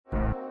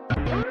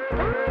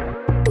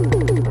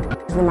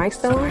Is the mic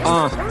still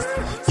on?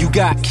 You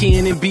got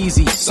Ken and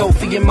Beezy,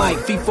 Sophie and Mike,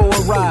 feet for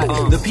a ride.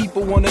 The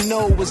people want to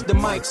know, is the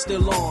mic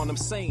still on? I'm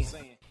saying.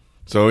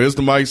 So is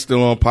the mic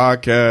still on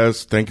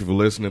podcast? Thank you for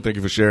listening. Thank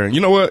you for sharing.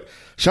 You know what?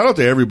 Shout out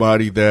to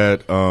everybody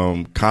that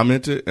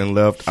commented and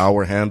left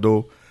our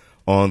handle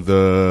on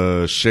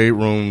the Shade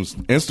Room's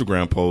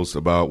Instagram post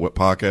about what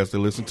podcast they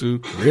listen to.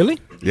 Really?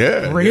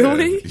 Yeah.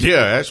 Really?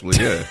 Yeah, actually,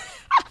 yeah.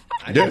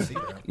 I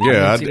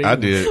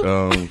did.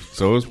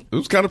 So it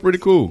was kind of pretty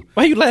cool.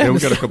 Why you laughing? Yeah, we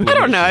got a couple I of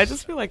don't know. I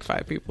just feel like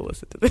 5 people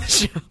listen to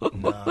this show.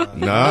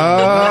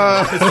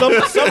 Nah.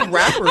 Some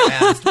rapper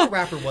asked. What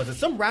rapper was it?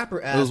 Some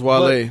rapper asked. It was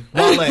Wale.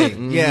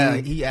 Yeah,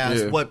 he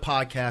asked what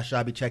podcast should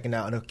I be checking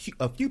out, and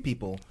a few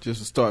people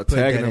just to start put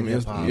tagging that in them.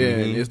 hip-hop. Yeah,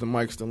 and is the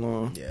mic still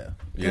on? Yeah.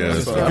 Yeah.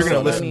 So if you're gonna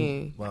so listen,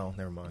 funny. well,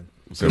 never mind.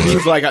 So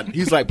He's like,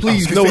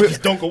 please no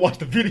hip, don't go watch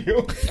the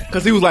video.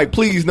 because he was like,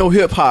 please no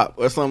hip hop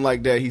or something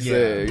like that. He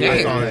said,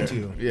 I saw that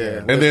too.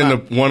 Yeah, and then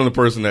one of the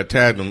person that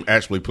tagged him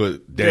actually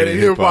put Daddy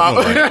Hip Hop.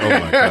 I'm like, oh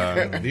my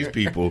God, these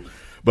people.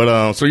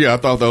 But so yeah, I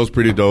thought that was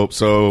pretty dope.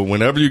 So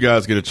whenever you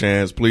guys get a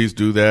chance, please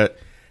do that.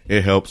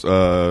 It helps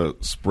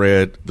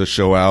spread the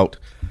show out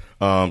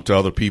to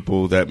other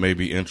people that may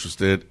be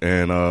interested,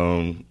 and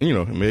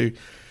it may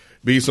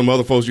be some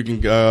other folks you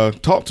can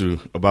talk to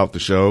about the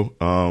show.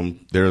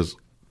 There's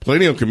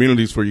plenty of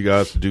communities for you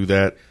guys to do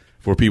that.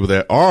 For people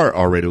that are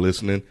already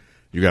listening,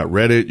 you got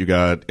Reddit, you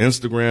got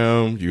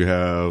Instagram, you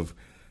have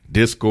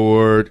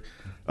Discord,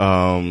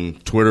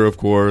 Twitter, of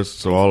course.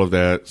 So all of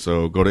that.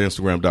 So go to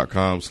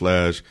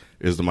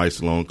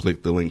Instagram.com/isthemicsalone,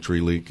 click the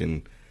Linktree link,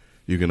 and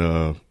you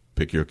can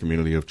pick your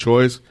community of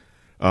choice.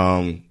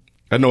 I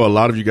know a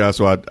lot of you guys.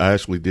 So I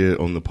actually did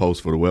on the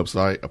post for the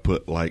website. I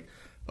put like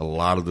a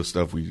lot of the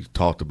stuff we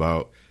talked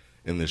about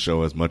in the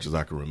show, as much as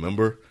I can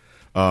remember,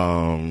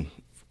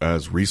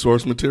 as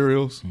resource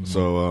materials.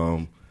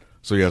 Mm-hmm.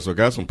 So I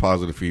got some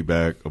positive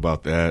feedback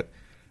about that,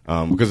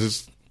 because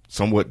it's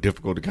somewhat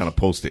difficult to kind of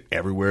post it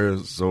everywhere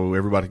so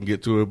everybody can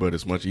get to it, but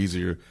it's much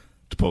easier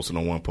to post it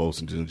on one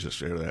post and then just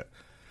share that.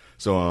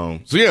 So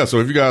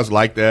if you guys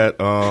like that,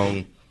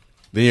 then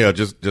yeah,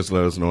 just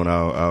let us know, and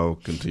I'll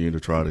continue to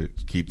try to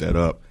keep that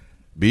up.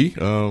 Dead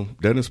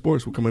in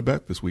Sports, we're coming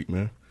back this week,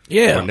 man.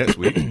 Yeah. Or next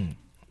week.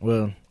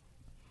 Well,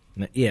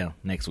 yeah,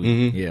 next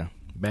week. Mm-hmm. Yeah.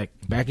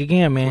 Back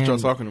again, man. What y'all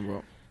talking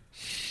about?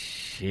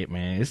 Shit,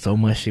 man. It's so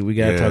much shit we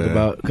got to talk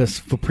about. Because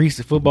for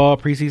football,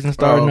 preseason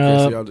starting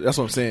up. So that's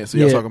what I'm saying. So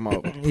y'all talking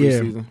about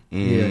preseason.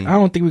 Yeah. I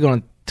don't think we're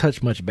going to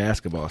touch much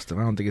basketball stuff.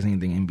 I don't think it's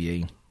anything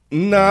NBA.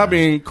 I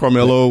mean,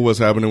 Carmelo, what's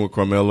happening with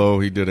Carmelo?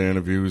 He did an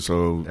interview,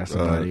 so that's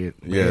about it.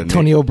 Yeah,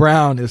 Antonio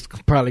Brown is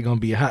probably going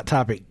to be a hot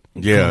topic.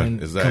 Yeah,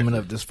 coming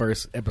up this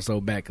first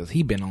episode back, because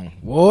he been on.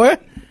 Boy,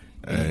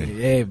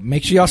 hey,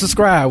 make sure y'all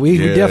subscribe. We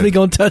definitely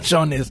going to touch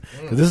on this,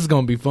 because this is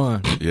going to be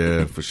fun.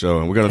 Yeah, for sure.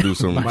 And we're going to do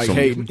some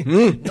rankings.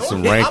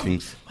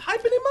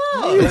 Hyping him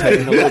up. A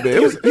little bit.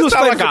 You was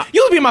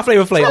being my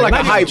flavor. Like I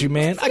a hype. got you,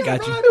 man. I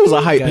got you. It was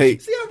a hype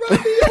hate. See, I'm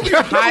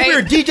right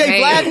here. DJ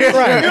Vlad.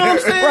 Right. You know what I'm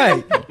saying?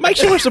 Right. Make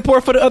sure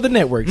support for the other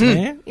networks,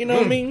 man. You know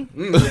what I mean?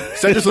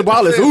 Cedric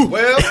Sabalas. Ooh.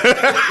 Well,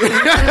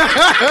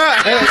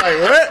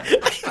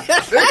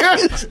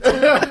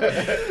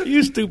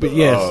 You stupid.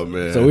 Yes. Oh,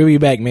 man. So we'll be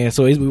back, man.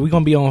 So we're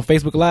going to be on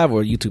Facebook Live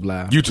or YouTube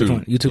Live?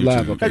 YouTube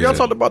Live. Okay. Have y'all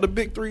talked about the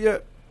Big Three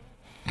yet?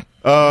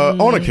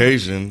 On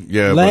occasion,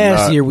 yeah.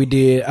 Last year we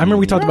did. I remember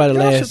we talked about it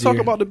y'all last should year.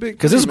 talk about the Big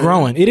because Three, it's man.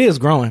 growing. It is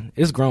growing.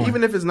 It's growing.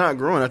 Even if it's not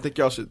growing, I think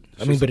y'all should.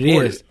 I mean, but it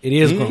support is. It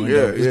is growing.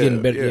 Yeah, It's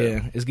getting better. yeah.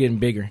 Yeah, it's getting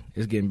bigger.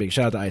 It's getting big.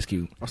 Shout out to Ice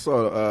Cube. I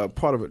saw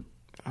part of it.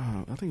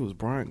 I think it was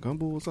Bryant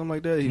Gumbel or something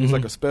like that. He was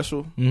like a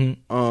special.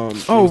 Oh,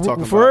 he was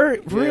talking for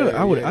about- real?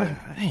 Yeah, I would. yeah.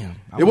 Damn.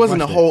 It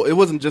wasn't a whole. It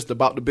wasn't just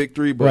about the Big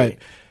Three, but Right.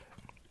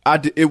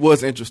 it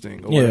was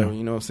interesting. Or Yeah. whatever,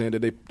 you know what I'm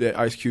saying, that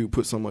Ice Cube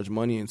put so much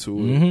money into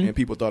it, and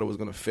people thought it was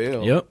going to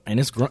fail. Yep, and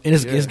it's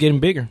getting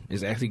bigger.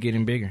 It's actually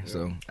getting bigger.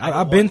 So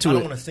I've been to I it.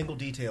 don't want a single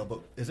detail,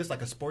 but is this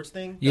like a sports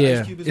thing? that Yeah,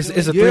 Ice Cube is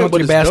it's doing? a Yeah, but 3-on-3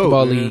 it's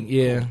basketball dope, man. league.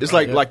 Yeah, It's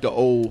like the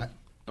old.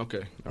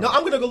 Okay. No,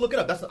 I'm gonna go look it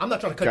up. I'm not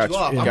trying to cut Gotcha. you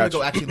off. I'm Gotcha. gonna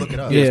go actually look it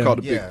up. Yeah. It's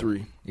called the Yeah. Big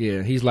Three.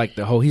 yeah. He's like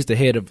he's the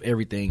head of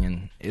everything,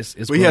 and it's.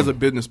 But he has a growing.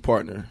 business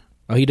partner.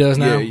 Oh, he does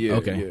now. Yeah.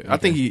 Okay. I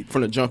think he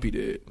from the jump he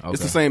did. Okay.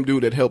 It's the same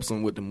dude that helps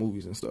him with the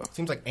movies and stuff.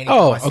 Seems like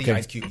anytime I see okay.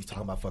 Ice Cube, he's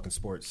talking about fucking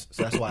sports.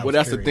 So that's why. I Well, was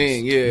that's curious. the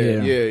thing.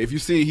 Yeah. Yeah. If you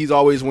see, he's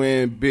always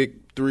wearing Big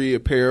Three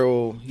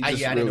apparel. He I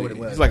just didn't know what it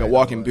was. He's like I a didn't know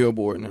walking what it was.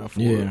 billboard now. For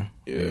Yeah.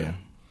 it.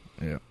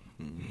 Yeah.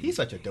 He's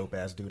such a dope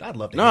ass dude. I'd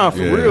love to. Nah,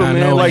 hear for him. real, I man.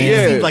 know, Like, man. He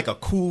yeah. seems like a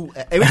cool.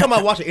 Every time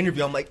I watch an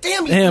interview, I'm like,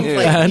 damn, he Damn, seems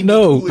like I he be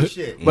know. cool as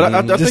shit. But I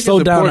think Just it's so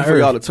down important to for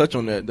y'all to earth. touch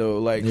on that though.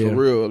 Like Yeah. for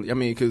real. I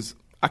mean, because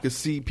I could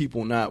see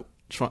people not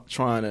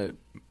trying to,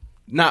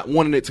 not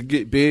wanting it to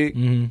get big.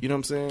 You know what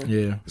I'm saying?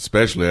 Yeah.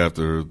 Especially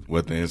after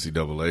what the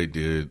NCAA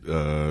did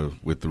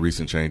with the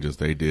recent changes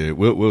they did.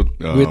 We'll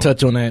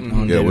touch on that.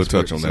 On Yeah, Dead we'll in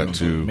touch Sports. on that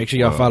too. Make sure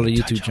y'all follow the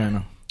YouTube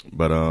channel.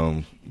 But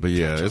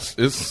yeah, it's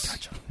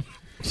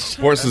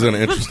sports is an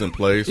interesting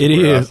place. It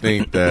where is. I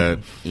think that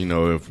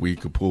if we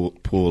could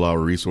pull our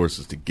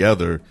resources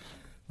together,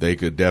 they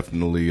could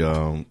definitely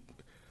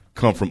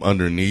come from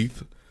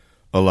underneath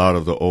a lot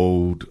of the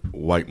old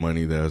white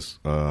money that's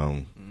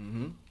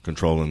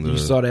controlling the. You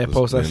saw that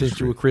post I sent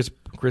industry. you with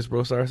Chris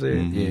Brossard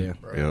said? Yeah.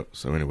 Yep.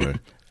 So anyway.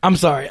 I'm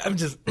sorry. I'm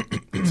just.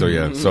 So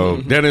yeah.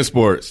 So Dead in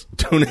Sports.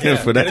 Tune in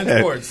for that. Dead in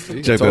Sports.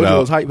 Check told that you out. it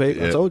was hype, babe.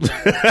 Yeah. I told you.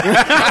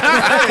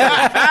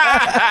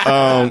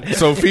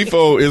 So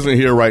FIFO isn't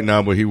here right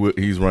now, but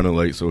he's running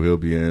late, so he'll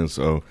be in.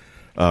 So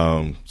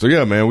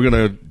yeah, man, we're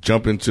gonna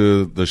jump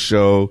into the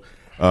show.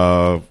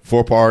 4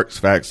 parts,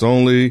 facts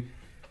only,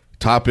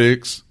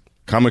 topics,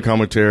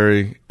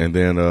 commentary, and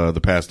then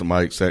the Pass the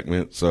Mic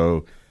segment.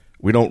 So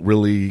we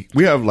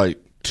have like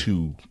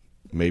 2,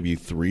 maybe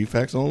 3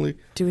 facts only.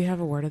 Do we have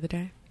a word of the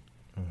day?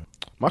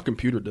 My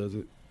computer does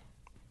it.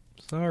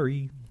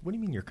 Sorry. What do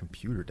you mean your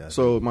computer does?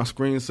 So my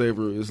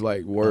screensaver is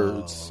like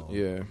words.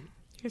 Yeah.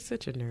 You're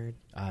such a nerd.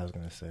 I was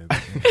gonna say.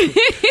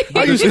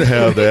 I used to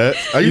have that.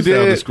 I used to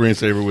have the did?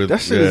 screensaver with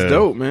That shit yeah. is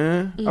dope,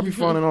 man. I be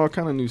finding all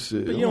kind of new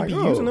shit. But I'm you don't like, be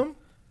oh. using them.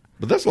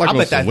 But that's like I on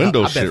bet some that's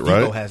Windows I bet shit, FIFO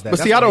right? has that. But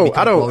That's see, I why they don't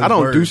come up with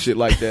all do these words. shit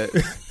like that.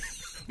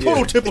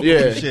 Total typical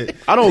Yeah. shit.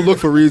 I don't look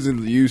for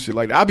reasons to use shit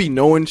like that. I be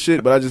knowing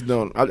shit, but I just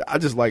don't. I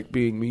just like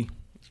being me.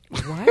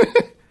 What?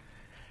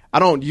 I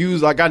don't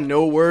use like I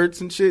know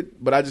words and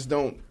shit, but I just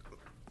don't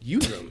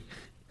use them.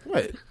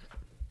 What?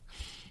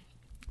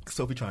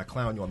 Sophie trying to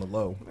clown you on the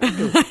low. I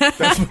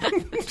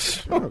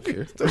don't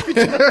care.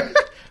 I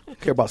don't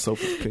care about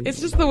Sophie's opinion. It's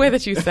just the way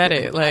that you said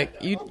it. Like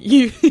you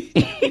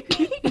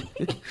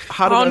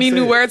How I did don't need say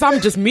new it? words.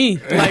 I'm just me.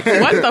 Like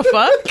what the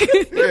fuck?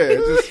 Yeah,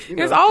 it's just,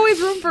 There's always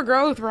room for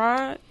growth,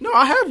 Rod. no,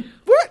 I have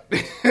what?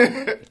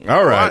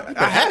 All right.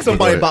 I asked somebody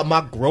Go ahead. about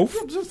my growth.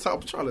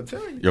 I'm trying to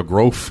tell you. Your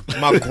growth.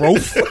 My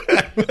growth.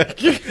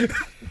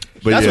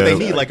 But That's yeah, what they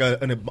need. Like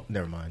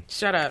never mind.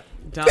 Shut up.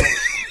 Don't.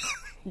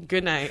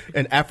 Good night.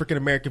 An African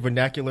American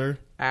vernacular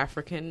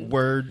African.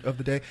 word of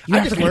the day. You I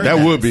have just to- learned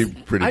that would be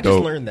pretty I dope.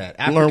 just learned that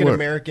Learn African what?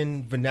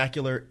 American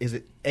vernacular. Is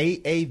it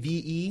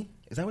AAVE?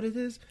 Is that what it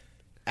is?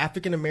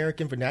 African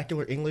American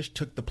vernacular English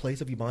took the place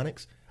of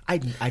Ebonics. I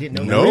didn't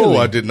know. No, that. Really?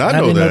 I did not I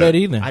know didn't that. know that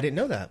either. I didn't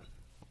know that.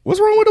 What's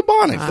wrong with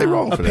Ebonics? They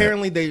wrong for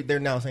Apparently, they're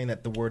now saying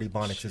that the word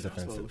Ebonics is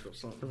offensive.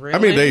 Really? that. I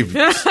mean, they've.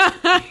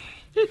 I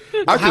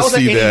How can is that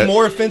see any that.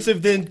 more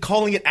offensive than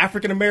calling it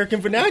African American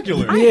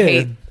vernacular? I Yeah.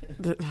 hate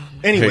the,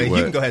 Anyway, Hate you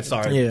what? can go ahead.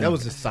 Sorry, Yeah. that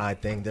was a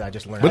side thing that I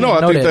just learned. But no, didn't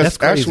I know think that. that's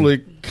That's crazy. actually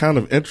kind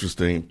of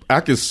interesting. I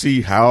can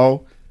see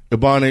how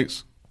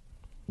Ebonics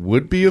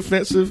would be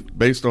offensive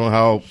based on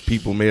how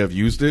people may have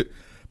used it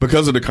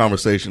because of the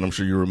conversation. I'm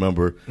sure you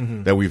remember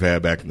that we've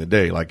had back in the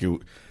day. Like it,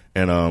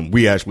 and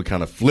we actually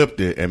kind of flipped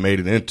it and made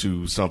it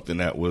into something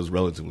that was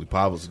relatively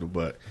positive.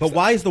 But But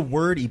why is the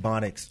word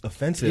Ebonics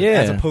offensive Yeah.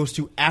 as opposed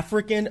to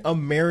African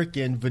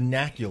American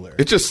vernacular?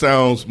 it just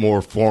sounds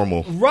more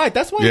formal. Right,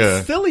 that's why Yeah.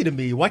 it's silly to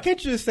me. Why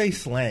can't you just say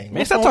slang?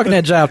 Man, stop talking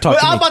that jive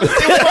talk Well, to I'm me. about to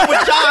say what's wrong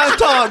with jive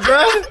talk,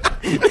 bro.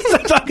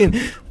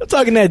 I'm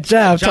talking that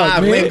jive talk,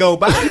 Jive man. lingo,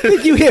 bye. I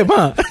think you hip,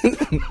 huh?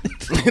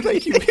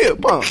 Thank you, hip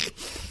hop.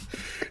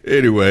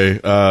 Anyway,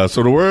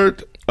 so the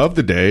word of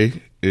the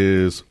day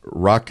is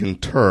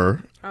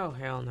raconteur. oh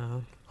hell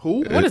no.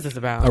 Who? What is this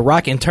about? A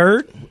rockin'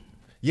 turd?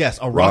 Yes,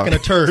 a rock and a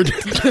turd.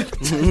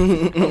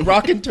 A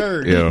rock and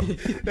turd. Yeah.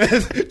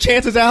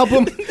 Chance's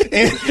album.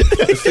 And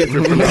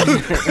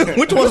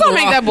which Who's one's gonna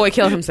make that boy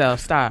kill himself?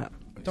 Stop.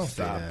 Don't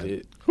stop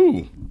It.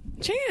 Who?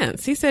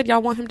 Chance. He said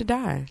y'all want him to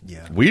die.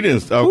 Yeah. We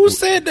didn't. Who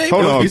said they-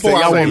 Hold on. He said before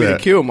I y'all say want me to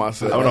that- kill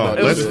myself. Hold on.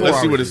 It was Let's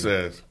before see I what it was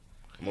says.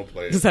 I'm gonna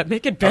play it. Does that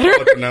make it I'm better?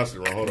 gonna pronounce it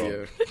wrong. Hold on.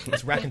 Yeah.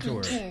 It's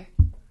raconteur.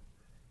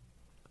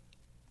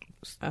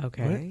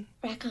 Okay.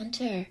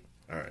 Raconteur.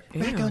 All right.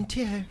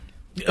 Raconteur.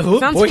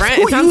 Sounds French.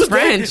 It sounds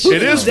French.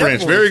 It is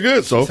French. Very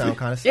good, Sophie. Sound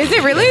kind of Is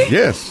it really?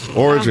 Yes.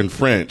 Origin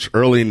French.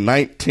 Early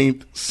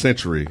 19th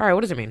century. All right.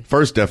 What does it mean?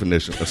 First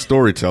definition: a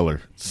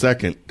storyteller.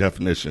 Second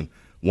definition: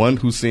 one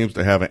who seems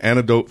to have an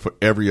antidote for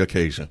every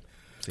occasion.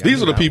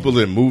 These are the people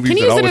in movies Can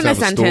you that use it always in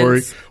a have a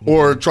story sentence?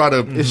 or try to.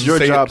 It's your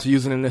say job it. to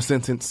use it in a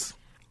sentence.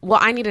 Well,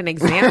 I need an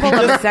example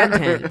of a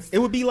sentence. It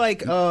would be like,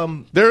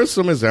 There are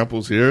some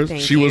examples here.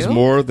 Thank She was you.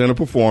 more than a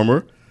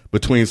performer.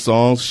 Between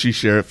songs, she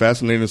shared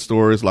fascinating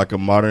stories like a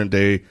modern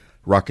day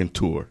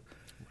raconteur.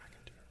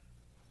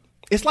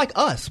 it's like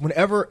us.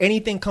 Whenever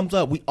anything comes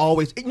up, we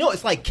always,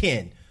 it's like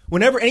Ken.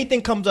 Whenever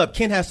anything comes up,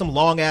 Ken has some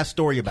long ass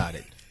story about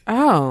it.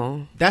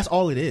 Oh, That's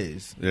all it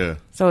is, Yeah.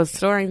 so a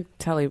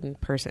storytelling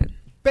person.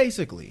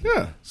 basically. Yeah.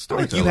 Like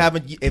Storyteller. you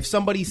haven't. If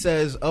somebody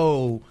says,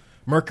 "Oh,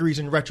 Mercury's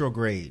in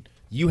retrograde,"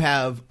 you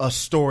have a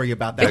story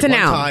about that. It's a one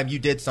noun. time you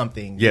did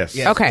something. Yes.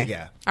 Okay.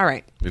 Yeah. All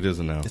right. It is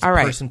a noun. It's All a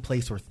right. person,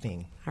 place, or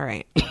thing. All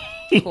right.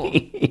 Cool.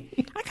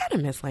 I kind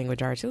of miss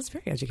language arts. It was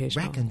very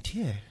educational.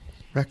 Raconteur.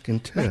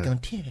 Raconteur.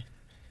 Raconteur.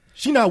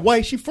 She not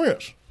white. She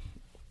French.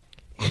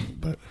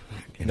 But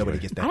Nobody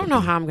gets that. I don't know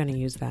how I'm going to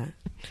use that.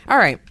 All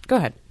right. Go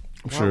ahead.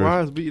 I'm sure.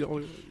 Why is B the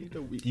only?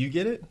 Do you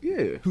get it?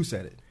 Yeah. Who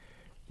said it?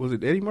 Was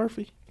it Eddie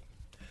Murphy?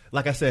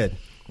 Like I said,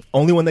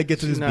 only one that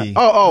gets it is Not- B.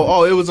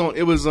 Oh! It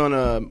was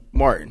on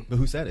Martin. But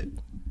who said it?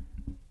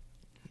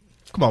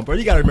 Come on, bro.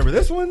 You got to remember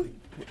this one.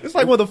 It's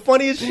like one of the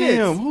funniest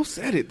Damn, shits. who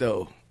said it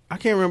though? I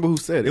can't remember who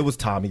said it. It was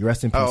Tommy.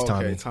 Rest in peace, Oh, okay,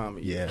 Tommy.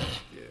 Tommy. Yeah.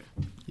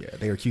 Yeah. Yeah,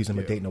 they were accusing him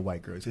of dating a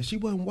white girl. He said she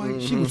wasn't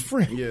white, she was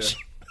French. Yeah.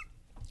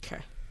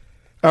 Okay.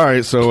 All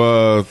right,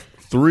 so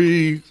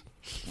 3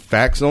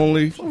 facts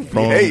only from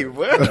Hey,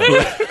 what? God, this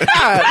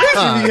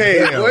be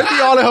hating. Boy,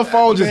 be all in her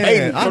phone just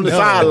hating from the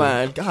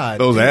sideline. God,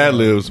 those ad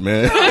libs,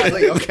 man.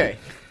 Okay.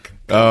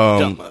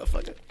 Dumb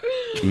motherfucker.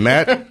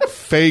 Matt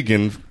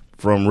Fagan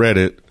from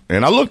Reddit,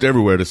 and I looked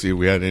everywhere to see if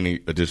we had any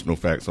additional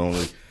facts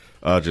only,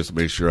 just to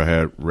make sure I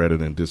had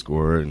Reddit and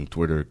Discord and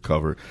Twitter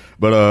covered.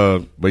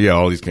 But yeah,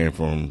 all these came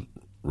from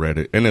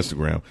Reddit and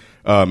Instagram.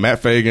 Matt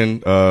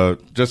Fagan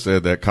just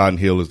said that Cotton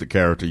Hill is the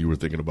character you were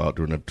thinking about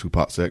during the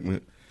Tupac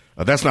segment.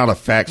 That's not a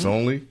facts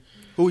only.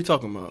 Who we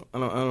talking about? I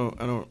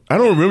don't. I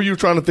don't remember you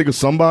trying to think of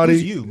somebody.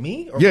 Who's you,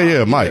 me? Or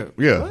Yeah, Mike? Mike.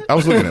 Yeah, I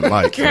was looking at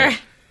Mike.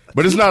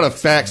 But it's not a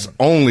facts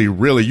only,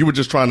 really. You were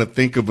just trying to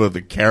think of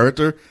the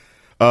character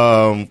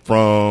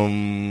from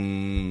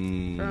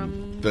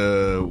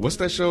the what's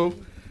that show?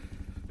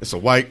 It's a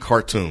white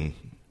cartoon.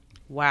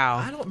 Wow.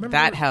 I don't remember.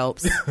 That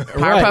helps. Right.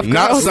 Powerpuff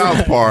Not Girls.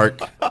 South Park.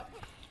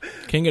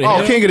 King of the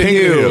Hill. King of the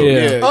Hill.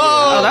 Yeah.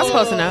 Oh, that's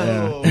close enough.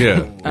 Yeah, Oh, yeah.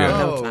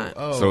 no, it's not.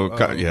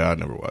 I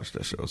never watched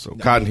that show. So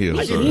Cotton Hill.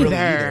 I So, didn't really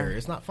Either. either.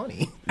 It's not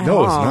funny.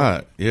 no, it's Oh.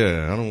 not.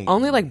 Yeah, I don't.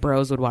 Only like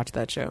bros would watch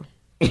that show.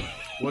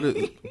 What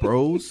is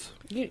bros?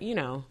 You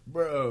know.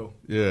 Bro.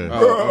 Yeah,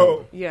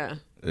 Bro. Yeah.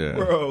 yeah.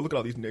 Bro, look at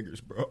all these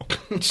niggers, bro.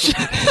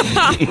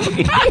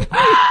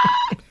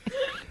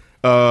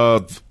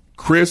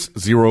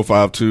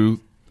 Chris052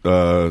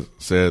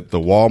 said the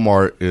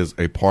Walmart is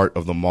a part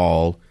of the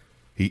mall.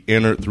 He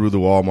entered through the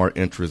Walmart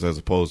entrance as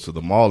opposed to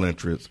the mall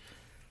entrance,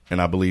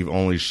 and I believe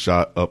only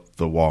shot up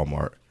the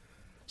Walmart.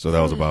 So that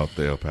was about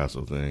the El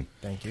Paso thing.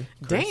 Thank you.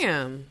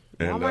 Damn.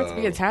 And, Walmart's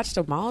be attached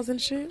to malls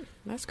and shit?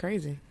 That's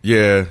crazy.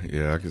 Yeah,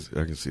 I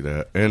can see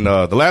that. And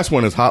the last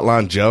one is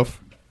Hotline Jeff.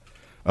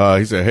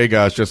 He said, "Hey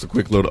guys, just a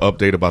quick little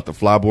update about the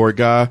flyboard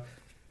guy.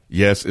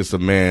 Yes, it's a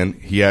man.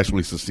 He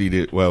actually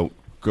succeeded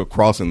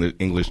crossing the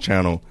English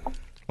Channel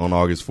on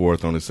August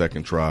 4th on his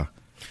second try.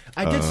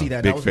 I did see that.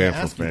 I Big was gonna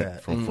fan ask you from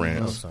that. from Oh,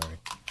 France. sorry.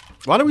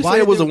 Why did we say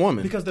it was a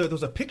woman? Because there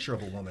was a picture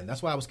of a woman.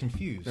 That's why I was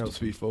confused. That was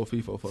FIFO.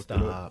 FIFO fucked it up.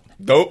 Stop.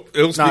 Nope,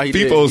 it was Nah, he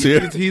did. FIFO's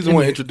here. He's the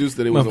one who introduced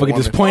that it was a Motherfucker woman.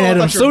 just point at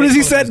him I as thought you were soon as he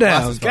making sat his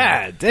down. glasses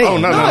God damn. Oh,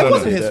 No, it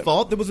wasn't no. his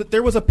fault.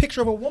 There was a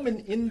picture of a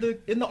woman in the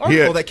article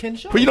Yeah. that Ken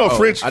showed. But you know, Oh,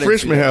 French I didn't see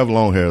Frenchmen that. have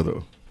long hair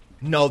though.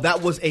 No,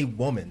 that was a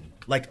woman,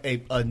 like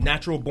a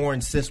natural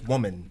born cis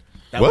woman.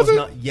 That Was it?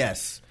 not.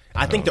 Yes,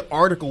 I think the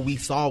article we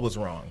saw was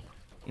wrong.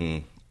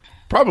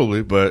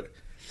 Probably, but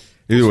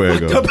either way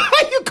it goes.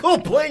 How you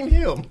gonna blame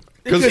him?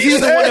 Because He's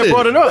the one that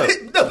brought it up.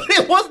 No,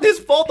 it wasn't his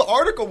fault. The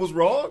article was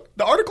wrong.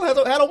 The article had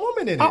a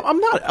woman in it. I'm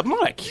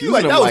not accusing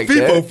like, him that was like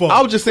FIFO that. fault.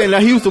 I was just saying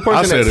that he was the person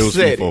I said that it was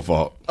said FIFO's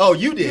fault. Oh,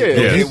 you did.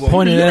 Yeah. Okay, He well,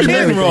 pointed at him you and did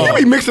everything. wrong.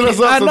 You be mixing us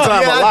up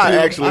sometimes Yeah, a lot, I do.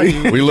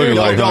 actually. We looking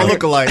like Y'all her.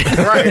 look alike.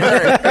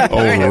 Oh,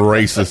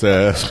 racist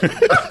ass.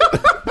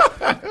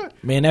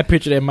 Man, that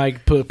picture that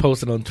Mike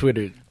posted on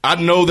Twitter. I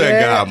know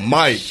that guy,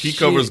 Mike. He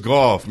covers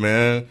golf,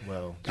 man.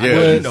 Well, Yeah. I know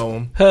you Was know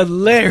him.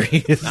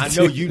 hilarious. I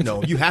know you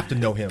know him. You have to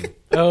know him.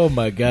 Oh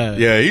my god.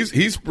 Yeah,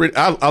 he's pretty.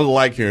 I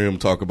like hearing him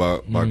talk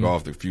about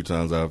golf. The few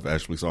times I've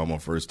actually saw him on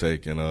First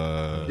Take, and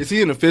Is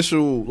he an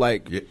official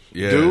dude?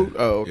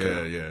 Oh,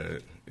 okay.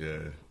 Yeah.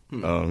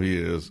 He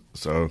is.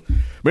 So,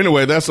 but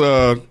anyway, that's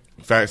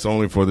facts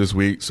only for this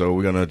week. So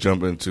we're gonna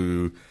jump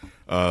into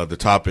the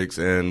topics.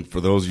 And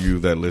for those of you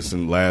that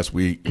listened last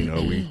week,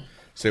 we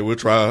said we'll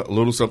try a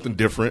little something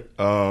different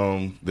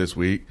this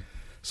week.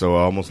 So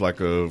almost like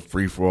a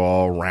free for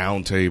all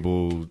round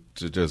table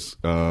to just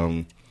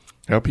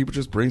have people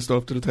just bring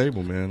stuff to the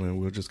table, man, and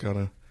we'll just kind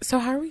of. So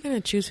how are we going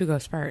to choose who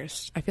goes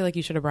first? I feel like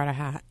you should have brought a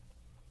hat.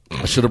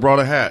 I should have brought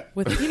a hat.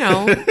 With,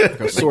 Like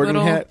a sorting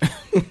hat.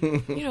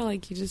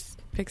 Like you just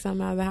pick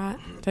something out of the hat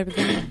type of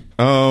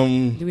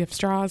thing. Do we have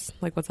straws?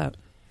 Like, what's up?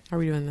 How are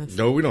we doing this?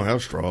 No, we don't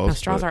have straws. No,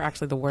 straws but- are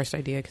actually the worst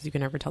idea because you can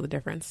never tell the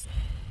difference.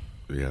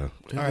 Yeah. All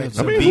right, I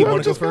so mean, B, who you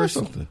want to go just got first?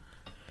 something?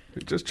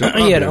 Just jump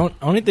Yeah, out the there.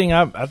 only thing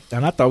I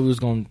thought we was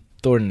gonna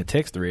throw it in the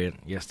text thread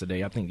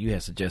yesterday. I think you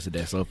had suggested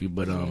that, Sophie,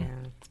 but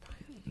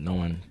no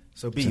one.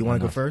 So B, you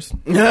want to go first?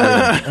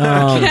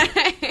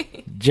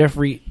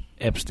 Jeffrey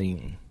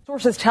Epstein.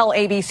 Sources tell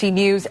ABC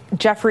News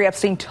Jeffrey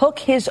Epstein took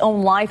his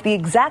own life. The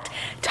exact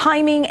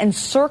timing and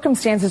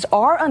circumstances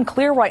are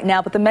unclear right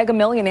now, but the mega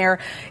millionaire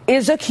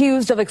is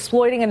accused of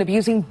exploiting and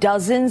abusing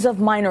dozens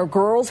of minor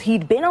girls.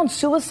 He'd been on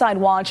suicide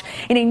watch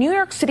in a New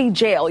York City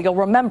jail. You'll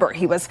remember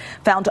he was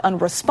found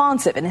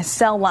unresponsive in his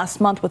cell last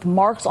month with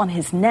marks on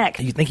his neck.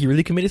 You think he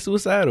really committed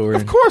suicide, or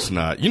Of course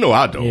not.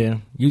 I don't. Yeah,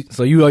 you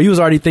was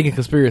already thinking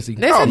conspiracy.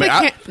 They Oh, said,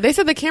 man, they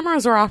said the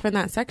cameras were off in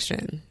that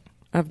section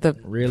of the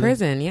Really?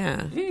 prison.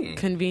 Yeah,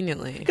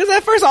 conveniently. Because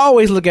at first I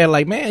always look at it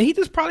like, man, he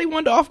just probably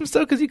wanted to off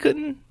himself because he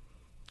couldn't,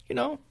 Get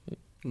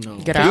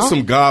This out. is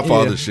some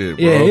Godfather Yeah. shit,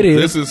 bro. Yeah, it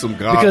is. This is some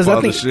Because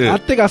Godfather shit. I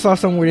think I saw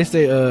somewhere where they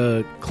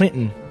said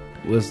Clinton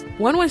was.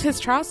 When was his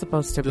trial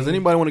supposed to be? Does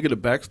anybody want to get a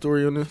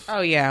backstory on this?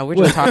 Oh yeah, we're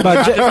just talking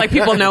about just like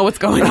people know what's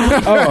going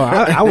on. Oh,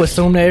 I would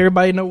assume that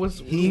everybody know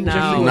what's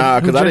No. Nah,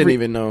 because I didn't Jeffrey-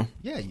 even know.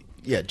 Yeah.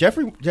 Yeah,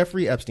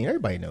 Jeffrey Epstein.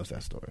 Everybody knows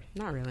that story.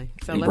 Not really.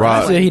 So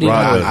Rod said he didn't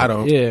Rod- know it. I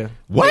don't. Yeah.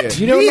 What?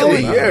 You don't know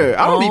Really? it?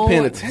 Yeah, I don't be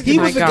paying attention. He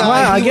Oh was my a God. guy.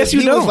 Wow, I he guess was, you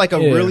he was don't. like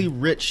a Yeah. really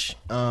rich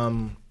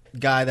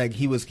guy that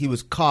he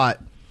was caught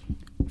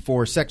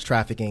for sex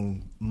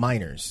trafficking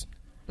minors.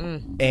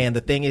 And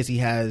the thing is, he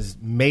has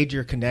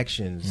major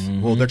connections.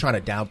 Well, they're trying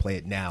to downplay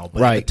it now,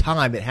 but Right. at the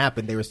time it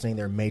happened, they were saying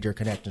there are major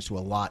connections to a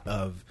lot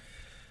of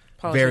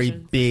very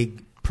Politicians.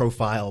 big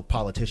profile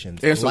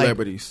politicians And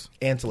celebrities.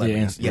 and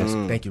celebrities. Yeah. Yes,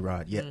 thank you,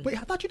 Rod. Yeah, wait,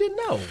 I thought you didn't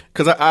know.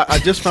 Because I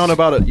just found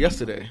about it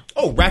yesterday.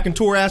 Oh,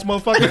 raconteur ass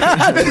motherfucker.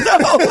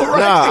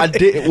 Nah, I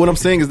didn't. What I'm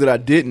saying is that I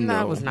didn't know.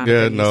 That was not a Yeah,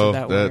 good use no, of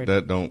that word.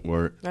 that don't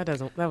work. That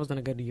wasn't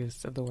a good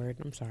use of the word.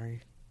 I'm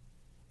sorry.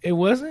 It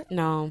wasn't?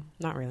 No,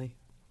 not really.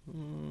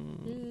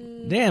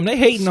 Damn, they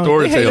hating on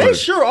Storyteller. They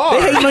sure are.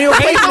 They hating on your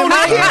face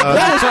tonight. That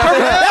was perfect.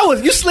 That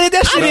was you slid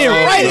that shit in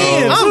right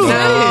in. I'm too.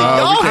 saying,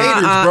 y'all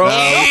haters, bro.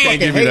 I Y'all can't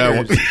give you that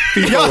one.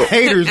 haters. Y'all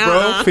haters,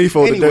 bro.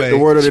 FIFO, Anyway. the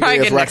word of the Try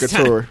day is again next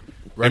time. raconteur.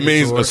 It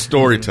means a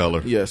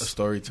storyteller. Yes. A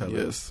storyteller.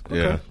 Yes.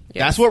 Yeah.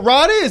 That's what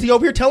Rod is. He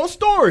over here telling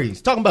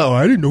stories, talking about. Oh,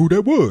 I didn't know who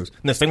that was.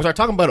 And the thing start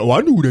talking about. Oh,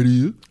 I knew who that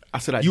is. I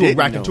said I You a didn't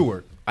raconteur.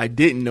 know. I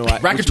didn't know.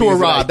 Which Raconteur means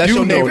that Rod. I That's do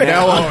your name know from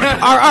now on.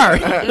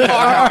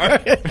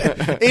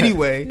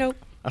 Anyway,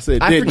 I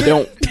said I didn't, forget.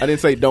 don't. I didn't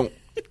say don't.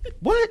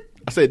 what?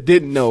 I said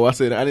didn't know. I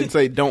didn't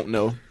say don't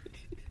know.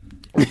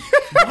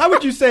 How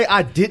would you say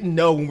I didn't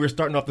know when we were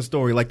starting off the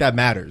story? Like that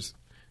matters.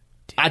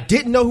 I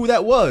didn't know who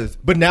that was,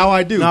 but now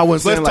I do. No, I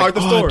wasn't Let's saying start like,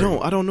 the oh, story.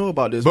 I don't know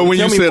about this. But when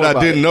tell you me said more I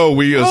about didn't it. know,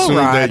 we assumed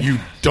Rod. that you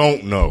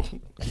don't know.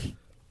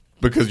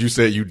 Because you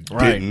said you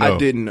didn't know. I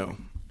didn't know.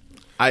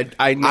 I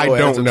know. I as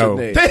don't of know.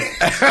 today.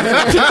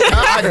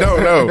 I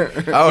don't know.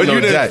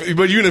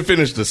 But you didn't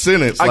finish the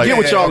sentence. I Like, get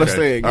what y'all are okay.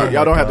 saying. All right.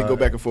 Y'all don't have to go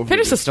back and forth.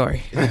 Finish the with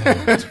story.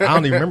 I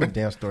don't even remember the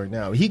damn story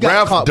now. He got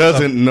Ralph caught.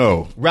 doesn't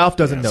know. Ralph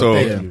doesn't know. So,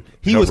 Thank yeah. you.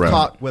 He No was problem.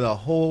 caught with a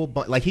whole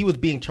bunch. Like he was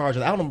being charged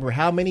with. I don't remember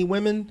how many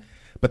women,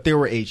 but there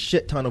were a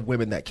shit ton of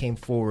women that came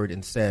forward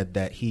and said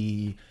that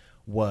he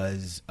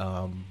was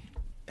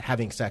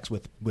having sex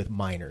with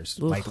minors,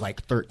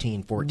 like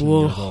 13, 14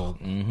 years old.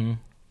 Mm-hmm.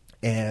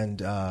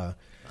 And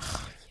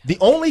the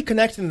only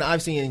connection that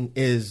I've seen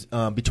is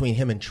between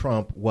him and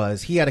Trump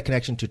was he had a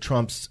connection to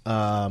Trump's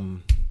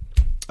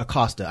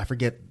Acosta. I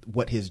forget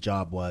what his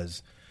job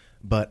was,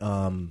 but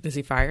Is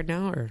he fired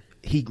now or?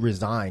 he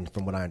resigned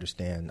from what I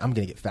understand. I'm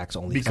going to get facts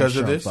only Because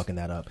I'm of sure this? I'm fucking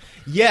that up.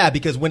 Yeah,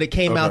 because when it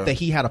came out Okay. that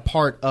he had a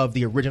part of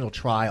the original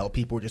trial,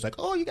 people were just like,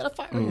 oh, you got to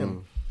fire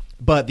him.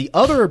 But the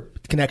other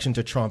connection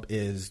to Trump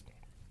is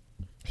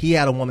he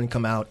had a woman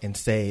come out and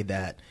say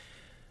that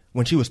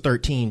when she was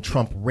 13,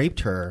 Trump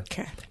raped her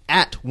Okay.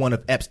 at one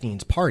of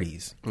Epstein's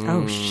parties.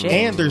 Oh shit!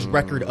 And there's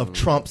record of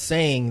Trump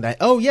saying that,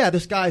 oh, yeah,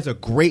 this guy's a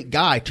great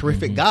guy,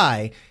 terrific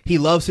guy. He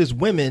loves his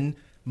women,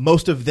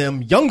 most of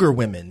them younger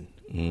women.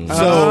 So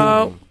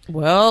Oh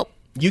well,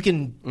 you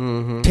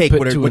can take Put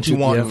what two you and two,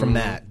 want yeah. from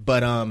that.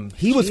 But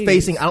he was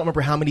facing, I don't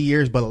remember how many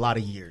years, but a lot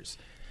of years.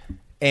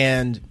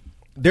 And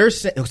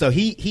there's so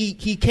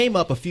he came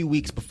up a few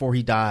weeks before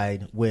he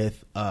died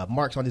with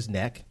marks on his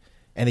neck,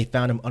 and they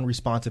found him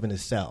unresponsive in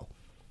his cell.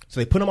 So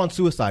they put him on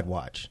suicide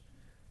watch.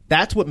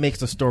 That's what makes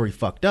the story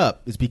fucked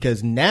up, is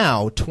because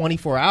now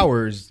 24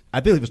 hours, I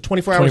believe it was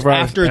 24 hours 24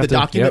 hours after the after,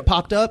 document yep.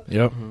 popped up,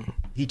 Yep.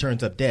 he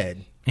turns up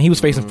dead. And he was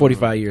facing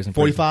 45 years in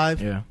prison.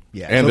 45? Yeah.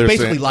 Yeah. And So they're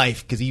basically saying-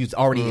 life, because he was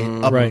already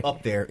Right.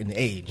 up there in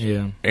age.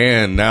 Yeah.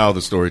 And now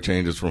the story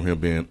changes from him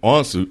being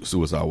on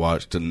suicide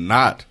watch to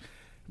not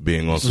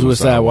being on suicide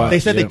Suicide watch. watch. They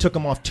said Yeah. they took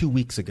him off 2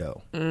 weeks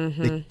ago.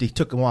 They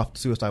took him off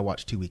suicide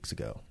watch 2 weeks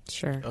ago.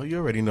 sure. Oh, you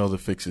already know the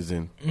fix is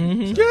in.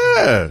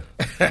 Yeah.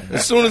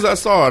 As soon as I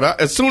saw it,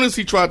 as soon as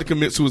he tried to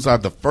commit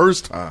suicide the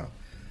first time,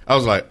 I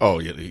was like, "Oh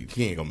yeah,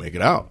 he ain't gonna make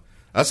it out."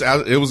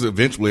 It was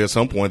eventually at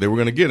some point they were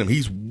gonna get him.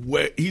 He's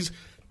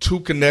too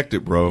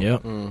connected, bro.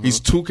 Yep.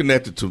 He's too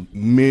connected to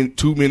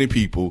too many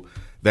people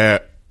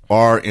that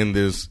are in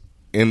this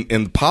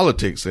in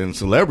politics and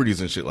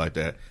celebrities and shit like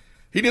that.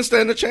 He didn't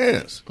stand a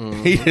chance.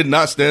 He did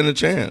not stand a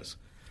chance.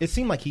 It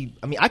seemed like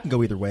I can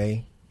go either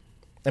way.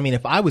 I mean,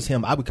 if I was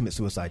him, I would commit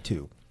suicide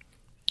too.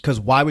 Because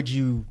why would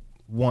you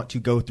want to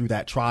go through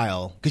that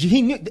trial? Because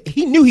he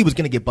knew he was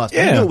going to get busted.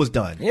 He Yeah. knew it was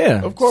done.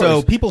 Yeah. Of course.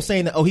 So people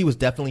saying that, he was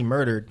definitely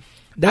murdered.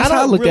 That's I how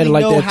I don't looked at it really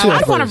like know that, too, how-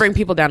 at I'd want to first. bring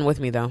people down with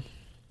me though.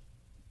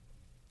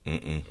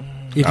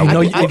 If you I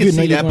know, can if you know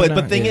see you're that, going but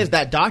down, thing yeah. is,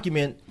 that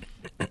document,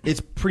 it's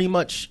pretty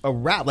much a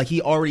wrap. Like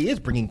he already is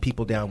bringing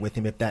people down with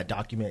him if that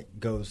document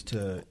goes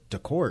to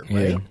court,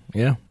 right? Yeah.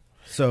 Yeah.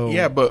 So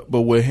Yeah, but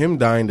with him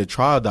dying, the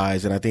trial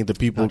dies, and I think the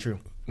people. Not true.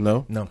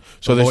 No, no.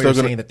 So the they're still lawyer's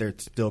going saying that they're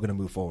still going to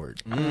move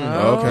forward.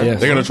 Okay, Yes.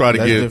 They're gonna try to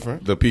That's get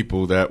different. the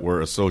people that were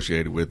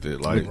associated with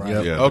it, like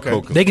Right. yeah, Okay.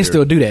 the They can co-conspirator.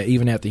 still do that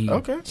even after he.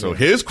 Okay. So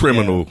his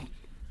criminal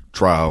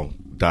trial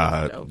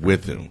died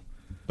with him.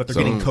 But they're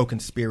So- getting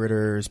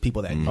co-conspirators,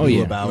 people that knew Oh,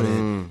 yeah. about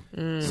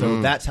it.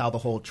 So that's how the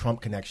whole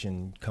Trump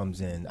connection comes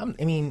in.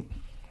 I mean,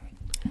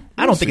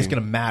 I don't think it's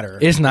going to matter.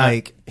 It's not.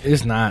 Like,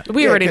 It's not.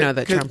 We already know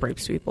that 'cause- Trump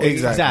rapes people.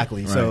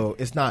 exactly. So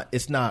it's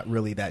not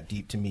really that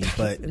deep to me.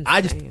 But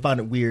I just find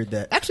it weird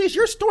that actually it's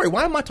your story.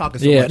 Why am I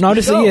talking so Yeah, much? no,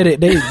 this is Go.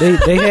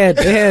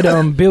 they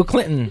had Bill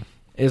Clinton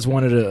as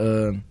one of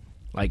the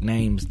like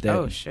names that.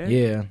 Oh, shit.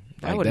 Yeah, That like,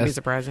 wouldn't be that's-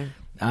 surprising.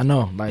 I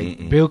know,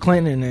 like Bill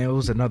Clinton, and there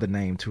was another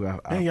name too.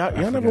 Man, y'all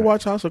never forgot.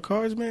 watch House of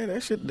Cards, man?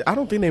 That shit. I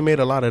don't think they made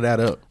a lot of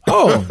that up.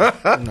 Oh,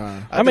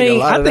 I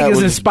mean, I think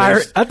it's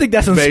inspired. I think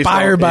that's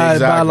inspired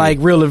by like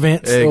real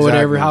events or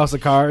whatever, House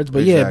of Cards.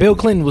 But yeah, Bill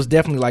Clinton was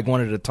definitely like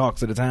one of the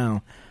talks of the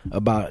town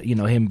about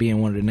him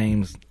being one of the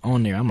names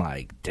on there. I'm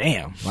like,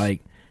 damn,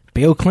 like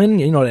Bill Clinton,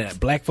 that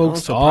black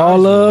folks all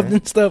loved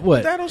and stuff.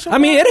 What? I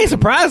mean, it ain't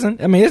surprising.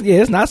 I mean,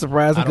 it's not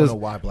surprising I don't because know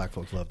why black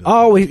folks love Bill.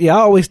 I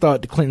always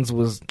thought the Clintons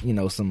was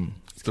some.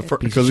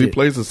 Because he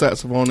plays the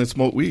saxophone and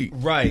smoke weed.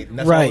 Right.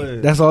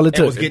 And That's all it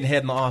took. was getting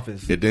head in the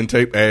office. It didn't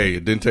take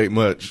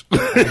much.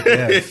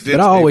 But I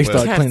always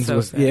thought Clintons so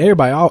was sad.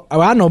 everybody.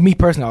 I know me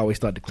personally, I always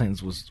thought the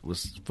Clintons was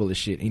full of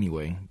shit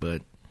anyway.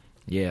 But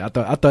yeah, I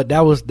thought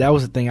that was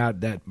the thing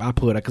that I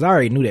put because I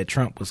already knew that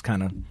Trump was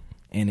kind of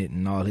in it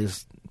and all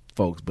his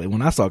folks. But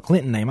when I saw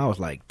Clinton name, I was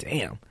like,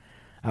 damn.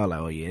 I was like,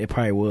 oh yeah, it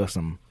probably was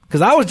some.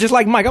 Because I was just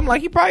like Mike. I'm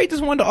like, he probably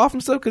just wanted to off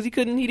himself because he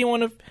didn't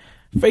want to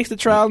face the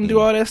trial and do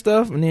all that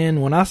stuff. And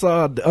then when I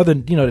saw the other,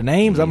 the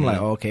names, I'm like,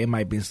 oh, okay, it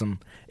might be some.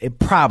 It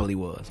probably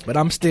was, but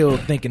I'm still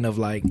thinking of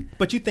like.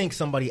 But you think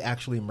somebody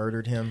actually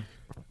murdered him?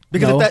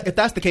 Because No. if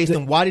that's the case,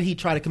 then why did he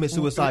try to commit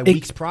suicide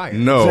weeks prior?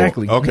 No.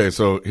 Exactly. Okay,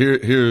 so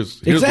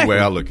here's the Exactly. way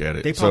I look at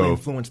it. They probably So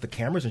influenced the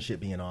cameras and shit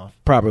being off.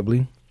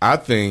 Probably. I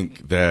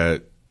think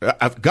that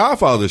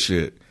Godfather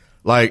shit.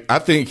 Like I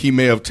think he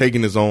may have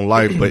taken his own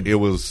life, but it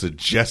was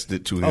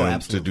suggested to him to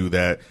absolutely. do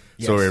that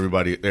so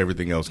Yes.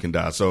 everything else can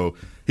die. So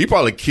he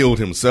probably killed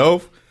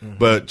himself,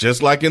 but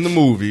just like in the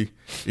movie,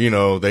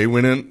 they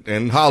went in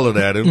and hollered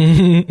at him,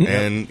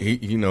 and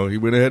he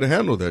went ahead and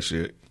handled that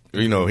shit.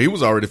 He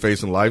was already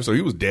facing life, so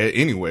he was dead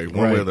anyway,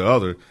 one way or the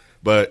other.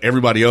 But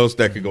everybody else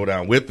that could go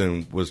down with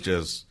him was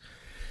just.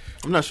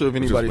 I'm not sure if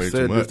Which is anybody way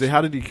said too this. much.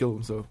 How did he kill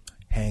himself?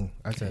 Hang.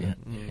 I said it.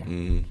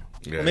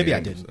 Yeah, Well, maybe yeah, I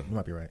didn't. so- You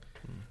might be right.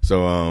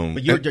 So,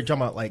 But you're talking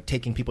about like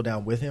taking people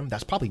down with him.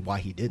 That's probably why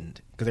he didn't.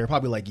 Because they were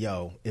probably like,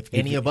 "Yo, if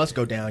any of us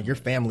go down, your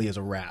family is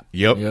a wrap."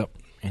 Yep.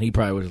 And he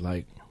probably was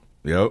like,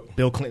 Yep.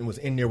 Bill Clinton was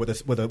in there with a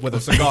cigar,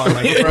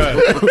 like,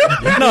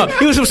 bruh. no,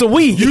 he was with some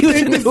weed. You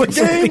think this is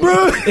a game,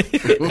 bro?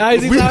 How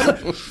is he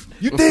talking?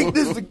 You think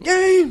this is a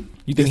game?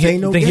 You think, This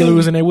ain't no game. Hillary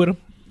was in there with him?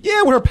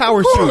 Yeah, with her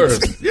power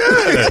suits. Yeah.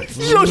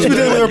 You know she was in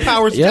there with her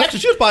power suits. Yep. Actually,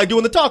 she was probably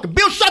doing the talking.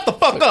 Bill, shut the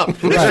fuck up.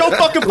 It's your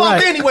fucking fault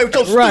Right. anyway with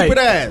your Right. stupid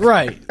ass.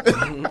 Right.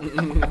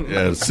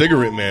 Yeah,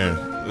 Cigarette Man.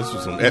 This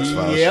was some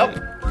X-Files Yep.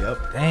 shit. Yep.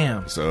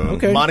 Damn. So,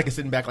 Okay. Monica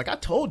sitting back like, I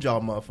told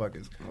y'all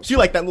motherfuckers. She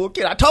like that little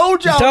kid. I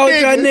told y'all Told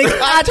niggas. y'all niggas.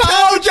 I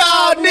told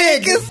y'all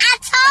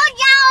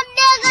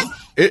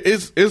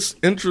niggas. It's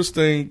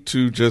interesting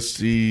to just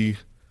see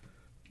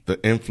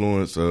the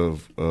influence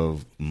of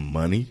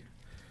money.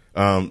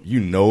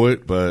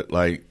 It, but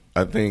like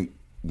I think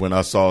when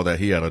I saw that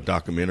he had a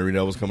documentary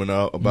that was coming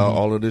out about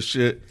all of this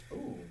shit,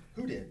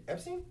 Who did?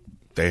 Epstein?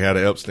 they had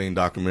an Epstein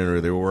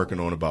documentary they were working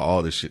on about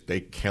all this shit.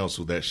 They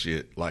canceled that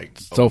shit like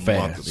So a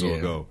fast, month or so yeah.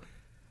 ago.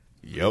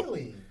 Yep,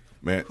 Really?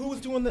 man. Who was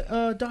doing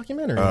the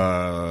documentary?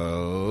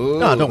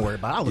 No, don't worry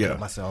about it. I'll look it up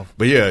myself.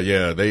 But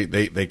yeah,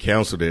 they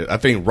canceled it. I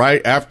think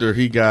right after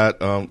he got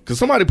because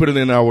somebody put it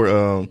in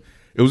our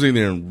it was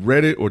either in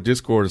Reddit or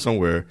Discord or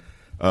somewhere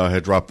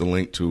had dropped the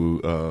link to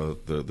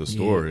the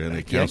story and they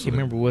I canceled can't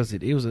remember. Was it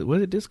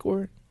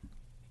Discord?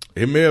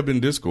 it. It may have been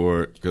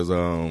Discord because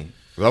I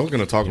was going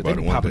to talk about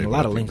it one Popping day. a but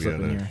lot I of think links we up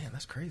had in a- there. Man,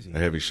 that's crazy. a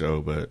heavy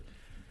show, but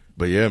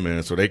yeah,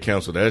 man. So they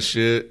canceled that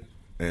shit,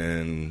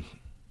 and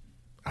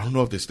I don't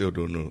know if they're still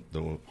doing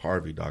the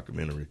Harvey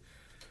documentary,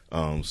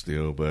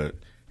 still. But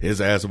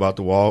his ass about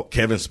the wall.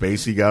 Kevin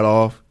Spacey got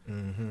off.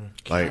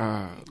 Like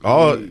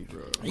all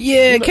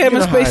Yeah, Kevin you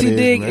know how it Spacey is,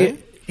 did.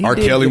 man. R.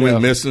 did Kelly get went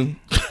off. missing.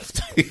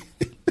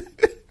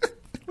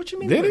 What you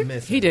mean? Did he?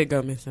 Missing? He did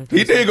go missing.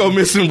 He did go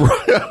missing, bro.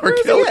 R.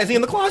 Kelly. Is he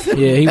in the closet?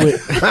 Yeah, he went.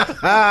 First place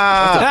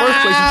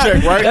you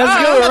check, right?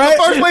 That's good, right?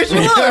 First place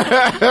you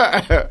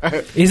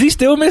look. Is he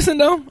still missing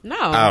though?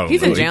 No, don't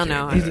he's in know. jail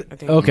now. I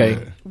think. Okay.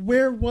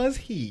 Where was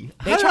he?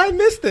 They How did tried- I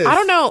miss this? I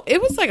don't know. It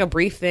was like a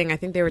brief thing. I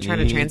think they were trying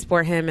to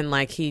transport him, and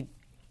like he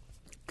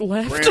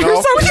left Ran or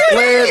off. something.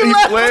 He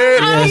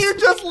fled. How do you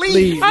just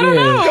leave? I don't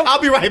Yeah. know. I'll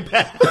be right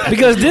back.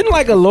 Because didn't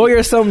like a lawyer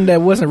or something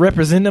that wasn't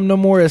representing him no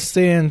more is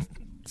saying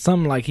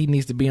something like he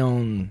needs to be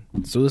on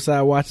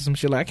suicide watch or some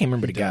shit. Like I can't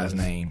remember the guy's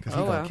name. Because Oh,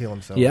 he's gonna wow. kill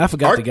himself. Yeah, I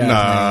forgot the guy's name.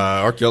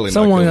 R. Kelly. not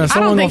Someone, killing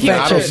someone think gonna he-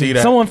 fact I check don't see me.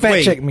 that. Someone fact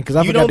Wait, check me because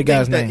I you forgot don't the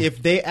guy's think that name.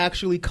 if they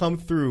actually come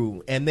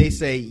through and they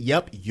say,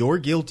 "Yep, you're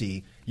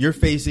guilty," you're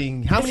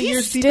facing how many He's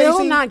years? Is he still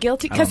facing? not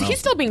guilty because know. he's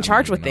still being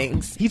charged with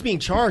things. He's being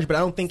charged, but I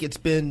don't think it's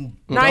been.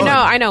 No, done.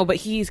 I know, but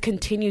he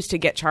continues to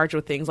get charged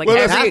with things. Like Well,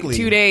 every exactly.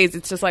 2 days,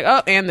 it's just like,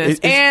 oh, and this,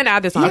 It's- and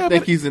add this on. I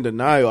think he's in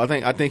denial.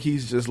 I think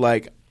he's just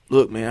like,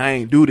 look, man, I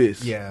ain't do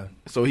this. Yeah.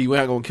 So he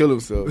not gonna kill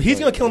himself. He's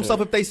gonna kill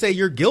himself if they say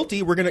you're guilty.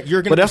 You're gonna.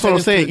 But that's what I'm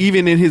saying. to-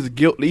 Even in his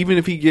guilt, even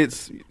if he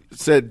gets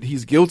said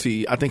he's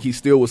guilty, I think he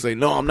still will say,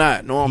 "No, I'm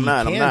not. No, I'm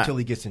not. I'm not." Until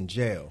he gets in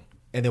jail,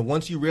 and then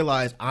once you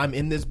realize I'm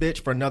in this bitch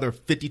for another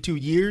 52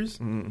 years,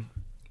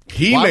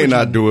 He Why may would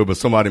not you- do it, but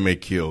somebody may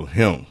kill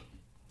him.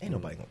 ain't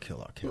nobody gonna kill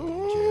R. Kelly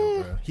in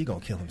jail, bro. He gonna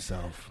kill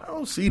himself. I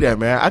don't see that,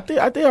 man. I think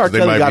R. They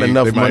Kelly might got be-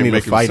 enough they might money to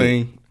make him fight it.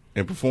 sing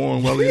and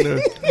perform while he in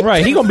there.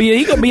 Right, he gonna be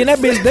in that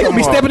bitch. They gonna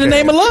be stepping the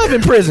name of love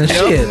in prison.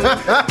 Shit.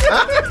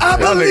 I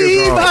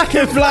believe I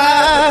can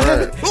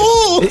fly.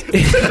 Ooh,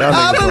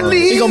 I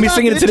believe He gonna be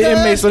singing it to the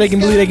inmates so they can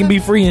believe they can be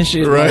free and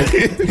shit. Right.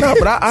 No,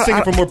 but I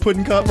singing for more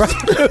pudding cups.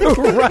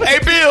 Right. Hey,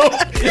 Bill.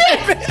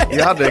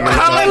 y'all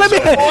niggas.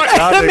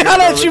 Let me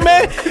holler at you,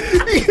 man.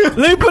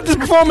 Let me put this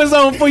performance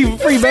on for you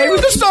for free, baby.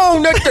 The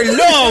song that they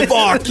love,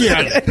 R.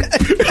 Kelly.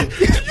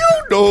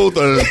 You know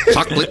the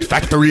chocolate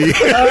factory.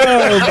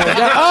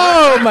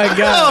 Oh my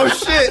god. Oh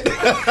shit.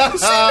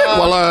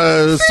 While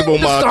I sip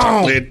on my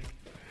chocolate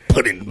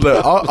pudding.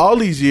 Look, all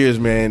these years,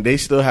 man, they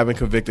still haven't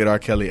convicted R.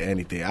 Kelly of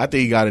anything. I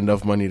think he got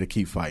enough money to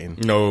keep fighting.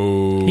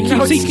 No. He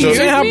keeps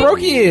saying how broke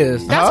he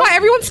is. That's why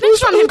everyone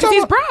snitched on him because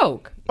he's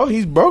broke. Oh,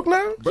 he's broke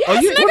now?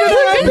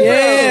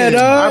 Yeah,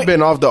 dog. I've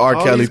been off the R.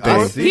 Kelly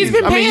thing. He's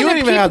been I mean, paying you to don't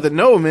even keep- have to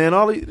know, man.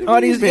 All these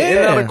these- been in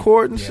and out of yeah.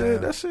 court and shit.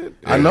 That's it.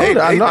 I know that.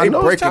 I know. They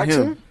It's breaking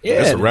taxing. him. Yeah,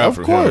 That's a wrap Of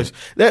for course, him.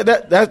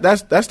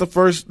 that's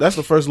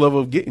the first level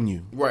of getting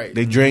you. Right.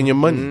 They drain your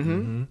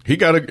money. He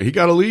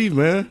gotta leave,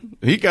 man.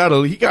 He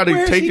gotta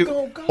Where's take he it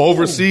gonna go?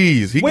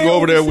 overseas. He Where can go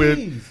over there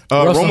overseas? with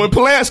Russell. Roman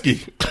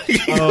Polanski. Oh, He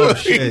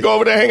can shit. go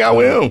over there and hang out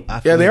with him. I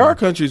feel Yeah, there you. are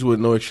countries with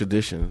no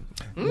extradition.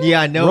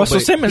 Yeah, I know. Russell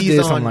but Simmons he's did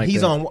on, something like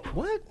He's that. on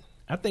what?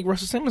 I think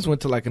Russell Simmons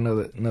went to like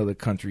another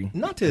country.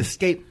 Not to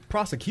escape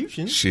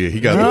prosecution. Shit, he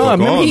got No, the fuck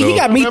remember on, he though.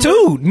 got Me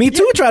Too. Me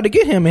Too tried to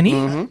get him, and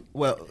he.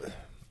 Well,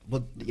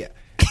 yeah.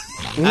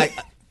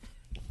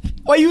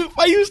 Why you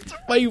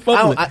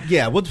fucking?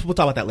 Yeah, we'll talk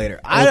about that later.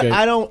 Okay.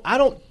 I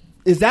don't.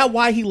 Is that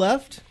why he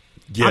left?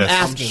 Yes. I'm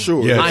asking.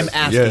 sure. Yes. I'm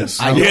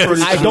asking.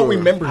 Yes. I don't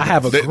remember. I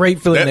have a That-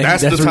 great feeling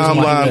that's the reason why he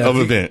timeline left. of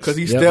events. Because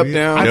he Yep. stepped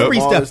down. I remember he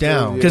all stepped this stuff,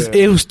 down. yeah. Because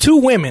it was two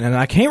women, and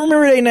I can't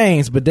remember their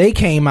names, but they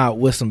came out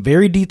with some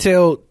very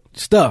detailed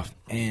stuff.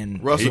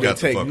 And Russell He got didn't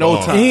the take fuck no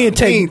on. time. He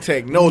didn't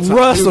take no time. He was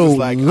Russell just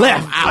like,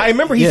 left. I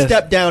remember he Yes.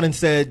 stepped down and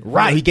said,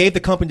 Right. he gave the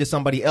company to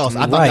somebody else.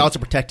 I thought Right. that was to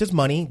protect his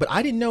money, but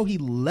I didn't know he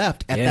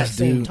left at Yes, that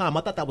same dude. time.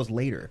 I thought that was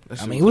later.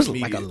 I mean, it was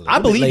like a little I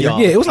believe bit later. y'all.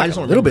 Yeah, it was I like just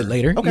a don't little bit remember.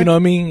 later. Okay. You know what I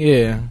mean?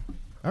 Yeah.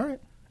 All right.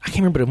 I can't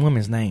remember the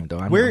woman's name though.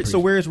 Where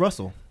is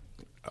Russell?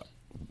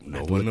 No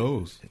one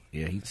knows.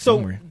 Yeah, he's So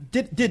somewhere.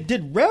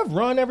 did Rev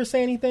Run ever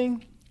say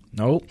anything?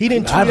 Nope. He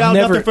didn't tweet I've out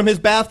never- nothing from his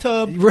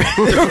bathtub. Right.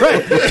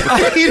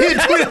 He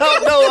didn't tweet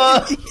out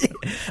no.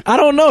 I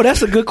don't know.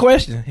 That's a good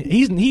question.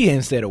 He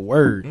ain't said a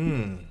word.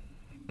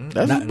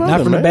 That's Not- his brother,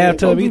 not from the man.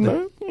 bathtub He ain't either.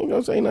 gonna do nothing. He ain't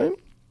gonna say nothing.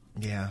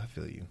 Yeah, I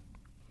feel you.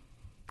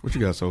 What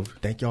you got, Sophie?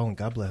 Thank y'all and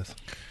God bless.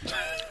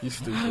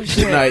 Good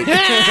night.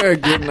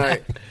 Good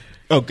night.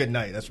 Oh, good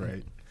night. That's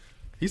right.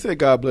 He said,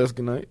 "God bless."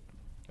 Good night.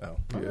 Oh,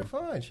 yeah.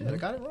 Fine. Shit, I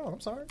got it wrong. I'm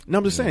sorry. No,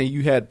 I'm just saying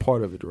you had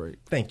part of it right.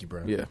 Thank you,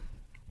 bro. Yeah.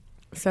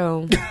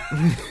 So,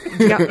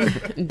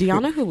 do y'all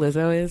know who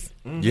Lizzo is?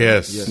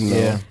 Yes.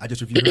 Yeah. I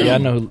just reviewed it. Yeah, I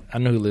know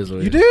who Lizzo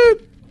is. You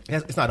did?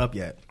 It's not up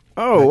yet.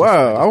 Oh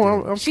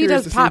wow! I'm She curious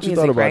does to see pop what you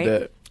music, thought about right?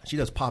 that. She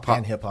does pop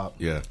and hip hop.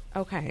 Yeah.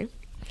 Okay.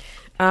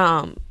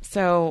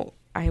 So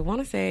I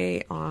want to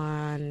say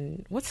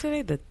on what's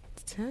today? The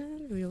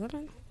 10th, the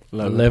 11th?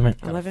 11.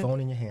 Got a 11? phone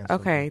in your hand.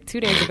 Okay, 2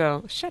 days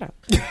ago. Shut up.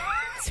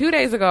 2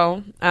 days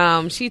ago,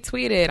 she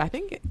tweeted, I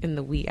think in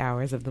the wee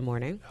hours of the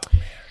morning.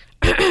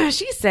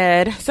 She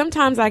said,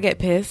 "Sometimes I get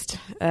pissed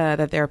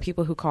that there are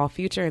people who call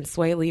Future and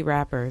Sway Lee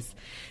rappers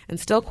and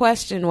still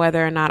question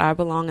whether or not I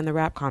belong in the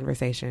rap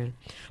conversation.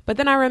 But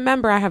then I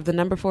remember I have the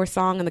number 4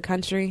 song in the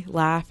country,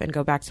 laugh, and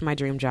go back to my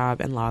dream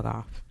job and log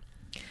off."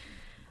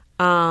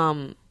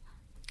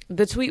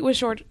 The tweet was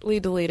shortly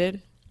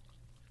deleted.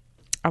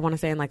 I want to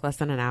say in like less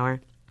than an hour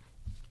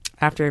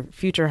after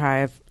Future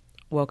Hive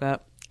woke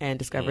up and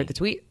discovered the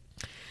tweet.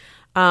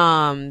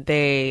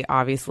 They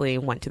obviously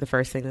went to the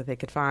first thing that they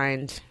could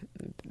find,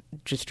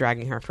 just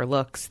dragging her for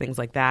looks, things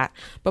like that.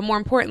 But more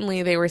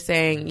importantly, they were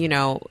saying, you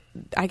know,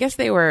 I guess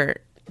they were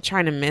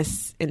trying to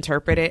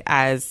misinterpret it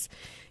as,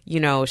 you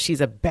know, she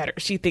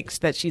thinks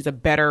that she's a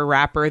better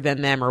rapper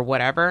than them or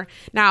whatever.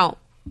 Now,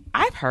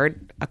 I've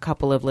heard a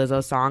couple of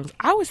Lizzo songs.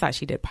 I always thought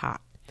she did pop.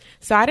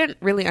 So I didn't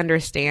really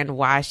understand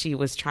why she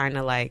was trying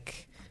to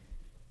like,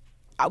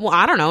 well,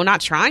 I don't know,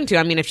 not trying to.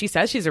 I mean, if she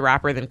says she's a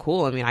rapper, then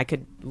cool. I mean, I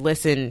could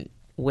listen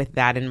with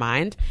that in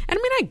mind. And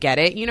I mean, I get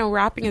it. You know,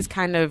 rapping is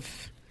kind of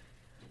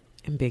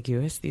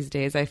ambiguous these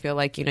days. I feel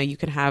like, you know, you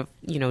can have,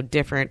 you know,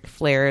 different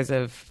flares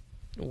of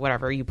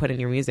whatever you put in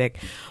your music.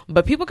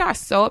 But people got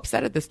so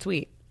upset at this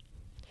tweet.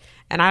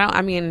 And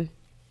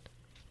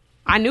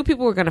I knew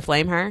people were going to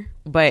flame her,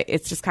 but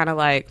it's just kind of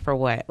like, for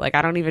what? Like,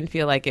 I don't even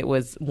feel like it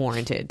was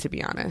warranted, to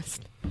be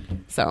honest.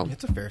 So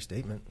It's a fair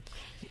statement.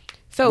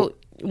 So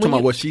Talking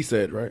about what she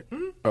said, right?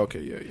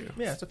 Okay, yeah.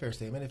 Yeah, that's a fair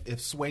statement. If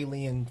Sway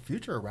Lee and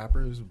Future are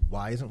rappers,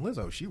 why isn't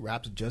Lizzo? She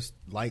raps just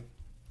like,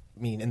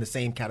 in the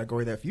same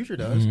category that Future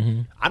does.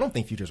 I don't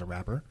think Future's a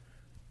rapper.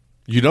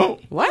 You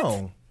don't? What?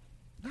 No,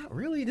 not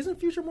really. Isn't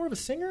Future more of a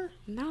singer?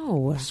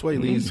 No. Sway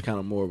Lee's kind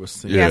of more of a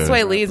singer. Yeah, Yeah.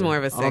 Sway Lee's more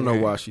of a singer. I don't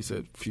know why she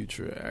said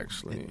Future,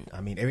 actually.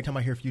 Every time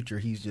I hear Future,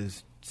 he's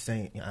just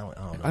saying, I don't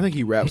know. I think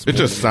he raps. It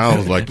just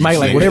sounds like Mike,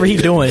 like whatever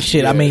he's doing,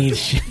 shit. I mean,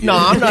 No,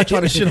 I'm not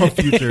trying to shit on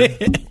Future.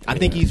 I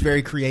think he's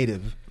very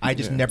creative. I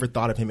just never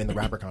thought of him in the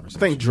rapper I conversation.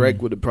 think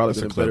Drake would have probably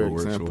That's been a a better clever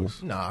word example.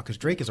 choice. Nah, because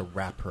Drake is a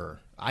rapper.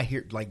 I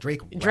hear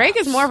Drake. Drake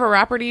is raps. more of a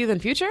rapper to you than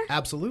Future?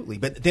 Absolutely,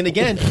 but then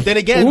again,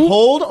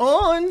 hold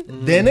on.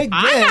 Then again,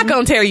 I'm not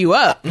going to tear you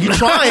up. You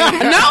trying?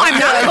 No, I'm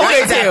not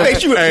going to.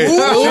 Makes you Hey,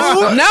 No,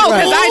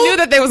 because I knew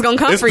that they was going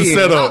to come It's for the you.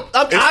 setup.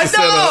 I It's the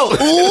know. setup.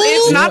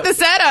 It's not the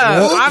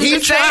setup. I'm He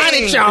just tried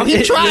saying. it, y'all.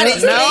 He tried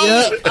it.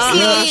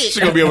 No. She's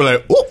gonna be able to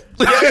like, ooh.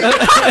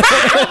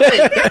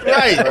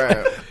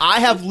 Right. I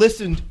have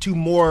listened to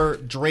more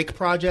Drake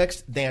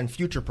projects than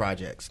Future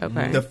projects.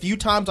 Okay. The few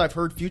times I've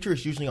heard Future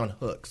is usually on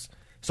hooks.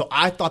 So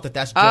I thought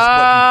that's just what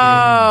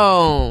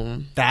Oh. he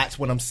did. That's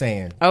what I'm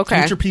saying. Okay.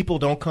 Future people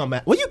don't come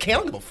at. Well, you can't.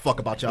 I don't give a fuck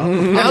about y'all.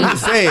 I'm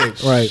just saying.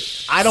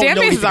 right. I don't Fan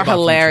know bases anything are about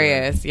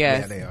hilarious. Future.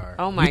 Yes. Yeah, they are.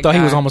 Oh my You thought god.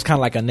 he was almost kind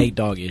of like a Nate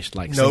Dogg-ish,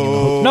 like singing the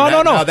hook. No,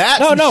 no. Now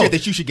that's no, some no. shit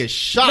that you should get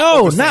shot.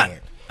 No, over not. saying.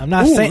 I'm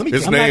not Ooh, saying let me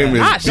His I'm name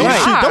not- is.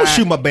 not- Don't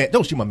shoot my man.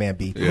 Don't shoot my man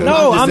B. Yeah.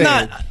 No, I'm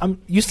just not.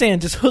 saying. You saying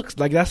just hooks?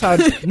 Like that's how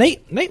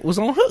Nate was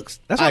on hooks.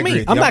 That's what I agree mean.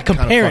 with I'm you. not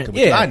kinda comparing. fucking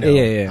with you. Yeah, I know.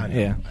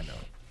 yeah. I know.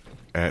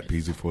 At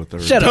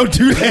PZ430. Shut up. Don't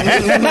do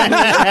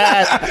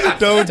that.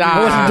 Don't. Stop.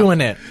 I wasn't doing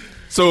that.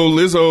 So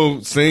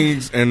Lizzo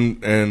sings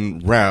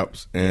and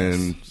raps,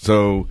 and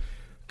so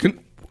could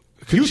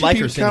You she like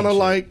be her singing kind of shit.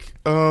 like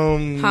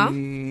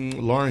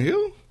Lauryn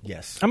Hill?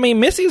 Yes. I mean,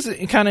 Missy's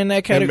kind of in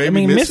that category. I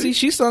maybe mean, Missy? Missy,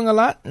 she sung a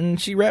lot and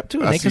she rapped too.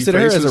 And I they see consider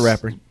her as a faces-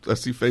 rapper. I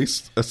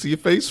see a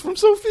face from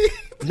Sophie.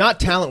 Not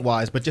talent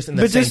wise, but just in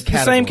the But same just the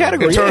category. same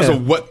category. In terms Yeah.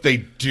 of what they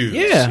do.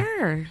 Yeah,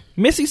 Sure.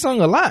 Missy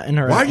sung a lot in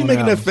her. Why are you on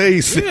making her that album.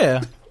 face?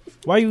 Yeah,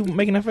 why are you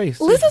making that face?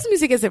 Lizzo's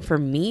music isn't for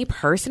me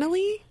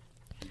personally.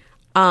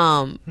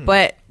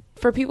 But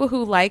for people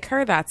who like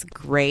her, that's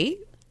great.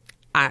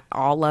 I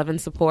all love and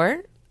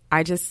support.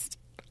 I just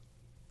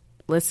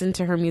listen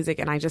to her music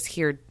and I just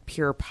hear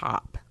pure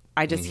pop.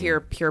 I just hear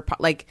pure pop.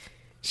 Like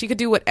she could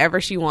do whatever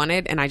she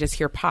wanted and I just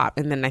hear pop.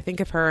 And then I think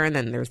of her and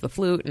then there's the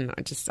flute and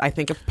I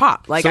think of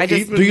pop. Like So I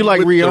just even Do you like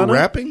with the Rihanna?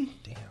 rapping?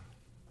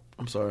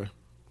 I'm sorry.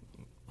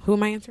 who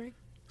am I answering?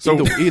 So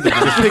Either.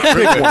 Pick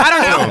one.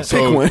 I don't know.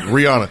 So one.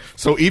 Rihanna.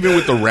 So even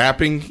with the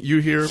rapping, you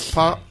hear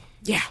pop.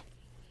 Yeah.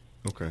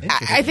 Okay.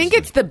 I think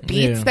it's the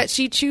beats Yeah. that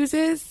she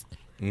chooses.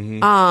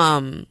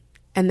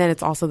 And then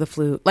it's also the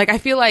flute. Like I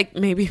feel like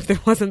maybe if there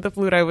wasn't the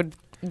flute, I would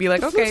be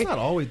like, It's okay, not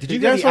always. Did you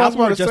get That's the what I was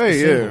album or about to just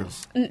say, the yeah.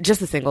 singles? just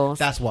the singles.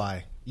 That's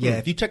why. Yeah,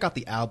 if you check out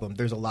the album,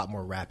 there's a lot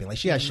more rapping. Like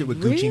she has shit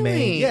with Gucci Really?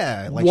 Mane.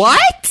 Yeah. Like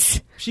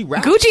what? She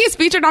raps. Gucci is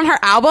featured on her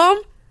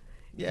album.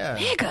 Yeah.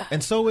 Nigga.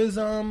 And so is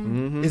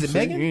is it So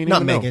Megan? you ain't Not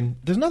even know. Megan.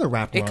 There's another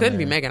rapper. It on couldn't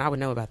be there. Megan. I would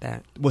know about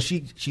that. Well,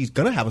 she's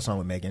gonna have a song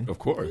with Megan. Of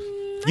course.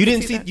 You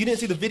didn't see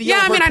the video?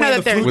 Yeah, of I mean, her I know playing that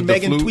the they're- flute With and the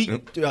Megan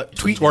flute,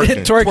 tweet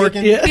twerking.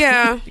 twerking.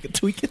 Yeah. You can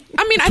tweak it.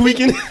 I mean, I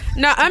Tweaking. think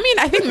no. I mean,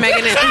 I think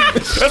Megan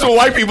is. That's what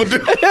white people do.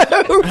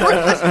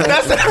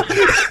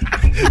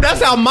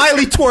 That's how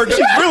Miley twerks.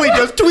 She's really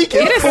just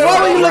tweaking. But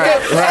why were you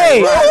looking?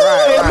 Hey,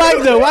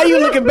 Mike, though, why you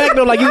looking back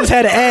though like you just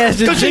had an ass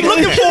just Because she's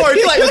jiggling? looking for it.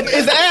 She's like,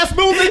 is the ass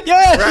moving?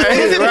 Yeah,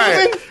 Is it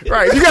moving?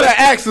 Right. You gotta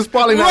ask. It's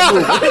probably not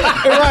moving.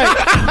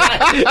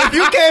 If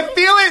you can't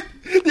feel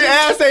it, your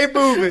ass ain't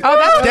moving. Oh,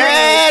 that's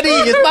Daddy,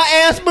 is my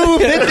ass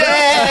moving?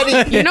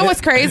 Daddy. You know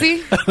what's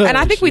crazy? And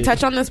I think we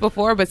touched on this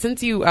before, but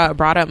since you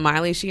brought up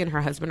Miley, she and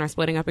her husband are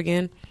splitting up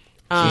again.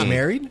 She's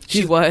married?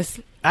 She was.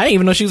 I didn't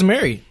even know she was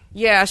married.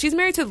 Yeah, she's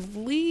married to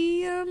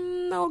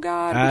Liam. Oh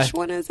God, which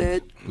one is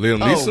it? Liam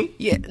Neeson.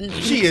 Yeah,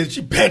 She is.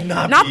 She better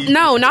not not be.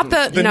 not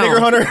the The no. nigger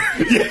hunter?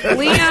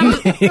 Liam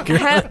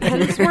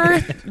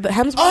Hemsworth. The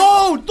Hemsworth.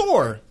 Oh,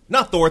 Thor.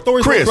 Not Thor.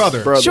 Thor's Chris.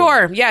 brother. Brother.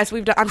 Sure. Yes,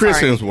 we've. I'm Chris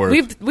sorry.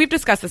 Hemsworth. We've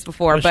discussed this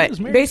before, she but was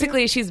married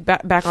basically, she's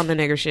back on the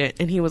nigger shit,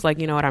 and he was like,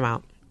 you know what, I'm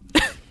out.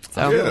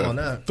 So Yeah. on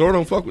that. Thor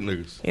don't fuck with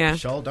niggas. yeah.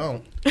 Sure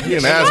don't. He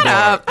in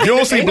Asgard. You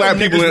don't see Ain't black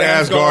no people niggas in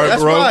Asgard,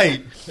 That's bro.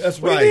 right. That's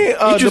right.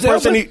 The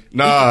person he.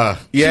 Nah.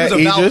 Yeah, she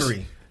was a Idris.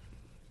 Valkyrie.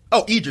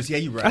 Oh, Idris. Yeah,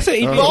 you're right. I said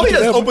Idris. Well, he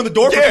just opened the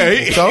door for Yeah,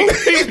 people. he-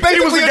 He's basically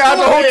was the a guy at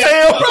the doorman.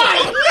 hotel.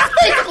 Right.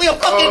 He's basically a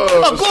fucking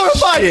a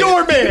glorified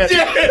doorman.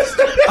 Yes.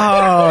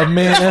 Oh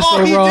man, that's all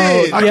so he wrong.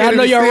 did. Yeah, I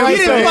know you're He right.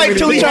 didn't though. fight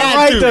till he You're had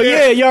right, to. though.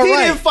 Yeah, you're He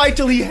right. didn't fight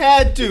till he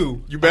had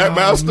to. You bad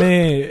master.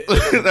 Man,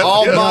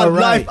 All yeah. my You're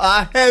right. life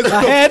I had to,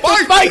 I had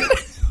to fight.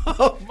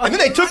 And then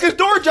they took his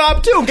door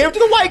job too and gave it to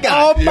the white guy.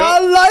 All my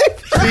life.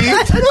 See?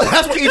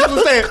 That's what Idris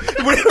was saying.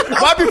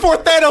 Right before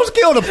Thanos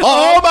killed him.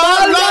 All my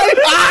life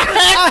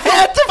I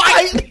had to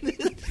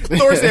fight.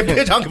 Thor said, bitch,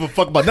 I don't give a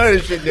fuck about none of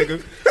this shit,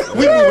 nigga.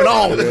 We moving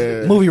on.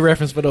 Yeah. Movie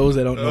reference for those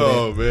that don't know.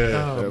 Oh man.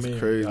 That's man.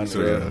 crazy.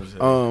 Yeah.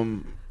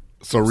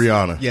 So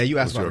Rihanna. Yeah, you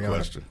asked what's about your Rihanna.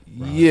 question?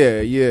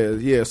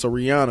 Yeah. So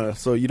Rihanna.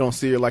 So you don't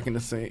see her like in the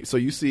same. So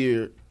you see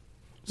her.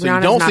 So Rihanna's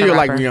you don't not see a her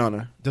like rapper.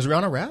 Rihanna. Does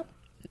Rihanna rap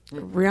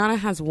Rihanna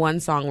has one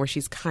song where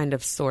she's kind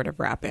of sort of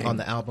rapping. on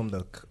the album?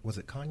 Was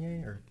it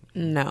Kanye or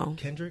No.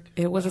 Kendrick?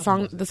 It was a What song,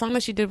 album was it? the song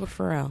that she did with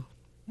Pharrell.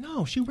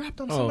 No, she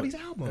rapped on somebody's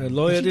album.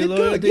 Loyalty, She did good.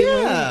 Loyalty, Yeah.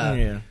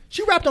 Loyalty? Yeah.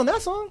 She rapped on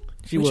that song.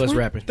 She Which was one?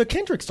 rapping. The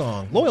Kendrick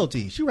song,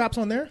 Loyalty. She raps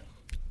on there.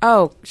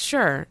 Oh,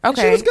 sure.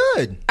 Okay. She was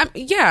good.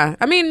 Yeah.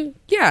 I mean,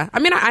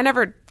 I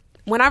never,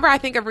 whenever I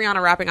think of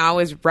Rihanna rapping, I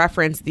always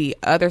reference the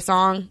other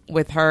song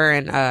with her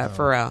and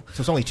Pharrell. So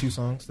it's only 2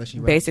 songs that she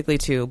rapped. Basically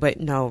two, but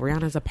no,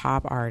 Rihanna's a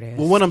pop artist.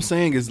 Well, what I'm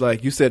saying is,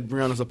 like, you said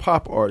Rihanna's a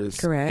pop artist.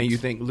 Correct. And you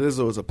think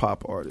Lizzo is a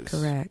pop artist.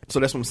 Correct. So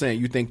that's what I'm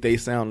saying. You think they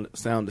sound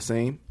the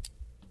same?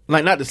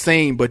 Like, not the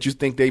same, but you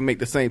think they make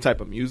the same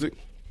type of music?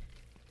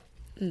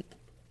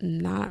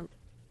 Not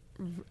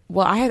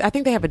well. I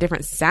think they have a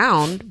different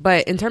sound,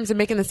 but in terms of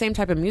making the same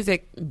type of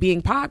music,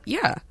 being pop,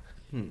 yeah.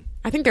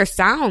 I think their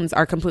sounds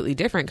are completely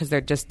different because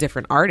they're just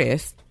different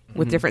artists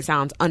with different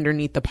sounds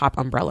underneath the pop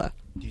umbrella.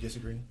 Do you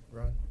disagree,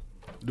 Ron?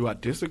 Do I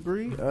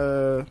disagree?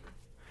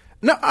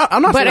 No,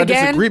 I'm not But saying again,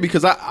 I disagree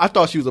because I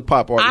thought she was a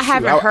pop artist. I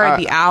haven't heard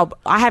the album.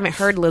 I haven't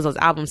heard Lizzo's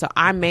album, so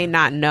I may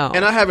not know.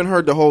 And I haven't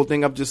heard the whole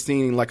thing. I've just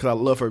seen, like, 'cause I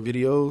love her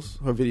videos.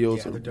 Her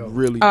videos they're are dope.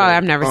 really Oh, dope.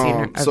 I've never seen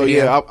her- a So,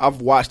 video. yeah, I've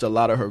watched a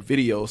lot of her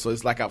videos. So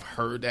it's like I've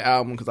heard the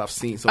album because I've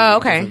seen so many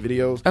okay. different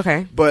videos.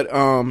 Okay. But,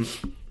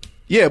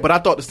 yeah, but I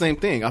thought the same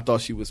thing. I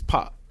thought she was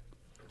pop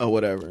or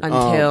whatever.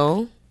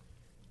 Until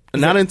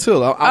Not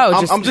until.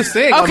 I'm just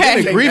saying. Okay. I'm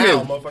in agreement.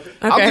 Now, motherfucker.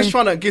 I'm Okay. just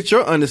trying to get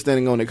your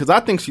understanding on it because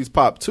I think she's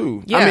pop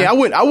too. Yeah. I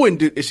mean, I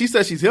wouldn't do. If she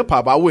says she's hip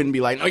hop, I wouldn't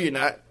be like, no, you're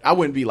not. I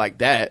wouldn't be like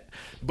that.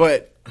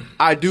 But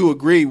I do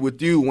agree with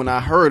you. When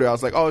I heard her, I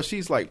was like, oh,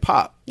 she's like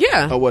pop,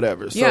 Yeah. or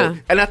whatever. So, Yeah.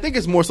 and I think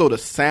it's more so the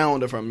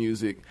sound of her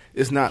music.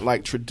 It's not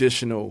like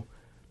traditional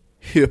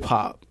hip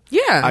hop.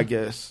 Yeah. I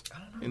guess.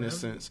 In a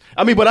sense,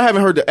 I mean, but I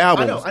haven't heard the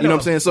albums. I You know what know.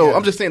 I'm saying? So Yeah.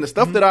 I'm just saying the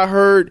stuff that I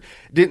heard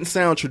didn't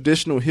sound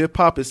traditional hip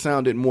hop. It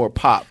sounded more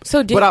pop.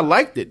 So did- but I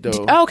liked it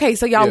though. okay,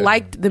 so y'all Yeah.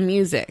 liked the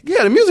music.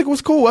 Yeah, the music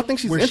was cool. I think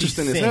she's Where she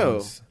interesting as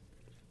hell. sings.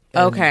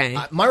 And Okay.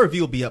 my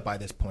review will be up by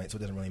this point, so it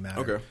doesn't really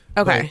matter. Okay.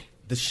 Okay. But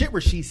the shit where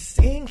she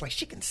sings, like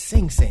she can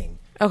sing.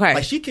 Okay.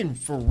 Like she can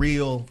for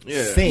real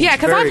Yeah. sing. Yeah,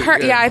 because very- I've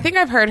heard. yeah. Yeah, I think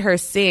I've heard her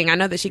sing. I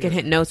know that she can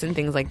hit notes and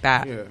things like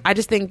that. Yeah. I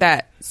just think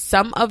that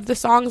some of the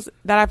songs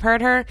that I've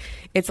heard her,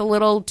 it's a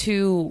little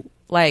too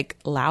like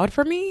loud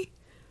for me.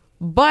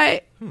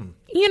 But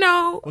you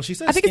know, Well, she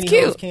says I think it's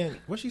skinny hoes cute. can't.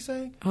 What'd she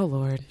say? Oh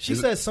Lord, She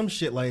says some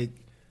shit like,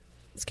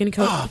 skinny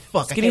 "Oh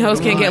fuck, I skinny hoes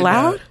remember can't get the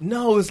line loud.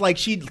 now." No, it's like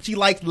she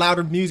likes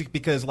louder music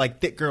because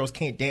like thick girls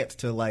can't dance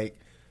to like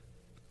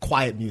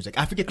quiet music.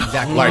 I forget the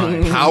exact Like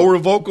line. power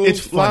vocals. It's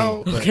funny.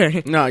 loud? but-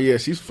 Okay. Nah, yeah,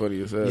 she's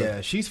funny as hell.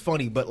 Yeah, she's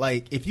funny, but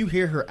like if you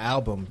hear her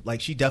album, like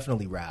she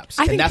definitely raps,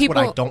 I think and that's what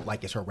I people- don't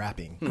like is her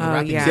rapping. Her Oh,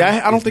 rapping yeah. See, I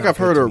don't is think not I've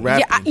heard good her to me. rap.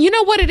 Yeah, you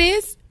know what it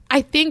is?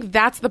 I think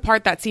that's the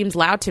part that seems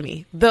loud to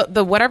me.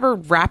 The whatever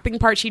rapping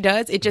part she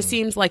does, it just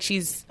seems like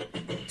she's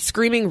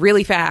screaming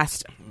really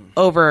fast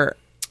over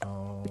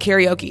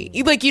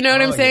karaoke. Like, you know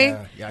what I'm Oh, saying?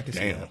 Yeah, I can see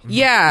Damn. that.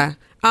 Yeah.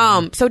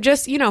 So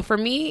just, you know, for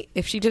me,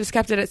 if she just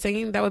kept it at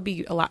singing, that would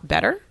be a lot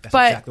better. That's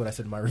but exactly what I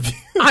said in my review.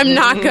 I'm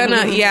not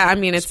gonna. Yeah, I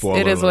mean, it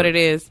Spoiler is what alert. it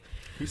is.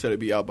 He said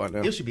it'd be out by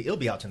now. It'll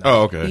be out tonight.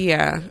 Oh, okay.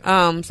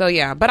 Yeah. So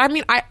yeah, but I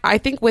mean, I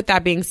think with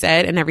that being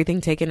said and everything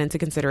taken into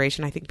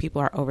consideration, I think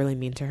people are overly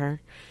mean to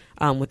her,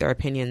 with their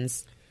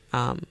opinions.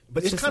 But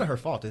it's just kind of her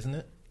fault, isn't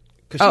it?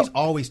 Because Oh. she's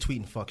always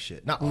tweeting fuck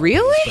shit. Not always,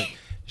 Really? but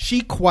she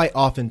quite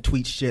often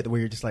tweets shit where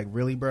you're just like,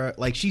 really, bruh?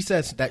 Like she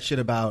says that shit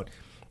about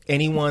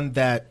anyone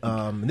that.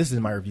 And this is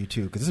in my review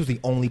too, because this was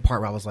the only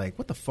part where I was like,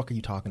 what the fuck are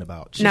you talking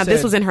about? She Now, this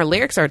said- was in her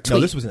lyrics or a tweet? No,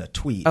 this was in a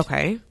tweet.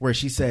 Okay. Where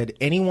she said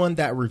anyone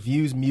that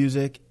reviews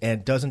music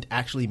and doesn't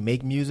actually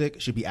make music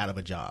should be out of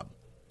a job.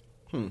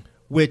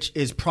 Which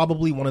is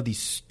probably one of the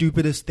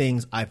stupidest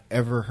things I've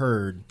ever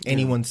heard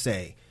anyone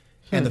say.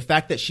 And the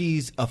fact that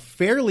she's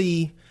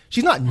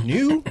she's not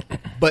new,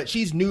 but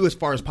she's new as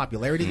far as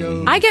popularity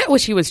goes. I get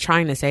what she was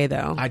trying to say,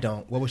 though. I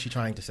don't. What was she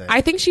trying to say?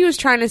 I think she was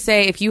trying to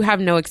say if you have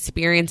no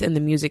experience in the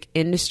music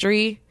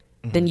industry,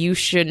 then you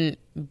shouldn't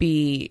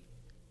be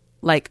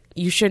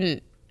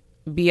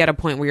at a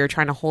point where you're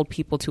trying to hold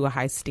people to a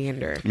high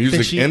standard.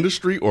 Music she-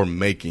 industry or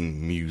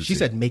making music? She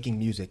said making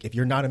music. If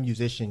you're not a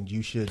musician,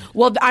 you should.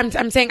 Well,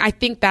 I'm saying I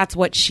think that's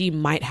what she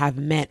might have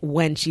meant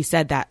when she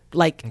said that.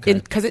 Like,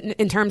 because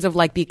in terms of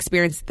like the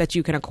experience that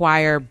you can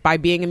acquire by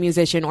being a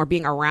musician or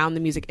being around the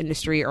music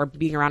industry or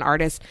being around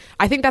artists,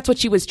 I think that's what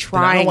she was I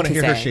trying don't want to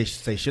to hear say. her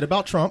say shit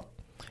about Trump.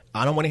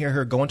 I don't want to hear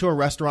her go into a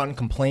restaurant and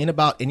complain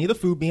about any of the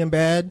food being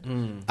bad.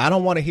 I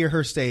don't want to hear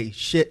her say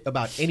shit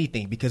about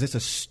anything because it's a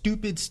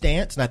stupid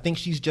stance, and I think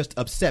she's just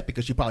upset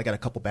because she probably got a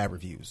couple bad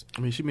reviews.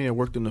 I mean, she may have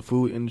worked in the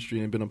food industry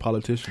and been a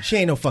politician. She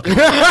ain't no fucking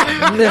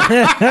politician.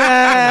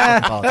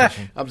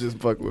 I'm just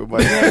fucking with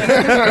Mike.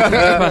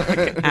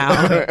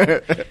 Ow.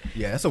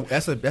 Yeah,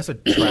 that's a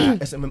trash.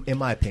 That's, in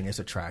my opinion, it's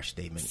a trash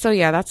statement. So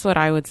yeah, that's what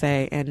I would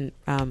say. And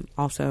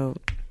also,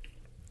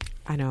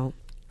 I know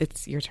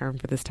it's your turn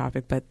for this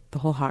topic, but the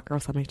whole Hot Girl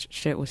Summer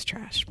shit was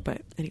trash.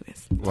 But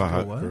anyways, Wow,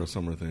 hot girl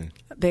summer thing.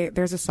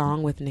 there's a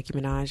song with Nicki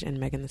Minaj and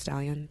Megan Thee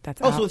Stallion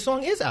that's Oh, out. so the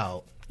song is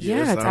out.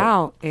 Yeah, it's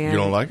out. And You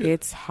don't like it?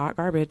 It's hot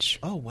garbage.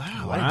 Oh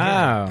wow!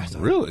 Wow.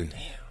 Really?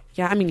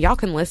 Yeah, I mean, y'all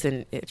can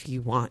listen if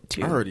you want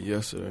to. I heard it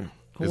yesterday.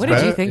 What did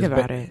you bad? think It's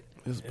about it?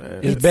 It's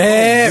bad. It's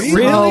bad. So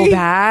Really?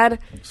 bad.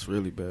 It's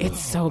really bad. It's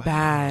so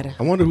bad.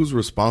 I wonder who's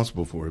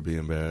responsible for it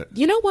being bad.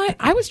 You know what?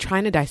 I was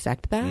trying to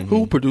dissect that.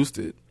 Who produced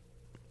it?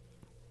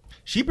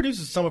 She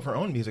produces some of her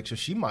own music, so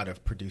she might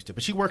have produced it.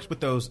 But she works with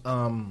those,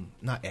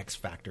 not X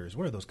Factors.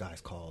 What are those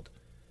guys called?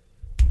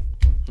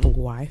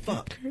 Why?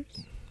 Fuck.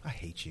 I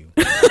hate you.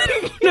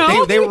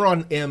 No. They were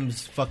on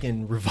M's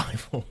fucking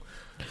revival.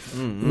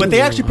 But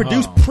they actually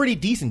produce pretty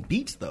decent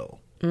beats, though.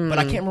 But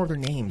I can't remember their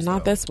names.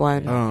 Not though. this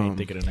one. I can't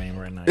think of the name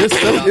right now.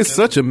 It's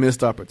such a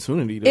missed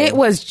opportunity. Though. It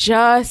was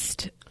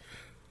just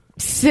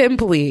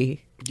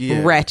simply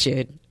Yeah.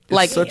 wretched.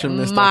 Like, such a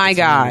missed my opportunity.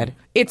 God.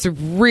 It's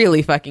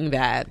really fucking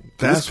bad.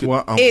 That's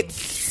why I'm It's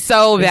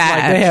so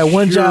bad. Like they had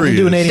one job to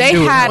do and they didn't They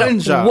do had it.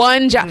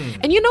 one job.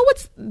 And you know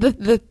what's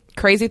the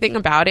crazy thing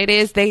about it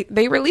is they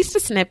released a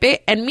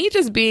snippet, and me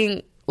just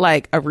being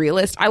like a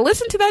realist, I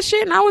listened to that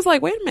shit and I was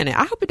like, wait a minute,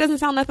 I hope it doesn't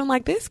sound nothing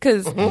like this,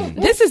 because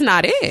this is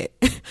not it.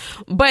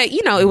 But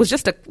it was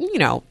just a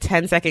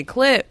 10-second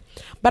clip.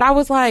 But I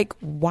was like,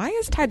 why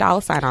is Ty Dolla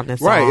 $ign on this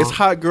song? Right, it's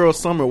Hot Girl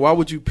Summer. Why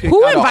would you pick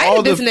Who out of invited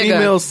all the this nigga?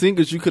 female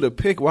singers you could have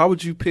picked? Why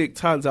would you pick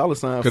Ty Dolla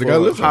 $ign Coulda got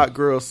for Lizzo. Hot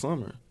Girl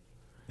Summer?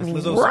 It's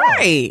Lizzo's song.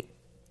 Right.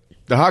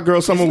 the hot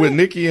girl summer with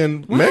Nicki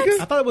and Megan.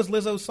 I thought it was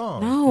Lizzo's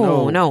song.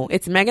 No.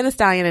 It's Megan Thee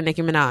Stallion and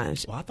Nicki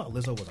Minaj. Well, I thought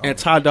Lizzo was on And it.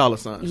 Ty Dolla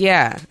 $ign.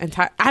 Yeah, and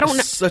I don't know.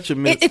 It's such a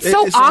miss. It's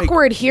so It's like,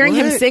 awkward hearing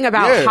him what? sing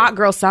about Yeah. Hot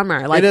Girl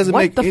Summer. Like, doesn't what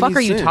make the fuck any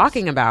are you sense.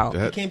 talking about?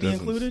 That It can't be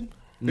doesn't- included.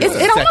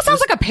 It almost sounds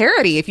like a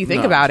parody if you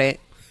think No. about it.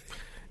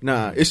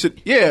 Nah, it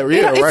should. Yeah, It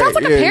right. sounds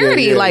like a Yeah,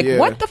 parody. yeah, like, yeah.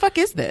 what the fuck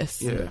is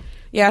this? Yeah.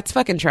 Yeah, it's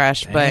fucking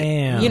trash. But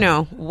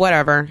Damn.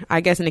 whatever.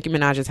 I guess Nicki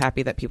Minaj is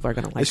happy that people are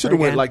gonna like. It should her have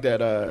went again.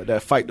 like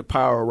that fight the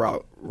power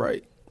route,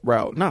 right?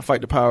 Route, not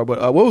fight the power, but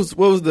what was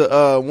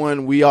the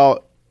one we all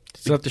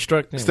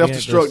Self-destruct.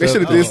 self-destruct? They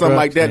should have did something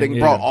like that. They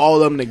brought all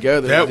of them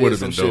together. That and did would've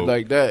some been shit dope.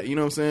 like that. You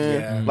know what I'm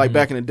saying? Yeah. Like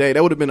back in the day,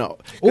 that would have been a. 'cause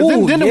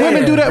Ooh, didn't the yeah.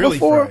 women do that Really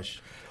before?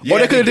 fresh. Or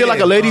they could have did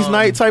like a ladies'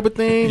 night type of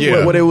thing,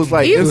 Yeah. where it was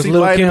like It was MC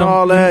Lil' Light and Kim.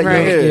 all that.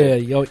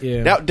 Right.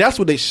 Yeah, that's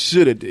what they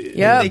should have did.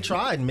 Yep. They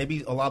tried, and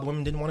maybe a lot of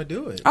women didn't want to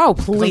do it. Oh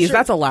 'Cause I'm please, sure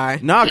that's a lie.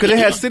 Nah, because they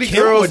had City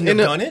Kim Girls wouldn't in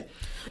have the. done it.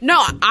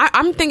 No,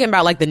 I'm thinking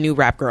about like the new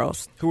rap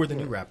girls. Who are the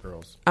new rap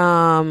girls?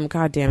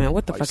 God damn it,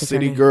 what the Like fuck is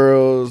City her name?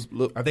 Girls,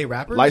 look, Are they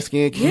rappers? light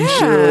skinned Yeah.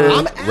 Keisha.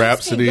 I'm asking,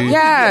 Rhapsody. don't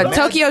Yeah, be mad.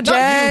 Tokyo Not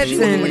Jets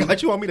you. and- Like,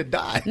 how'd you want me to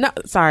die? No,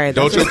 sorry.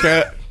 that's Doja just-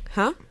 Cat.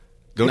 Huh?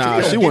 Doja Nah,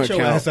 Cat. she Get wouldn't your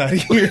count. ass out of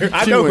here.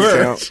 I She know wouldn't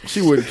her. count.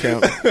 She wouldn't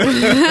count.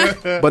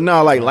 But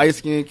no, like light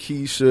skinned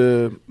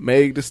Keisha,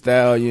 Meg Thee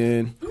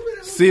Stallion,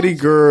 City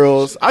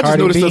Girls. I just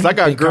Cardi noticed B? this. I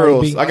got Think Cardi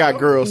girls. B? I got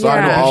girls, so I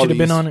Yeah. know all should these.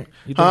 have been on it.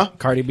 You think Huh?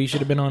 Cardi B should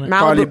have been on it.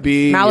 Cardi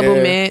B, Malibu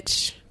yeah.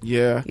 Mitch.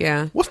 Yeah,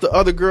 Yeah. What's the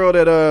other girl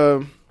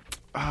that?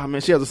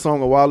 Man, she has a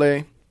song with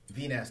Wale.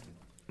 V Nasty.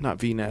 Not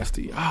V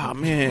Nasty. Ah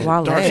man,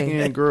 Wale. dark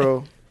skinned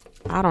girl.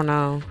 I don't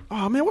know.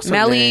 Oh man, what's her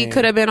Melly name?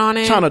 could have been on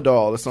it. China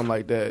Doll or something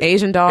like that.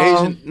 Asian Doll.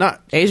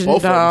 Asian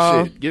both Doll. Of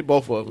them. Shit. Get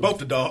both of them. Both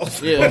the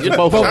dolls. Yeah, get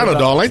both of China them.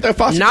 Doll. Ain't that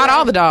Foxy? Not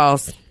all the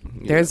dolls.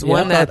 There's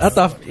one that's I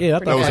thought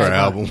That was her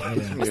album.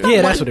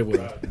 Yeah, that's what it was.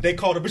 They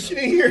called her, but she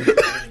didn't hear.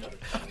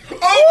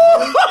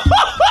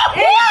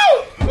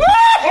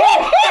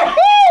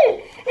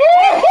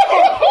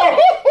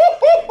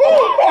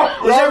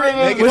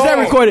 Was that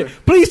recorded?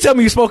 Please tell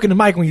me you spoke in the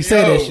mic when you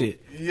said that shit.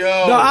 Yo.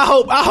 No, I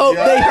hope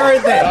they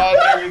heard that.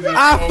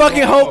 I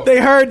fucking hope they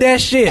heard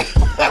that shit.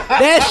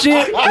 That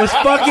shit was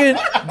fucking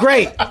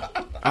great.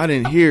 I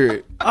didn't hear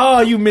it. Oh,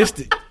 you missed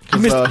it. You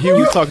missed, He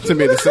was talking to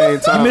me at the same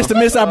time. you missed a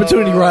missed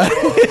opportunity, right?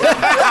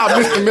 I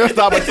missed the missed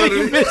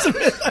opportunity.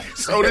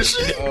 So this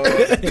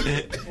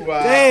shit.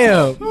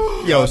 Damn.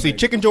 Yo, see,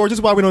 Chicken George, this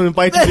is why we don't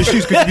invite you to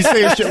shoes, because you be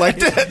saying shit like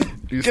that.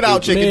 Get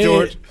out, Chicken Man,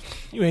 George.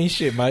 You ain't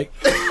shit, Mike.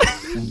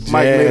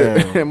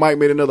 Mike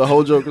made another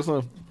whole joke or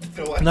something.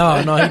 No,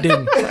 he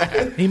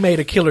didn't. He made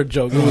a killer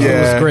joke. It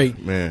was great.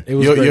 Man. It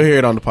was You'll great. hear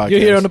it on the podcast. You'll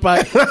hear it on the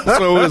podcast.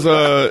 So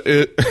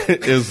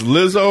is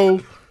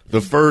Lizzo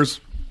the first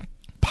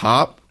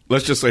pop?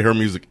 Let's just say her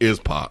music is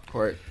pop.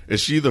 Right. Is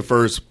she the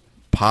first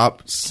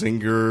pop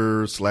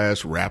singer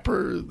 /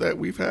 rapper that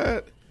we've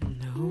had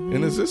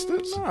in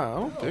existence? I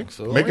don't think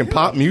so. Making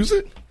pop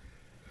music?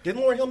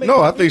 Didn't Lauryn Hill make No,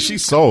 I pop think music?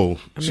 she's soul.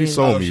 She's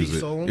soul Oh, she's music.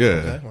 soul? Yeah.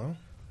 Okay, well.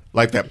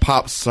 Like that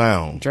pop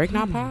sound. Drake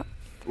not pop.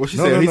 What she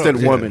No, said? no, He no. said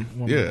Yeah. woman.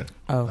 Yeah.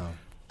 Oh.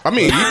 I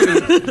mean,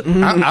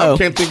 I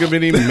can't think of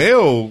any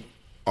male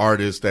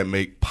artists that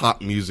make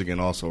pop music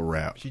and also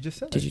rap. She just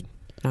said Did it. you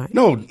not?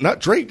 No, not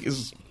Drake.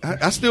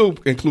 I still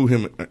include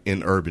him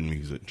in urban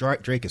music.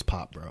 Drake is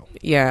pop, bro.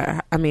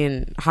 Yeah, I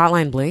mean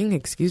Hotline Bling.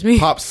 Excuse me.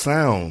 Pop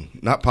sound,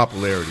 not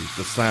popularity.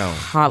 The sound.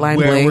 Hotline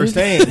Where Bling. we're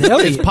saying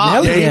Nelly, it's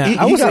pop. Nelly, Yeah,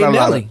 I would say got a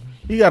lot Nelly.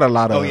 He got a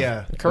lot of. Oh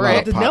yeah,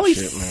 Correct. Did pop Nelly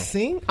shit, man.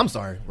 sing? I'm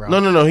sorry, Ralph.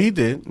 No, he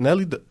did.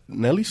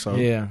 Nelly sung.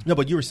 Yeah. No,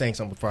 but you were saying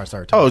something before I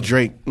started talking. Oh,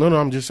 Drake. No,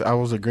 I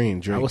was agreeing.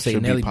 Drake. I would say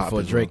should be Nelly pop before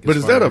as well. Drake. But as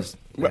is that far a as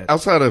that.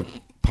 outside of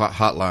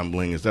Hotline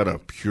Bling? Is that a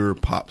pure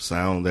pop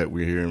sound that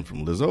we're hearing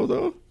from Lizzo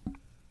though?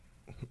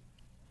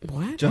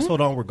 What? Just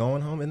hold on, we're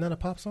going home. Isn't that a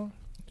pop song?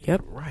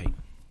 Yep. Right.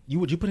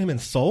 Would you put him in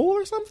soul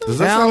or something? Does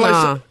that Hell sound like?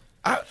 nah.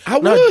 I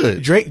No,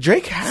 would.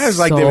 Drake has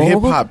like So? them hip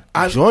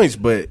hop joints,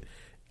 but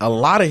a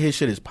lot of his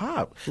shit is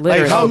pop.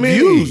 Literally. Like how How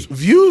many?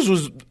 Views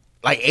was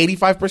like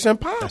 85%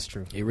 pop. That's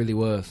true. It really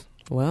was.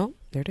 Well,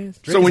 there it is.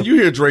 So when you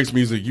hear Drake's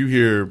music, you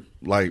hear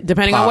like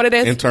Depending on pop what it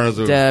is. in terms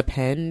of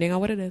Depending on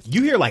what it is.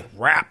 You hear like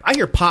rap. I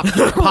hear pop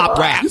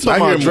rap. You I talking hear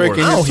about Drake more.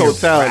 in I his don't hear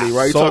totality, rap.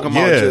 right? You So- talking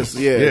about yeah, just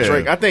yeah.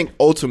 Drake. I think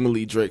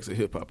ultimately Drake's a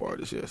hip hop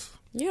artist. Yes.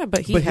 Yeah,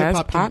 but he But has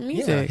hip-hop pop can-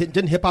 music. Yeah.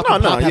 Didn't hip hop No,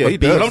 and no, pop have yeah, a he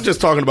beef? does. But I'm just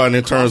talking about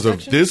in terms of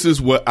section? this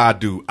is what I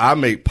do. I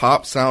make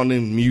pop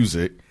sounding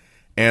music,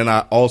 and I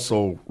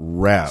also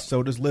rap.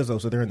 So does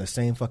Lizzo. So they're in the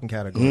same fucking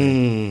category. I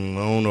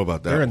don't know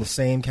about that. They're in one. the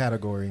same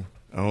category.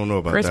 I don't know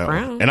about Chris that.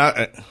 Brown. One.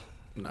 And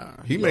Nah,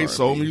 he makes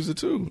soul music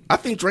too. I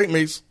think Drake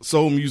makes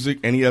soul music,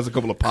 and he has a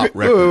couple of pop Wait,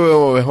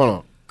 records. wait, hold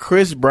on.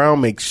 Chris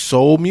Brown makes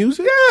soul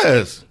music,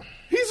 Yes,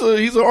 he's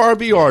an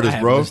R&B I artist,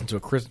 haven't bro. listened to a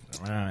Chris.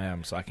 I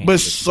am, so I can't. but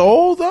listen.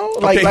 soul though,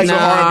 Okay, he's an R&B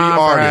Nah,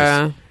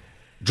 artist.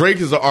 Drake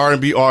is an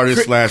R&B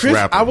artist slash Chris,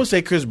 rapper. I would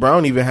say Chris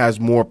Brown even has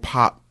more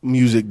pop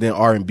music than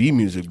R&B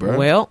music, bro.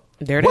 Well,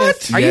 there it is.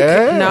 What? Are you Yeah.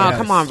 kidding? No, Yes.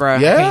 come on, bro.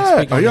 Yeah,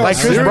 speak on that. like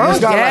Chris serious? Brown's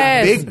got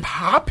Yes. like big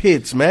pop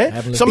hits, man.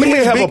 haven't Some he of may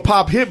his have a big-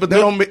 pop hit, but they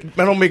don't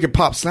make it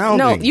pop sounding.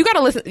 No, you got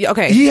to listen.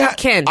 Okay,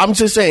 Ken. I'm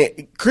just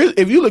saying, Chris.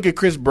 If you look at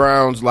Chris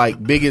Brown's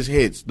like biggest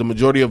hits, the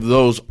majority of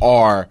those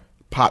are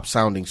pop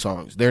sounding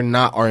songs. They're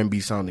not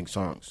R&B sounding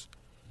songs.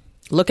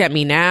 Look at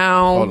me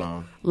now. Hold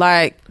on.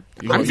 Like,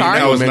 You I'm know, sorry.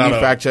 now it's Man, not you a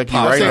fact check you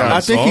pop right sound now.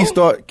 I think he song.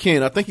 started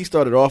Ken. I think he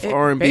started off It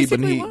R&B, but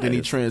basically then he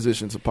was.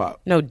 transitioned to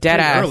pop. No, dead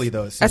Pretty ass. early,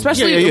 though, it seems.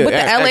 Especially Yeah, yeah, with the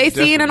yeah. LA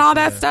scene and all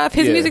that stuff.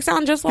 His Yeah. music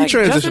sounds just He like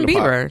transitioned Justin to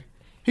pop. Bieber.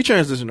 He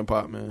transitioned to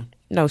pop, man.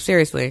 No,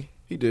 seriously.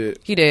 He did.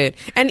 He did.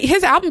 And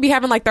his album be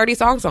having like 30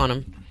 songs on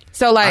him.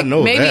 So like I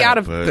know maybe that, out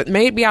of but-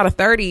 maybe out of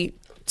 30,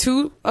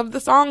 2 of the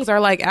songs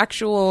are like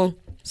actual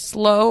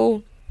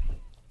slow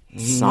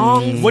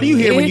songs. What do you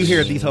hear when you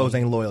hear These Hoes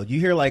Ain't Loyal? You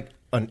hear like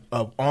an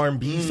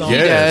R&B song?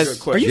 Yes.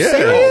 does. Are you Yes.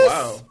 serious?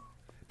 Wow.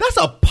 That's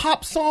a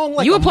pop song.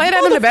 Like You would a play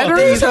that in the motherfucker. bedroom?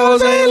 These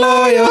Hoes Ain't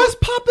Loyal. That's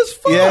pop as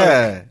fuck.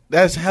 Yeah,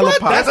 that's hella What?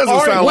 pop. That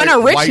doesn't sound When like a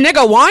rich white,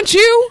 nigga wants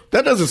you?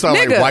 That doesn't sound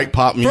Nigga. like white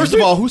pop music. First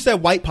of all, who said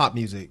white pop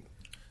music?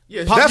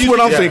 Yeah, Pop that's music-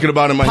 what I'm yeah. thinking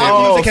about in my Pop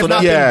head. music has so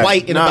not that- been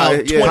white in Nah, about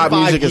yeah. 25 Pop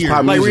music is years.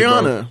 pop like music,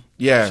 bro. Rihanna.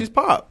 Yeah. She's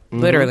pop,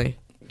 Literally.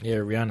 Yeah,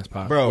 Rihanna's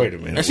pop. Bro, Wait a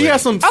minute. and she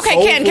has some.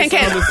 Okay, Ken. soulful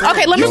sounding songs.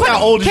 Okay, let me You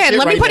sound old put as Ken. shit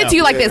Let me right put it now. to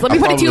you like this. Let me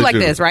I put it to you like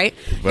probably this, do. right?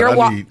 But You're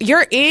I need-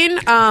 you're in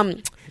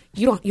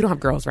you don't have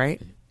girls, right?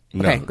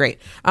 No. Okay, great.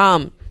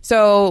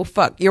 So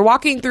fuck, you're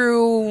walking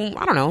through,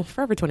 I don't know,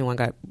 Forever 21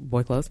 got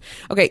boy clothes.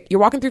 Okay,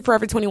 you're walking through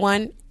Forever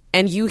 21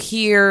 and you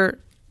hear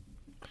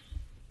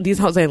These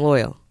Hoes Ain't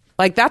Loyal.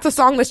 Like, that's a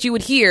song that you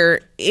would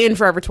hear in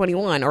Forever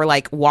 21 or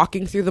like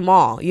walking through the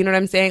mall. You know what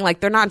I'm saying? Like,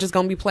 they're not just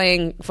going to be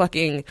playing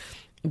fucking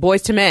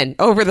Boys to Men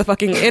over the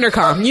fucking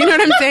intercom. You know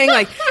what I'm saying?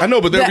 Like, I know,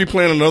 but they'll that- be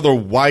playing another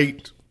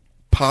white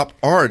pop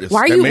artist.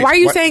 Why are that you makes why are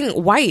you white- saying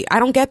white? I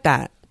don't get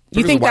that. You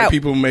because think white that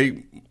people make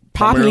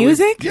pop primarily-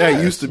 music? Yeah,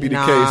 That used to be the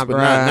Nah, case, but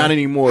bruh. not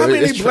anymore. How many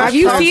It's black Have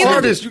you pop seen it?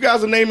 artists? You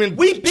guys are naming.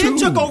 We been two.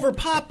 took over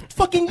pop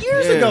fucking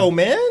years Yeah. ago,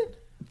 man.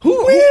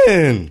 Who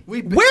win?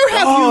 Where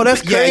have Oh, you?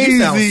 that's Yeah, you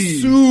sound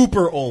crazy.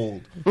 super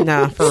old.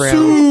 Nah, for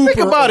real. Think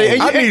about it.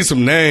 And I need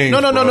some names.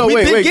 No, bro. We've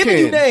wait, been wait, giving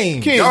Ken. you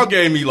names. Ken. Y'all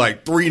gave me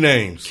like 3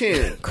 names.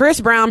 Ken.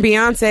 Chris Brown,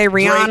 Beyonce,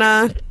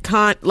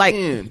 Rihanna, like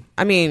Ken.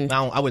 I mean,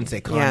 I wouldn't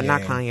say Kanye. yeah,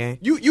 not Kanye.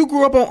 You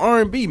grew up on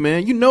R&B,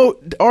 man. You know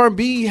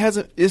R&B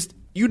hasn't.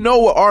 You know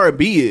what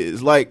R&B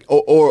is like,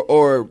 or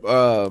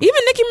Even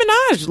Nicki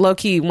Minaj, low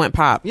key went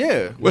pop.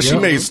 yeah. Well, she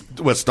made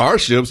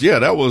Starships. Yeah,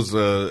 that was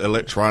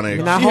electronic.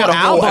 Nah. She had a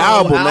whole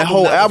album. That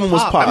whole album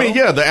was pop. I mean,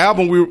 yeah, the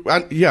album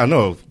I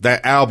know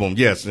that album.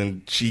 Yes,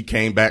 and she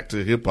came back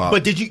to hip hop.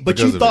 But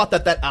you thought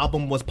that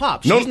album was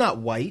pop? No. She's not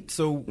white,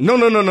 so No.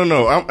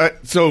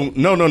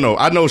 No.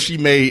 I know she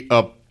made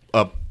a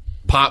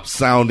pop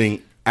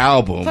sounding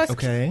album. Plus-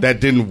 Okay. That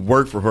didn't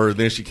work for her.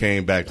 Then she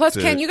came back. Plus,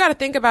 to Ken, you got to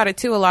think about it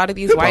too. A lot of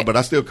these hip hop, white, but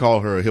I still call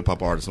her a hip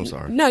hop artist. I'm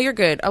sorry. no, you're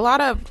good. A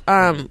lot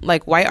of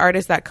like white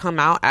artists that come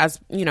out as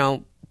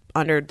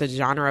under the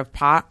genre of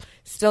pop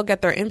still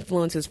get their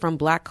influences from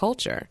black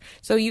culture.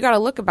 So you got to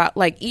look about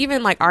like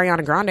even like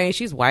Ariana Grande,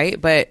 she's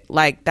white, but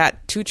like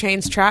that 2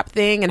 Chainz Trap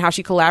thing and how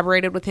she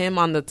collaborated with him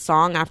on the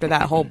song after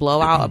that whole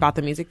blowout about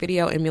the music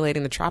video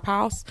emulating the trap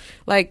house.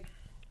 Like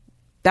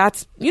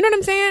that's, you know what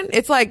I'm saying?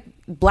 It's like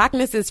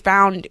blackness is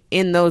found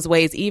in those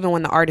ways even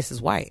when the artist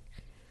is white.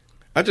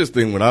 I just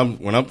think when I'm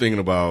thinking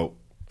about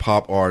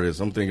pop artists,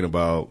 I'm thinking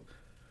about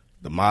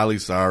the Miley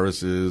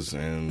Cyruses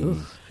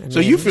and So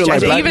you feel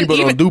like black Even- people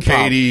even- don't do pop?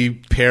 Katy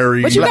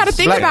Perry. But you got to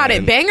think Black- about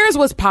it. Bangers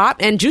was pop,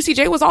 and Juicy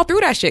J was all through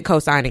that shit,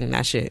 co-signing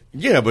that shit.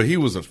 Yeah, but he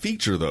was a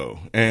feature though,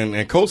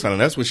 and co-signing.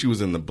 That's when she was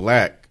in the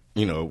black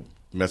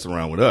messing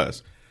around with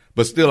us.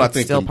 But still, I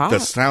think still the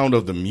sound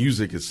of the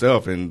music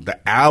itself and the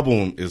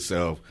album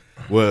itself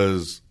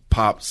was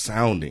pop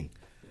sounding.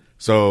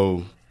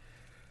 So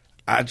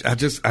I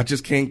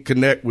just can't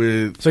connect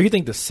with. So you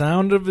think the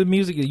sound of the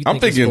music? I'm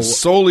thinking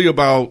solely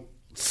about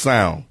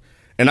sound,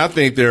 and I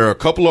think there are a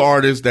couple of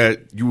artists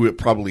that you would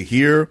probably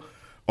hear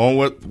on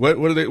what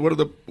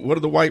are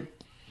the white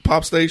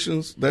pop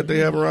stations that they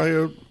have around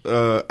here?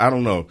 I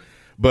don't know.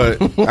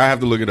 But I have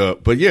to look it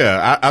up. But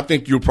yeah, I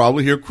think you'll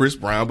probably hear Chris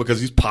Brown because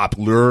he's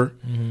popular.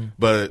 Mm-hmm.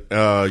 But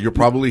you'll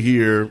probably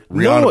hear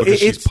Rihanna because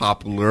she's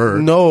popular.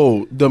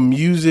 No, the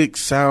music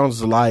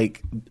sounds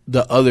like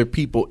the other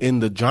people in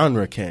the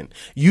genre can.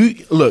 You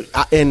look,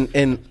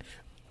 and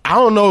I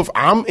don't know if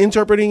I'm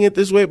interpreting it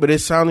this way, but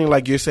it's sounding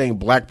like you're saying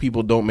black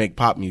people don't make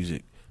pop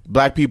music.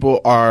 Black people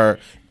are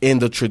in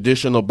the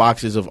traditional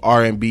boxes of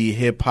R&B,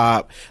 hip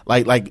hop,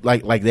 like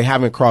they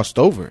haven't crossed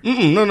over.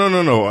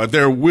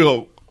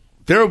 No.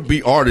 There'll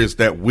be artists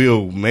that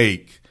will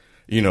make,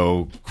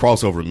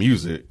 crossover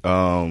music.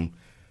 And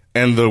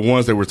the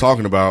ones that we're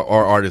talking about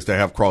are artists that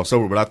have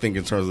crossover, but I think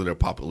in terms of their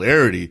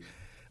popularity,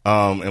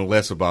 and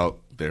less about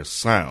their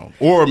sound.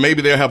 Or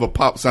maybe they'll have a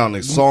pop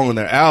sounding song on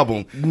their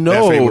album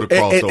that's able to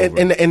cross over.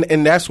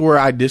 And that's where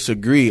I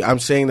disagree. I'm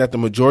saying that the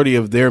majority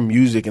of their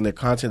music and the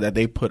content that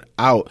they put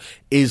out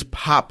is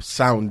pop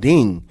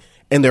sounding,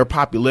 and their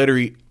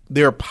popularity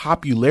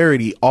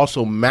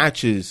also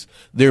matches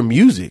their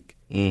music.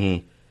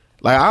 Mm-hmm.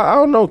 Like, I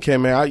don't know,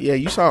 Ken, man.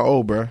 You sound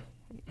old, bro.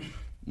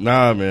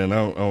 Nah, man.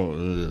 I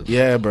don't,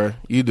 yeah, bro.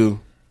 You do.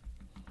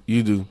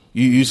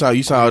 You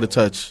sound out of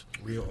touch.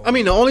 I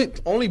mean, the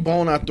only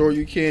bone I throw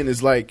you, Ken,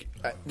 is like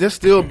there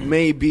still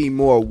may be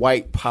more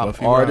white pop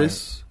Fluffy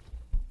artists.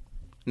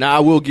 Now, I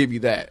will give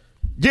you that.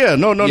 Yeah,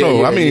 no.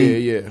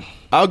 Yeah.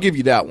 I'll give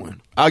you that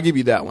one. I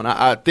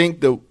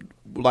think the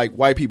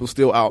white people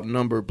still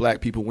outnumber black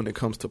people when it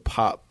comes to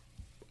pop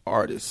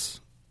artists.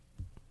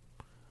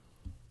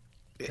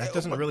 That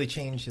doesn't really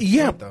change his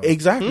point, though.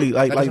 Exactly.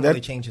 That doesn't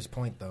really change his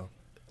point, though.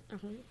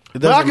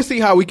 But I can see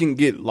how we can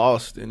get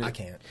lost in it. I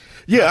can't.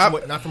 Yeah,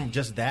 not from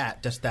just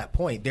that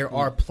point. There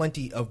are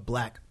plenty of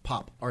black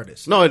pop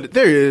artists. No,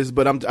 there is,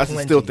 but I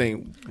still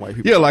think white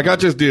people. Yeah, like I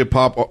just did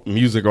pop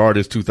music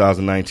artists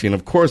 2019.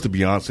 Of course, the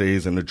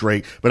Beyoncés and the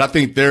Drake, but I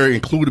think they're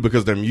included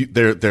because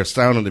their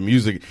sound and the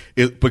music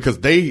is because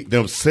they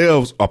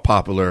themselves are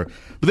popular.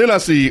 But then I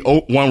see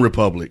One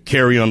Republic,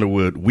 Carrie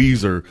Underwood,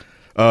 Weezer.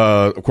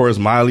 Of course,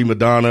 Miley,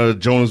 Madonna,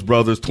 Jonas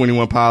Brothers,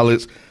 21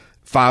 Pilots,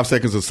 5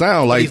 Seconds of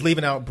Sound. Like he's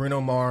leaving out Bruno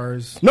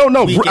Mars. No.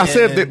 I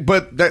said that,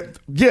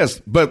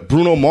 but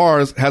Bruno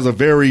Mars has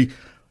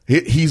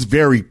he's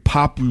very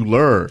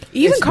popular.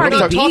 Even Cardi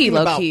B, talking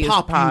low about key,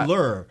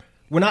 popular.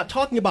 We're not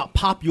talking about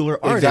popular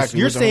artists.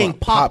 Exactly. You're saying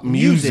pop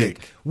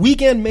music.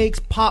 Weeknd makes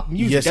pop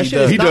music. Yes,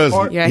 He does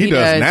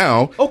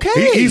now.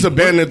 Okay, he's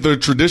abandoned the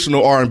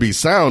traditional R&B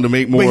sound to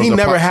make more. But he of the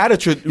never pop.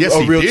 had Yes,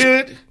 he real.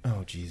 did.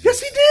 Oh Jesus. Yes,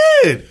 he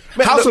did.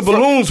 House of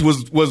Balloons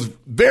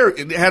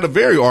it had a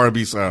very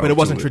R&B sound, but it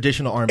wasn't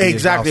traditional R&B.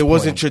 Exactly, it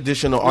wasn't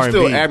traditional R&B.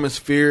 Still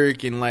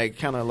atmospheric and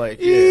kind of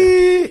like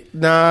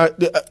nah.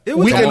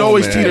 We can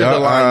always teeter the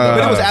line,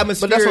 but it was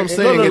atmospheric. But that's what I'm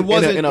saying. It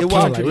wasn't. It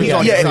wasn't. We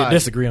gotta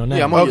disagree on that.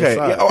 Yeah, I'm on your okay.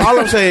 side. All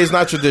I'm saying is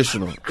not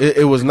traditional.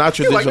 It was not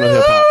traditional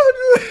hip hop.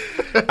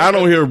 I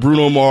don't hear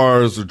Bruno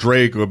Mars or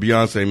Drake or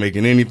Beyonce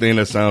making anything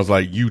that sounds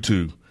like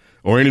U2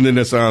 or anything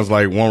that sounds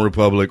like One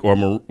Republic or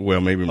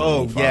maybe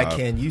Maroon 5, yeah,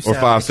 Ken, you or sound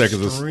 5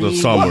 Seconds of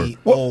Summer.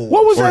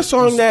 What was that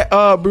song that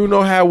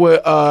Bruno had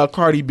with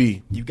Cardi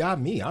B? You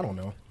got me. I don't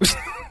know.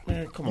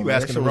 Man, come on, You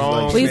asking the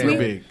wrong Please man.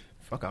 me?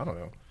 Fuck, I don't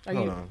know.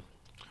 Hold on.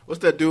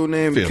 What's that dude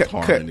named? Fifth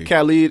Harmony.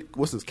 Khalid.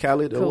 What's his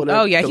Khalid? Or whatever?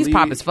 Oh yeah, he's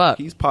pop as fuck.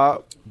 He's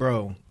pop.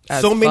 Bro,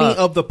 As so many fuck.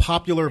 of the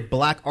popular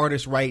black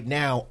artists right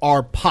now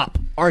are pop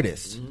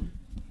artists. Mm-hmm.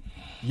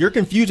 You're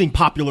confusing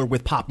popular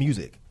with pop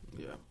music.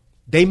 Yeah,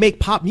 they make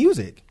pop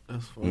music,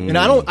 and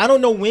I don't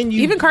know when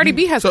you. Even Cardi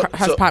B has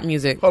pop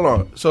music. Hold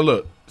on. So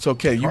look. So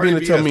Ken, you mean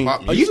to tell me?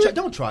 Are you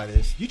don't try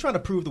this? You trying to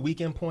prove the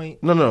Weeknd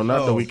point? No,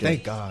 not the Weeknd.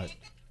 Thank God.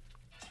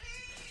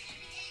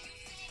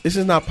 This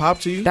is not pop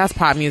to you. That's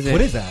pop music.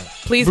 What is that?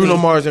 Please, Bruno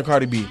me. Mars and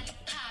Cardi B.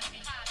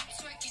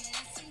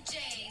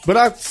 But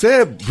I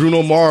said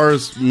Bruno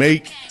Mars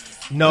make.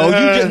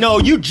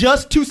 You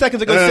just 2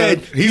 seconds ago said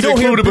he's you don't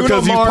hear included Bruno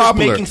because he's Mars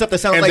popular. making stuff that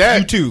sounds And like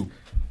that- U2.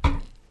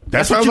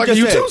 That sounds what like a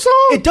you U2 just said.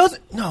 song? It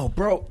doesn't. No,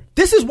 bro.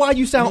 This is why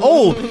you sound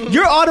old.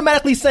 You're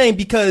automatically saying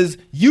because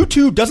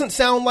U2 doesn't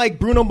sound like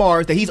Bruno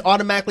Mars that he's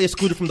automatically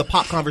excluded from the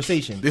pop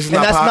conversation. This is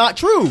and not that's pop. not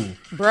true.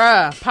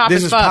 Bruh, pop This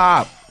as is fuck.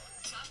 pop.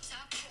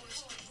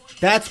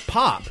 That's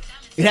pop.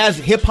 It has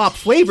hip hop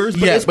flavors,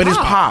 but Yes, but it's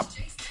pop.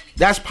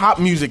 That's pop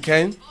music,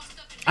 Ken.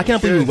 I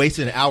can't believe we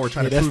wasted an hour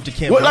trying to prove to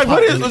Kim. What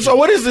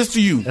music. is this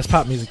to you? That's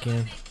pop music,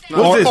 Ken.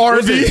 What's this?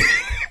 What's this?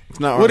 It's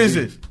not What R&B. is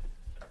this?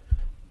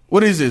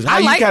 What is this? How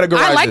you I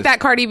categorize like this? that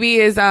Cardi B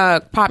is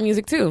pop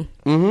music too.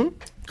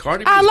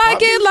 Cardi I B's like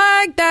pop it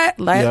like that.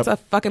 That's Yep.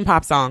 a fucking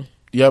pop song.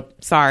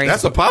 Yep. Sorry.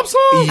 That's a pop song?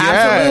 Yeah.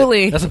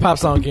 Absolutely. That's a pop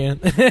song, Ken.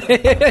 Woo,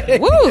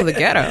 the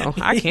ghetto.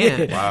 I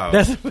can't. Wow.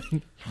 That's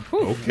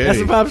Okay. that's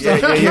a pop song.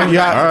 All right.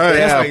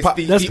 Anyways,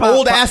 That's the pop-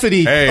 old acid.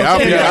 Hey, I'll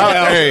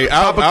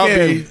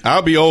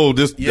be old.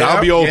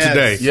 I'll be old Yes.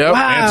 today. Yep.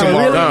 Wow, And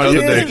tomorrow, really?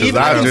 another day. 'Cause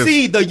Even I if you just,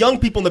 see the young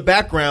people in the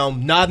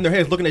background nodding their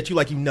heads, looking at you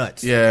like you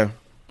nuts. Yeah.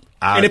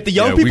 And if the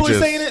young people are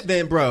saying it,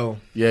 then bro,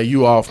 Yeah,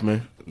 you off,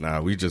 man.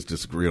 Nah, we just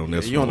disagree on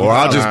this you one. on the Or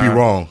I'll just be line.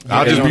 wrong.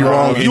 I'll Yeah, just be you on the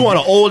wrong. line. you on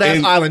an old ass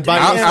And island by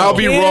yourself. I'll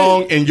be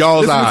wrong in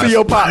y'all's eyes.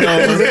 your pop.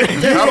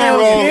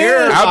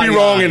 I'll be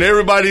wrong in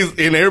everybody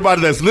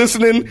that's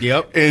listening.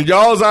 Yep. In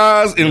y'all's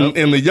eyes,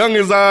 in the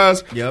youngest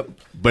eyes. Yep.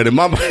 But in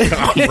my mind,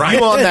 I'm right.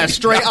 You on that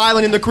stray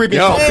island in the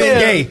Caribbean Yo. called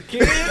Bengay.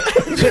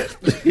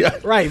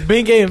 Right,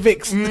 Bengay and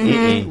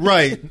Vicks.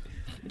 Right.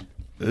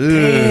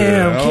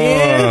 Damn,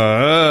 Ken.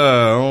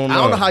 I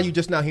don't know how you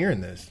just now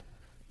hearing this.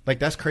 Like,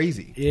 that's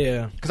crazy.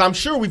 Yeah. Because I'm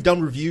sure we've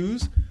done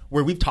reviews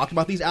where we've talked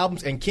about these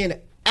albums, and Ken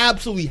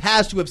absolutely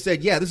has to have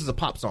said, yeah, this is a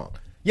pop song.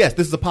 Yes,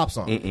 this is a pop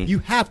song. You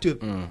have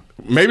to.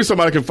 Maybe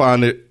somebody can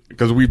find it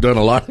because we've done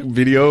a lot of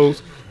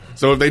videos.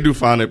 So if they do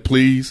find it,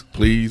 please,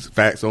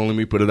 facts only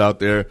me, put it out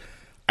there.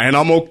 And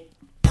I'm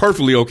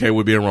perfectly okay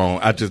with being wrong.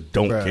 I just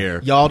don't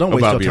care. Y'all don't waste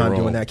about your being time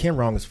wrong. doing that. Ken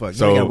wrong as fuck. You ain't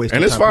So, gotta waste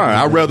and your it's time fine.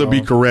 I'd being rather be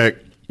wrong.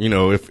 correct. You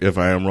know, if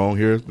I am wrong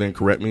here, then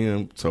correct me,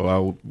 and so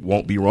I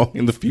won't be wrong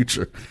in the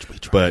future.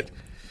 But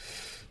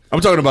I'm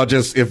talking about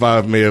just if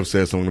I may have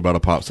said something about a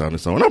pop sounding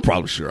song, and I'm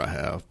probably sure I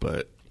have.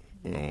 But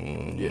yeah,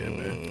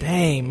 man.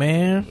 Dang,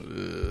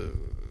 man.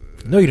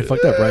 No, you done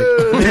fucked up, right?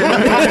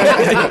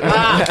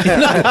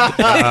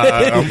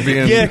 I'm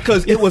being Yeah,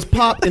 because it was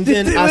pop, and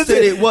then I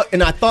said it what,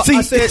 and I thought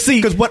I said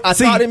because what I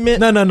thought it meant.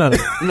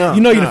 No.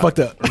 You know you done fucked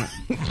up.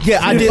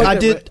 Yeah, I You did. fucked I up,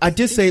 did. right? I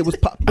did say it was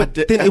pop, but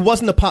then it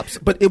wasn't a pop,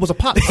 but it was a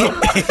pop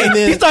song. And He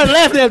then started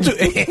laughing at him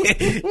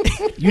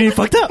too. You done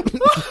fucked up.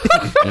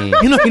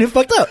 You know you done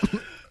fucked up.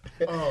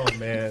 oh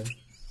man.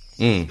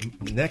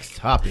 Next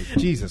topic.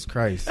 Jesus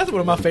Christ. That's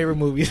one of my favorite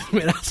movies,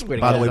 man. I swear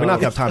to By God. the way, we're not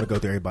gonna have time to go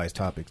through everybody's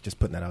topics. Just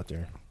putting that out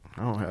there.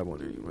 I don't have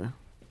one anyway.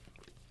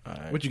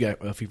 What you got,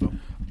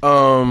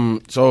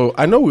 FIFO? So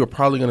I know we were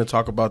probably going to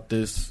talk about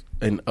this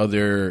in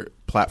other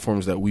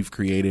platforms that we've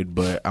created,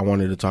 but I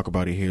wanted to talk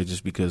about it here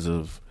just because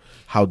of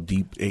how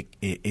deep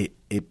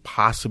it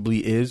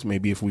possibly is.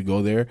 Maybe if we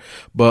go there,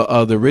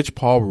 but the Rich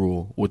Paul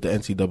rule with the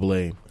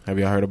NCAA. Have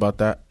y'all heard about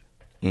that?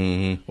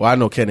 Mm-hmm. Well, I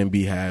know Ken and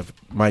B have.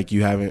 Mike,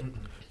 you haven't.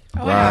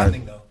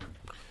 Ryan?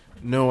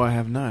 No, I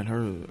have not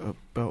heard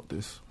about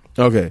this.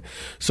 Okay,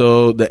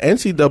 so the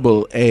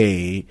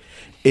NCAA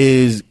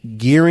is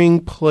gearing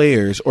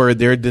players, or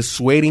they're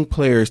dissuading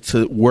players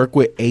to work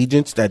with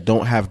agents that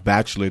don't have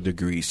bachelor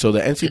degrees. So the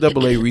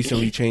NCAA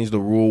recently changed the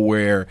rule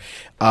where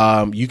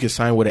you can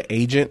sign with an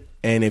agent,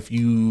 and if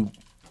you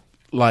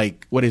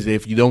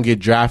if you don't get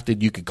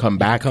drafted, you can come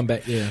back.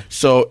 Yeah.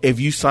 So if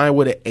you sign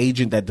with an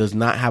agent that does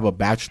not have a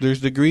bachelor's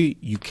degree,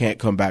 you can't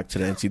come back to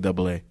the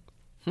NCAA.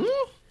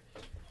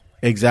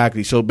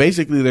 Exactly. So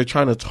basically, they're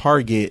trying to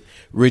target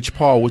Rich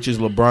Paul, which is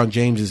LeBron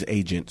James's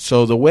agent.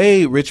 So the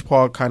way Rich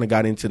Paul kind of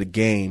got into the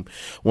game,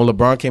 when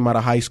LeBron came out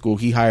of high school,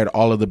 he hired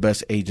all of the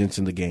best agents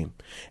in the game.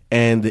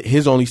 And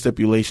his only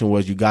stipulation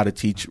was you got to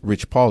teach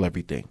Rich Paul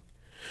everything.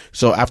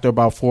 So after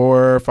about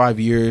 4 or 5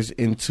 years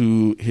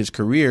into his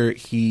career,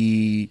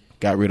 he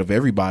got rid of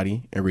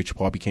everybody, and Rich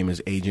Paul became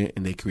his agent,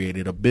 and they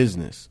created a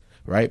business,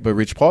 right? But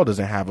Rich Paul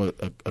doesn't have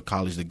a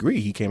college degree.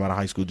 He came out of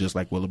high school just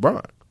like with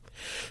LeBron.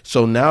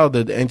 So now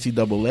the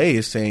NCAA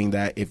is saying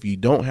that if you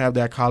don't have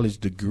that college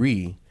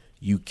degree,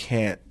 you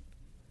can't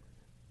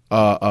be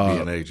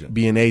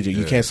an agent.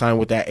 You can't sign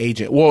with that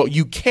agent. Well,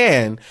 you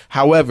can.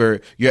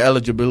 However, your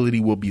eligibility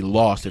will be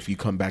lost if you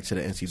come back to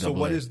the NCAA. So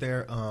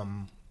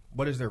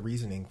what is their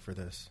reasoning for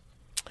this?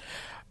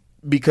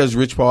 Because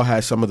Rich Paul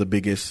has some of the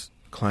biggest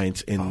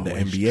clients in the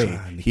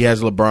NBA. He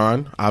has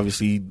LeBron,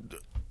 obviously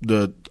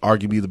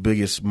arguably the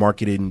biggest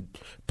marketing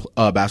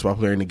basketball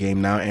player in the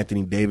game now.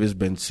 Anthony Davis,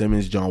 Ben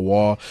Simmons, John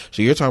Wall.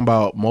 So you're talking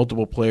about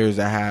multiple players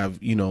that have,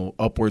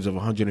 upwards of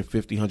 $150,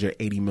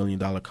 $180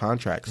 million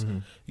contracts. Mm-hmm.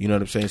 You know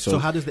what I'm saying? So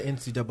how does the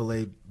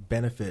NCAA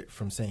benefit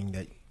from saying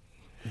that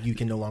you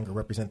can no longer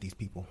represent these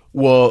people?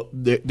 Well,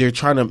 they're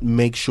trying to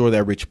make sure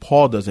that Rich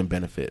Paul doesn't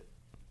benefit.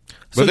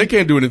 But they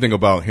can't do anything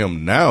about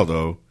him now,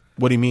 though.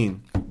 What do you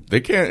mean? They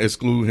can't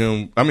exclude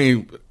him. I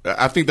mean,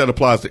 I think that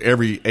applies to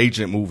every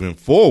agent moving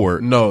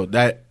forward. No,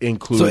 that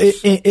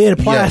includes. So it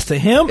applies to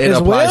him it as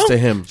applies well? to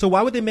him. So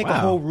why would they make a Wow.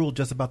 whole rule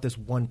just about this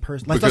one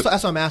person? Because-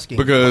 That's what I'm asking.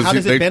 because how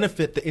does they- it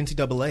benefit the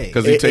NCAA?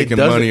 Because he's It taking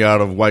doesn't- money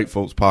out of white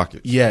folks'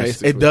 pockets.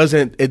 Yes, basically.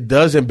 it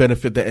doesn't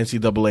benefit the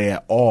NCAA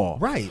at all.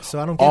 Right. So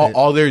I don't get it.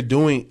 All they're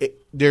doing,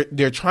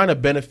 they're trying to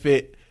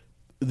benefit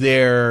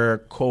their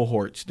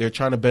cohorts. They're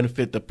trying to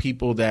benefit the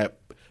people that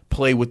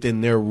play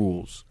within their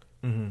rules.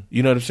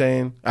 You know what I'm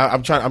saying?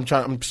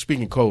 I'm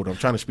speaking code. I'm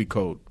trying to speak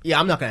code. Yeah,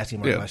 I'm not going to ask you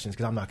more Yeah. questions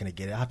because I'm not going to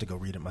get it. I have to go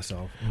read it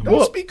myself.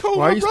 Well, Speak code,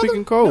 why my are you brother.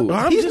 speaking code? No,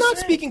 I'm he's just not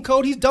saying. speaking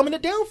code. He's dumbing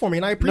it down for me,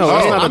 and I appreciate No, it.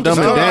 it's not I'm a dumbing just-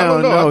 it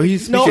down. No,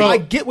 he's No, speaking. I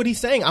get what he's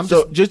saying. I'm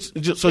So just.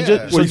 just Yeah.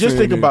 just What are you think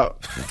saying, dude?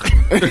 about.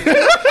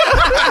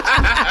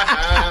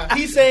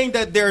 He's saying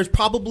that there's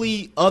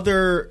probably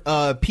other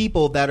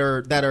people that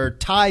are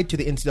tied to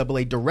the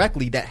NCAA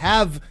directly that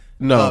have.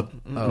 No,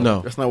 oh.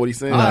 no, That's not what he's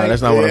saying. no,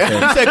 that's not what I'm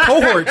saying. He said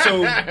cohort,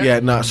 so Yeah,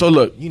 no. So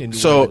look, You didn't do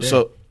so one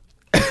so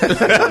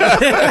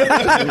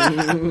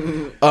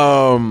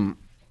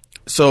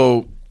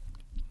so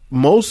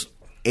most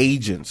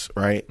agents,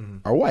 right,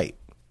 are white,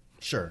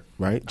 sure.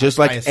 right? Just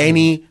I like assume,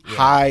 any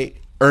high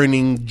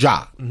earning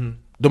job,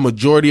 the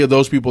majority of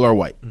those people are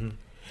white.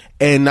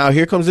 And now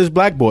here comes this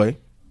black boy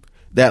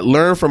that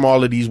learned from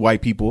all of these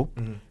white people.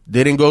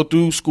 Didn't go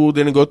through school,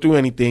 didn't go through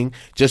anything.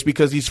 Just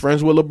because he's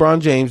friends with LeBron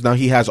James, now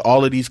he has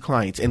all of these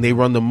clients, and they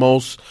run the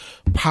most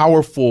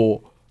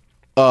powerful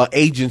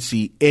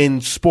agency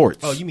in sports.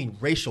 Oh, you mean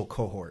racial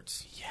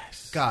cohorts?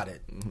 Yes. Got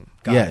it.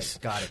 Yes.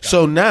 Got it.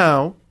 So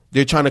now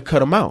they're trying to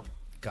cut him out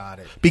Got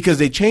it. because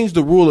they changed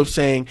the rule of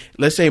saying,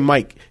 let's say,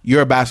 Mike,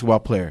 you're a basketball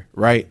player,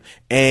 right?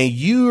 And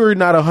you're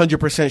not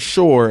 100%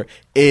 sure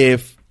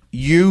if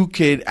you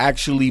could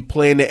actually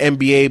play in the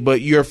NBA, but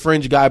you're a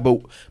fringe guy,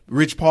 but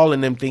Rich Paul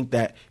and them think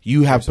that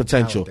you have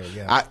potential. talent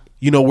there,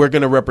 yeah. We're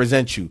going to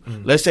represent you.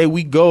 Let's say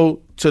we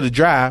go to the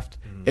draft,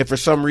 if for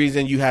some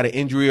reason you had an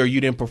injury or you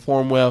didn't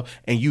perform well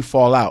and you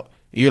fall out.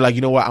 You're like,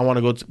 you know what? I want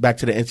to go back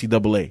to the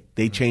NCAA.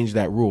 They changed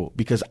that rule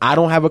because I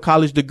don't have a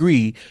college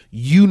degree.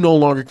 You no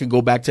longer can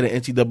go back to the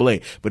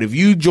NCAA. But if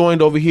you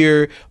joined over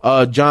here,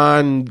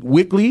 John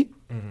Wickley,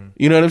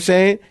 you know what I'm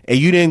saying? And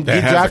you didn't That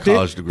get has a drafted.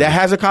 college degree. That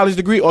has a college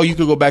degree, or you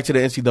could go back to the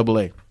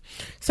NCAA.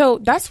 So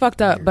that's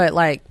fucked up, but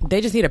like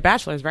they just need a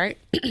bachelor's, right?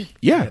 Yeah.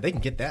 Yeah, they can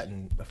get that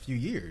in a few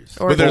years.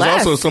 Or But there's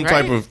less, also some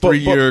right? type of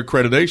 3-year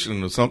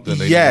accreditation or something.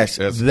 They Yes,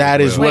 need that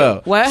as well.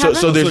 well. what so happened?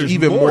 so there's, So there's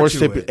even more more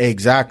to it.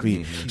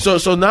 exactly. So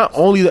not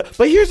only that,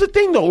 but here's the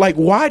thing though. Like,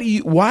 why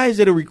is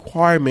it a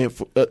requirement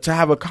for, to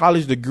have a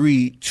college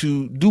degree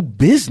to do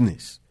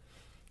business?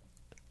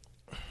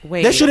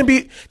 Wait,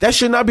 That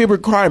should not be a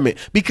requirement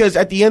because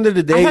at the end of the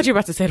I day, thought you were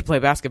about to say to play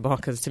basketball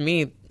because to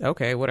me,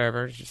 okay,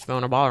 whatever, just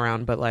throwing a ball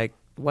around. But like,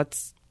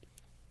 what's?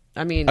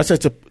 I mean, I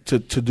said to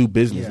do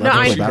business. Yeah. no, not to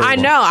I play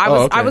basketball. know.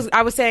 Oh, okay.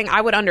 I was saying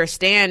I would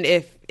understand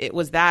if it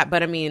was that,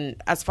 but I mean,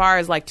 as far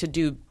as like to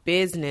do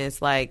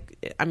business,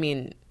 like, I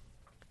mean,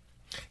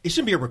 It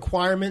shouldn't be a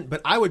requirement,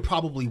 but I would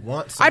probably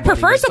want. I'd somebody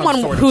prefer with some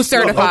someone sort of who's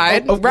skill.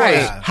 certified. Of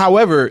Right. course.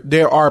 However,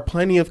 there are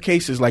plenty of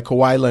cases like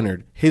Kawhi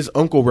Leonard. His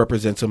uncle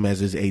represents him as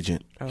his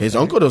agent. His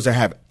uncle doesn't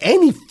have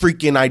any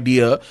freaking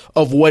idea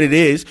of what it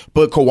is,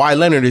 but Kawhi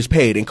Leonard is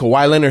paid, and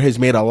Kawhi Leonard has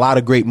made a lot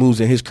of great moves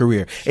in his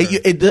career.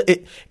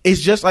 It's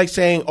just like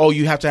saying, "Oh,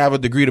 you have to have a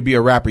degree to be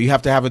a rapper. You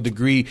have to have a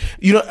degree."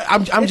 You know,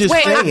 I'm just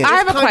Wait, saying. I have a It's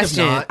kind of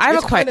question. not. I have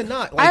It's a kinda question.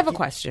 not. I have a Like,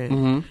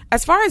 question.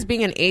 As far as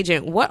being an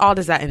agent, what all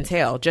does that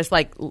entail? Just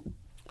like,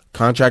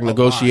 Contract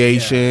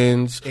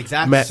negotiations. yeah.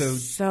 Exactly.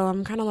 so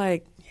I'm kind of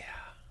like,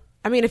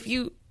 I mean, if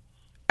you're,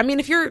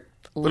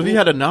 But if he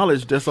had the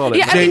knowledge, that's all. That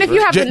Yeah, I mean, if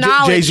you have the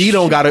knowledge- Jay-Z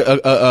don't got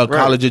a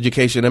college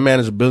education. That man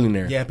is a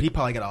billionaire. Yeah, but he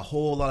probably got a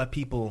whole lot of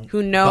people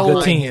Who know- behind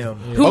The team. him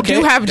who Okay.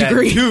 do have that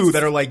degrees, do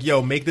that are like,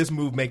 yo, make this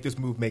move, make this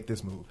move, make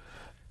this move.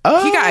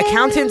 he got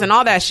accountants and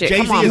all that shit.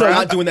 Jay-Z Come on, is bro.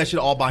 not doing that shit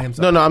all by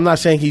himself. No, I'm not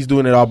saying he's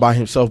doing it all by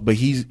himself, but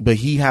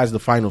he has the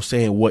final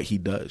say in what he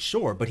does.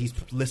 Sure, but he's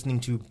listening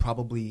to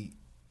probably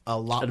a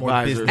lot more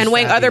Advisors. business And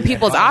weighing savvy other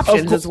people's advisors.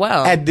 options cour- as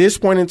well. At this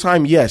point in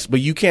time, yes, but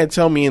you can't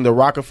tell me in the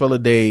Rockefeller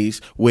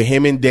days with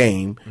him and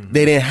Dame,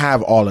 they didn't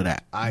have all of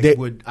that. I They-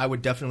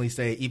 would definitely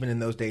say even in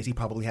those days he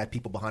probably had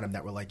people behind him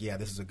that were like, yeah,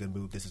 this is a good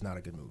move, this is not a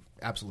good move.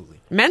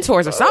 Absolutely.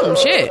 Mentors or something.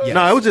 Shit. Yeah.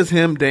 No, it was just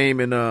him, Dame,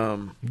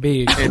 and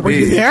Big. and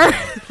Big.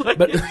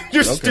 But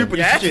You're stupid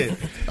as shit.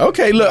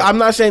 Okay, look, I'm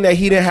not saying that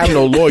he didn't have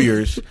no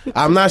lawyers.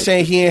 I'm not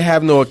saying he didn't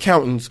have no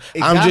accountants.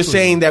 I'm just Exactly.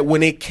 saying that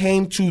when it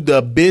came to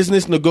the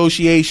business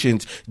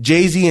negotiations,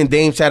 Jay-Z and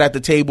Dame sat at the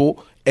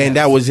table, and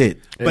that was it.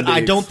 But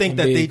I don't think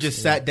that they Indeed.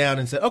 just sat down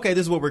and said, okay,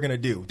 this is what we're going to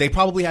do. They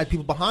probably had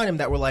people behind him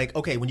that were like,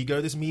 okay, when you go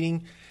to this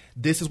meeting,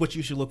 this is what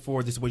you should look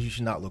for. This is what you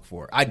should not look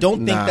for. I don't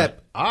think Nah. that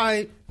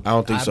I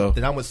don't think so.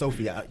 Then I'm with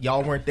Sophie.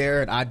 Y'all weren't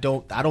there, and I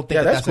don't think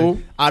Yeah, that that's cool.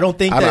 I don't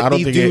think I that don't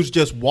these think dudes it-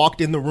 just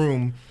walked in the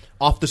room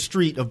off the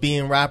street of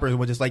being rappers and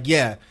were just like,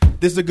 yeah,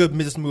 this is a good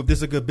business move. This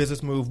is a good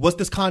business move. What's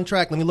this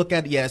contract? Let me look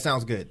at it. Yeah, it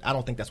sounds good. I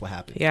don't think that's what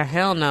happened. Yeah,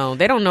 hell no.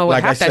 They don't know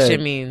what half that shit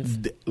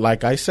means.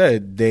 Like I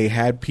said, they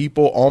had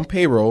people on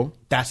payroll,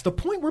 That's the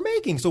point we're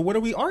making. So what are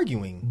we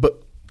arguing?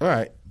 but all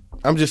right.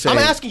 I'm just saying.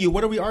 I'm asking you,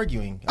 what are we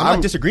arguing? I'm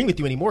not disagreeing with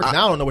you anymore. 'Cause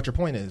now I don't know what your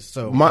point is.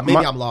 So maybe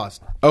I'm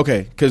lost.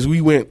 Okay, because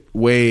we went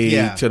way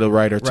Yeah. to the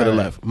right or to the Right.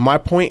 left. My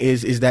point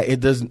is that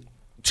it doesn't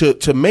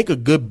to make a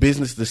good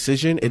business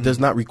decision. It does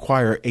not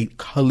require a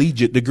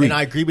collegiate degree. And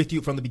I agree with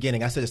you from the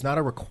beginning. I said it's not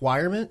a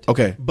requirement.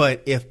 Okay.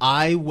 But if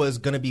I was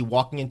going to be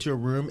walking into a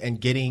room and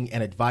getting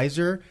an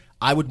advisor,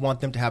 I would want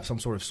them to have some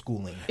sort of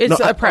schooling. It's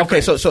a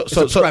preference. It's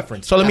a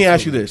preference. So let me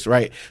ask you Absolutely. this,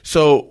 right?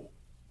 So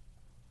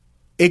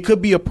it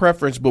could be a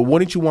preference, but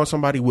wouldn't you want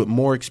somebody with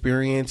more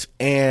experience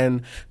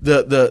and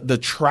the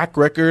track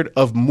record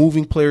of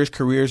moving players'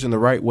 careers in the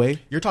right way?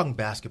 You're talking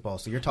basketball,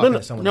 so you're talking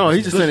to someone. No, that's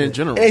he's just saying in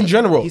general. In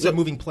general, He said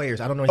moving players.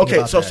 I don't know anything okay,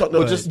 about so that. no,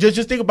 but-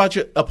 just think about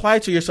apply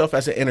it to yourself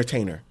as an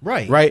entertainer,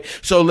 Right. Right.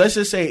 So let's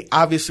just say,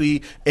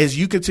 obviously, as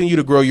you continue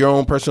to grow your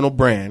own personal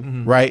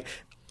brand, right,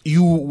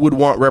 you would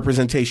want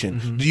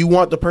representation. Do you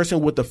want the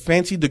person with the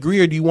fancy degree,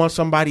 or do you want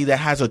somebody that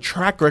has a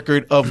track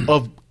record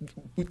of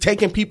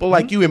taking people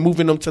like you and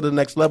moving them to the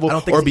next level I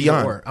don't think or it's either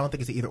beyond? or. I don't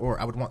think it's either or.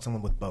 I would want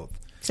someone with both.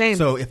 Same.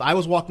 So if I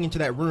was walking into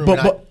that room,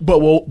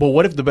 But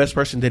what if the best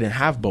person didn't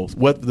have both?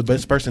 What if the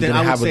best person then didn't I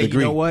would have say, a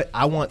degree? you know what?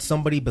 I want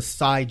somebody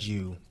beside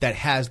you that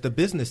has the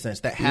business sense,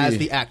 that has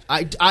the act.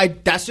 I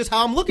that's just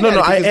how I'm looking at it.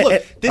 Because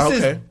look,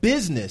 this is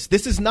business.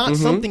 This is not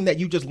something that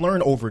you just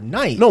learn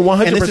overnight. No,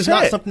 100%. And this is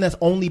not something that's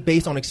only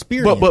based on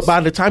experience. But by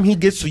the time he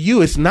gets to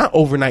you, it's not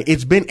overnight.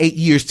 It's been 8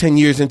 years, 10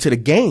 years into the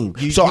game.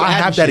 So I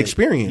have that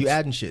experience. You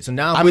adding shit. So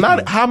now I'm with not.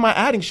 you. How am I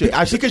adding shit?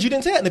 Because you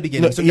didn't say that in the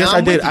beginning. No, So yes, now I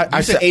I'm did. with you. I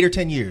You said said 8 or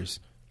 10 years.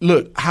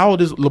 Look, how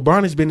old is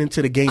LeBron? Has been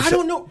into the game. I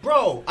don't know,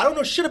 bro. I don't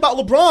know shit about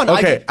LeBron.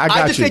 Okay, I got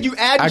you. just said you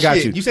added I got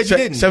shit. you. You said you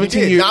didn't. 17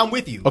 you did. years. Now I'm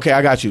with you. Okay,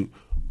 I got you.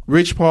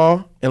 Rich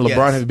Paul and LeBron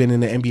Yes. have been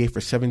in the NBA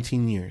for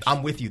 17 years.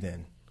 I'm with you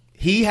then.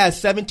 He has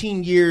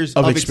 17 years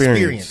of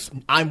experience.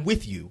 experience. I'm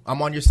with you.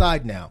 I'm on your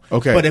side now.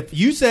 Okay. But if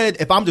you said,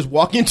 if I'm just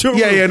walking into a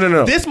room,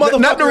 no. this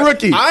motherfucker, Not the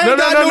rookie. I ain't No.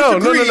 got no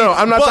degree,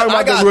 I'm not but talking about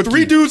I got the rookie.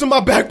 3 dudes in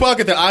my back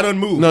pocket that I done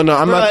moved. No, I'm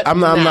not. I'm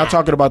Nah. not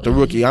talking about the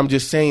rookie. I'm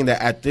just saying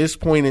that at this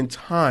point in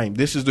time,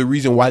 this is the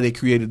reason why they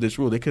created this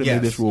rule. They could have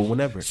made Yes. this rule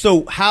whenever.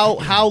 So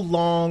how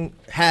long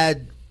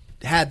had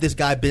this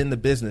guy been in the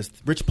business?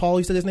 Rich Paul,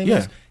 you said his name Yeah.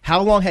 was? How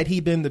long had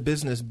he been in the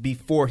business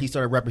before he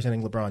started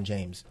representing LeBron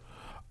James?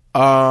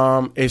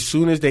 As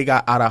soon as they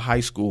got out of high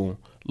school,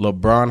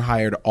 LeBron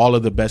hired all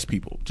of the best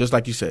people. Just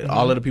like you said,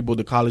 all of the people with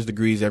the college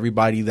degrees,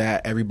 everybody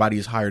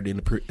is hired in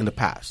the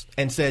past.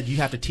 And said you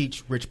have to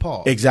teach Rich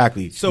Paul.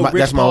 Exactly. So Rich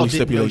that's my Paul only didn't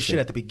know stipulation. shit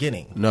at the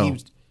beginning. No. He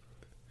was-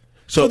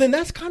 so then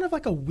that's kind of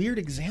like a weird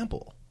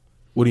example.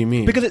 What do you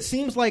mean? Because it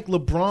seems like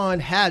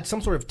LeBron had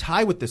some sort of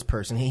tie with this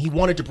person. He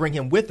wanted to bring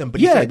him with him, but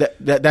he yeah,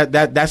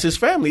 said, that's his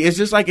family. It's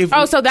just like if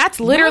Oh, so that's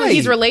literally Right.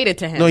 he's related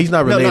to him. no, he's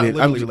not No, not related.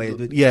 literally I'm-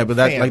 related. Yeah, but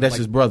that's Fam, that's like-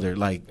 his brother, from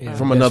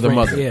Best another friend.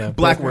 mother. Yeah,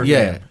 Black best word.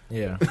 Yeah.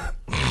 Yeah.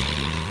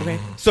 Okay.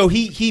 so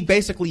he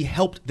basically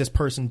helped this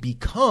person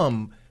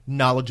become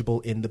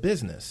knowledgeable in the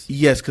business.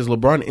 Yes, because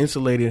LeBron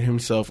insulated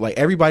himself. Like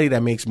everybody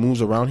that makes moves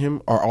around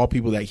him are all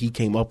people that he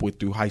came up with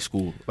through high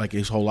school, like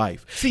his whole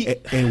life. See-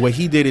 and what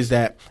he did is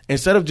that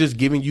instead of just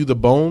giving you the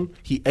bone,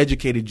 he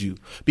educated you.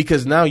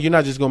 Because now you're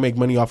not just gonna make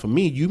money off of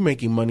me; you're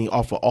making money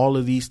off of all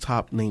of these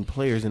top name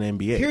players in the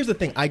NBA. Here's the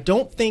thing. I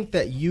don't think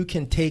that you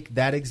can take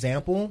that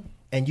example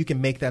and you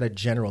can make that a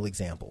general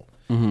example.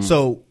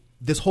 So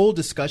this whole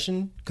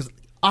discussion, because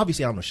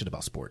obviously I don't know shit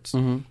about sports.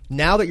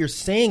 Now that you're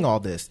saying all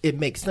this, it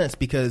makes sense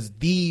because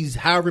these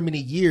however many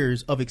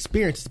years of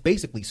experience is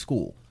basically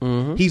school.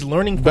 He's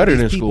learning from Better these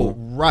than people. school.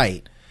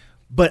 Right.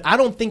 But I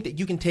don't think that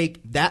you can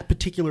take that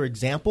particular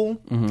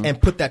example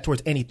and put that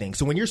towards anything.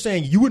 So when you're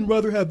saying you would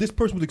rather have this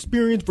person with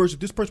experience versus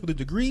this person with a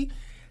degree,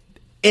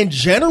 in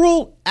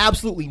general,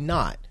 absolutely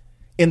not.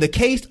 In the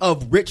case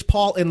of Rich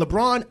Paul and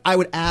LeBron, I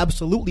would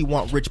absolutely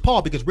want Rich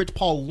Paul because Rich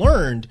Paul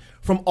learned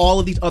from all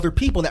of these other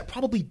people that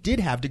probably did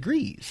have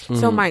degrees.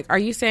 So, Mike, are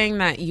you saying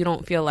that you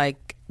don't feel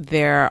like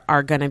there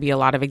are going to be a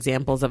lot of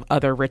examples of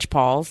other Rich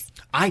Pauls?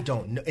 I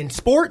don't know. In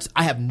sports,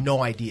 I have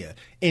no idea.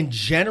 In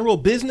general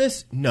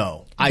business,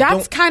 no.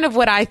 That's kind of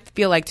what I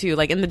feel like, too.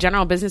 Like, in the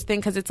general business thing,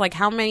 because it's like,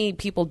 how many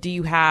people do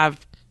you have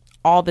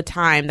all the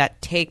time that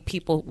take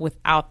people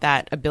without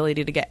that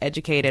ability to get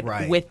educated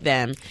Right. with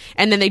them,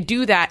 and then they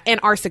do that and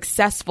are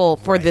successful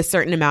for this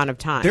certain amount of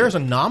time? There's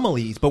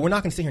anomalies, but we're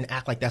not going to sit here and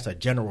act like that's a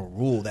general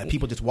rule that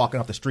people just walking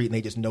off the street and they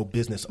just know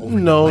business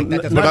overnight. No, Like,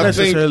 that does not not-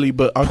 necessarily,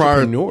 but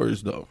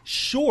entrepreneurs though.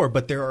 Sure,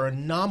 but there are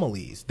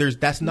anomalies.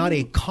 That's not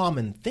a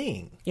common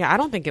thing. Yeah, I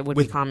don't think it would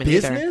With be common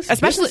business, either. Business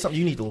Especially is something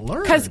you need to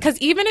learn. because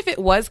even if it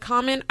was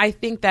common, I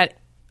think that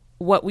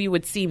what we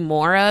would see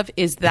more of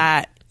is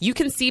that you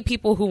can see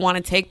people who want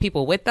to take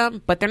people with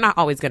them, but they're not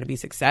always going to be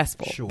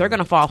successful. Sure. They're going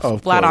to fall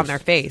Of flat on course. their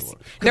face. Because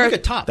They're- look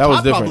at Top. That was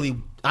Top different. probably,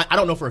 I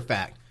don't know for a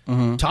fact.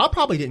 Top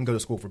probably didn't go to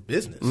school for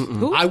business.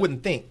 I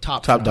wouldn't think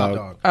Top Top Dog.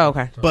 Dog. Oh,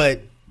 okay.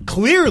 But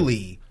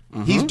clearly,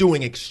 he's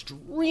doing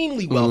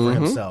extremely well for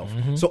himself.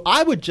 So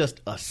I would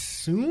just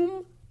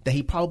assume that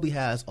he probably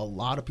has a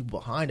lot of people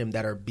behind him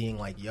that are being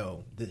like,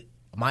 yo,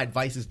 my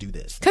advice is do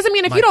this. Because, I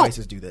mean, if my you don't, advice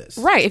is do this.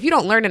 right, if you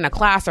don't learn in a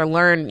class or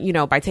learn,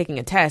 by taking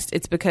a test,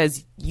 it's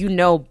because you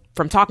know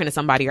from talking to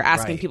somebody or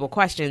asking Right. people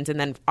questions, and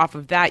then off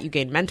of that, you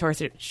gain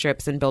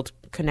mentorships and build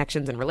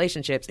connections and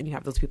relationships, and you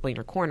have those people in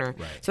your corner.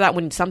 So that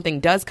when something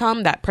does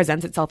come that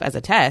presents itself as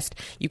a test,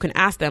 you can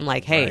ask them,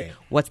 like, hey, Right.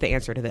 what's the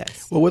answer to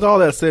this? Well, with all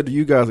that said, do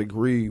you guys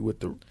agree with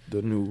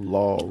the new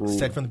law rule?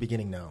 Said from the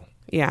beginning, no.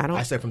 Yeah, I don't.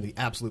 I said from the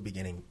absolute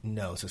beginning,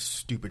 no, it's a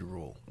stupid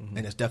rule, and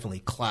it's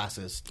definitely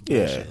classist.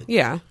 Yeah. bullshit.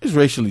 Yeah. It's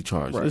racially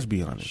charged. Let's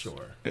be honest. Sure.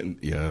 And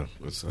yeah,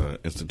 it's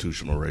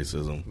institutional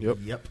racism.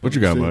 Yep. What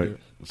you got, Mike?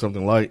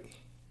 Something light?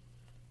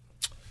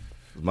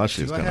 My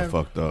shit's I kind of have-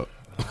 fucked up.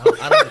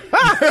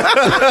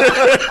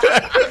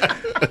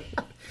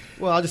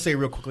 Well, I'll just say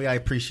real quickly, I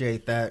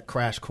appreciate that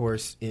crash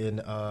course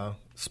in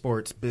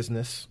sports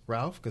business,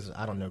 Ralph, because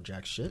I don't know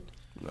jack shit.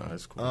 No,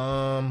 that's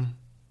cool.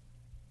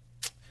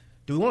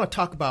 Do we want to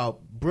talk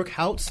about Brooke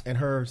Houts and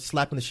her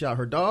slapping the shit out of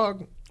her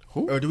dog?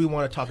 Who? Or do we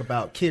want to talk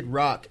about Kid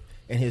Rock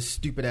and his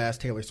stupid-ass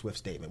Taylor Swift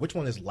statement? Which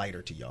one is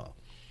lighter to y'all?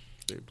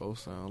 They both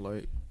sound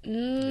like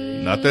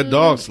Not that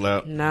dog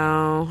slap.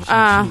 No. She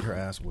need her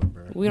ass whooped,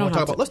 bro. we don't Wanna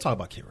have to- let's talk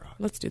about Kid Rock.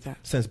 Let's do that.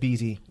 Since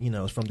Beezy,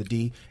 is from the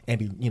D and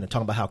be,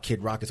 talking about how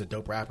Kid Rock is a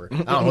dope rapper. I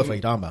don't know what he's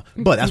talking about,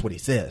 but that's what he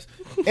says.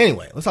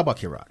 Anyway, let's talk about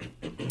Kid Rock.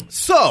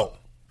 So,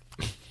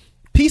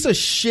 piece of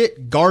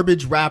shit,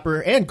 garbage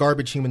rapper and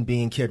garbage human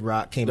being Kid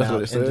Rock came That's out.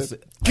 what it and said?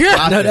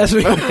 No, that's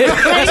what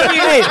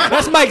hey,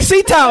 that's Mike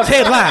Seatown's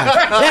headline.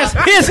 That's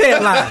his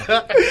headline.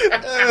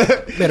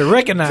 Better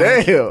recognize.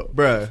 damn.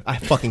 Bruh, I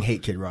fucking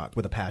hate Kid Rock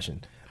with a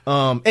passion.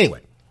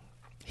 Anyway,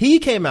 he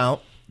came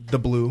out the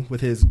blue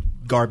with his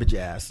garbage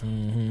ass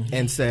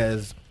and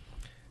says,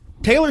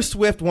 Taylor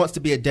Swift wants to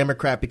be a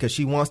Democrat because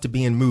she wants to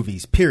be in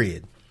movies,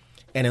 period.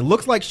 And it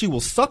looks like she will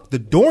suck the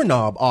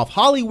doorknob off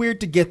Hollyweird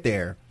to get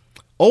there.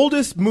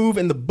 Oldest move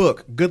in the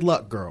book. Good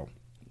luck, girl.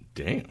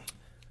 Damn.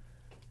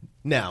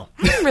 Now,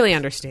 I didn't really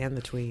understand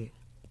the tweet.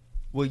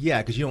 well,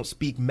 yeah, because you don't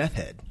speak meth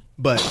head.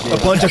 But a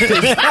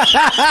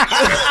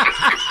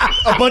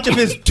bunch of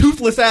his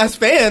toothless ass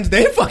fans,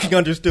 they fucking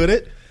understood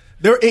it.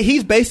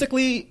 He's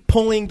basically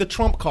pulling the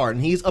Trump card,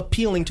 and he's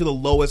appealing to the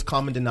lowest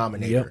common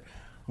denominator,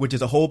 which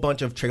is a whole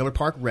bunch of trailer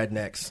park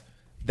rednecks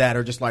that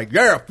are just like,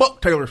 yeah,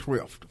 fuck Taylor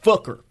Swift,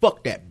 fuck her,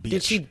 fuck that bitch.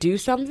 Did she do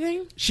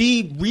something?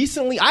 She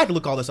recently, I had to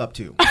look all this up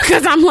too.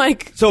 Because I'm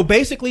like, So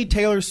basically,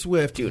 Taylor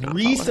Swift not follow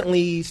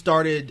recently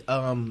started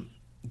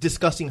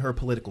discussing her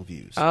political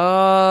views.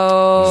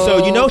 oh.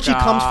 So she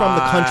comes from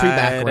the country God.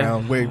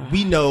 background where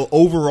we know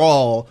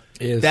overall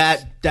Is-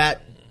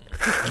 that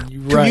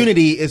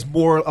community is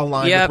more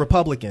aligned Yep. with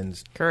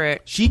Republicans.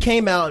 Correct. She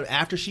came out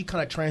after she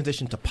kind of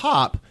transitioned to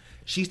pop.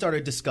 She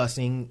started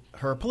discussing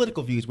her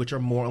political views, which are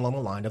more along the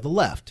line of the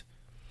left.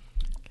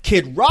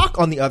 Kid Rock,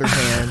 on the other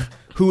hand,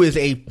 who is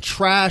a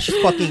trash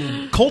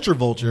fucking culture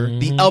vulture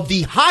of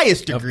the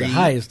highest Of degree. the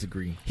highest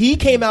degree. He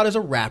came out as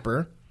a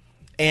rapper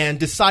and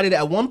decided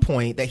at one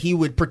point that he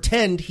would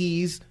pretend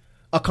he's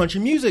a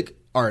country music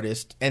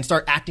artist and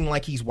start acting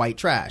like he's white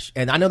trash.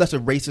 And I know that's a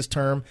racist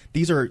term.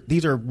 These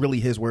are really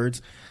his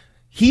words.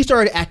 He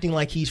started acting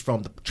like he's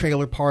from the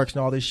trailer parks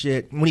and all this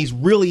shit when he's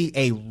really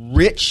a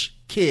rich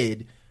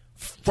kid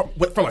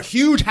from a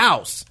huge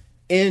house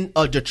in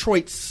a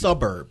Detroit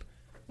suburb.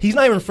 He's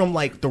not even from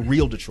like the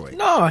real Detroit.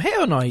 No,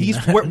 hell no. He's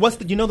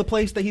not. you know the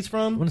place that he's I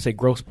from? want to say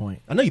Grosse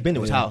Point. I know you've been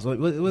to his house.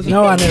 Was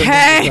No, I never.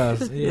 Okay. been to his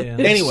house. Yeah.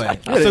 Anyway,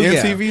 He had so an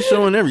yeah. MTV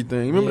show and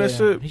everything. You remember that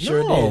shit? He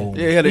sure No.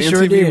 did. Yeah, he had an He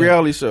sure MTV did.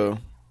 reality show.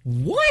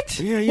 What?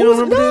 Yeah, you don't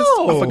remember this?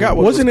 I forgot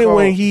what Wasn't it it was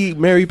when called. he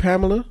married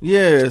Pamela?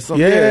 Yeah, that's when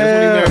he Yeah.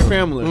 married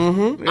Pamela.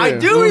 Mm-hmm. I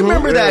do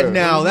remember that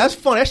now. That's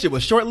fun. That shit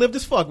was short-lived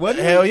as fuck, wasn't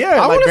it? Hell yeah! I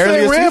I want want to to say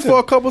say it ran ran for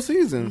a couple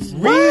seasons.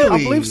 Really?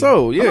 I believe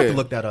so. Yeah, I'm gonna have to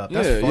look that up.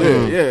 That's yeah,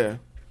 funny. yeah.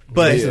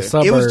 But It's a it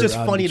suburb was just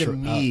out funny of to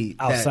Detroit, me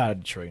outside that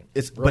of Detroit.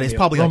 but it's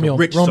probably like a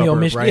rich Romeo, suburb,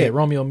 Michigan. right? Yeah,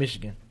 Romeo,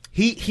 Michigan.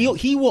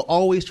 He will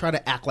always try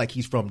to act like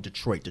he's from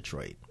Detroit.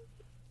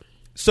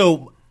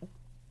 So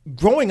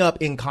growing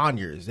up in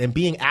Conyers and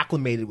being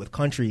acclimated with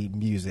country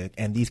music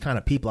and these kind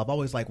of people, I've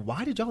always like,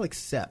 why did y'all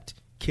accept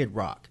Kid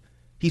Rock?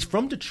 He's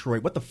from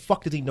Detroit. What the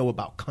fuck does he know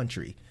about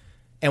country?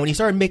 And when he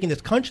started making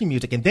this country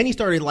music, and then he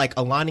started like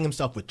aligning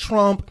himself with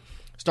Trump,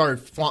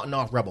 started flaunting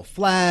off rebel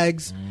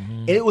flags,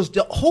 and it was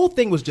the whole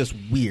thing was just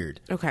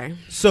weird. Okay.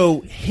 So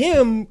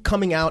him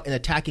coming out and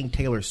attacking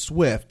Taylor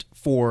Swift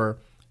for,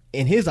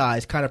 in his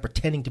eyes, kind of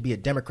pretending to be a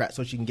Democrat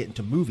so she can get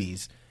into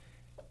movies,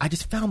 I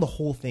just found the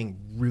whole thing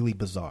really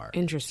bizarre.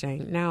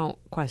 Interesting. Now,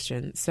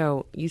 question.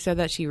 So you said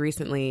that she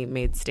recently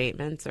made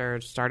statements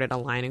or started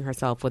aligning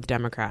herself with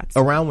Democrats.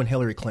 Around when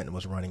Hillary Clinton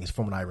was running, is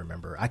from what I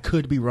remember. I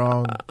could be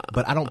wrong,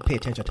 but I don't pay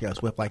attention to Taylor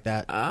Swift like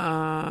that.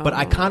 But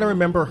I kind of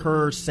remember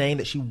her saying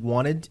that she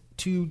wanted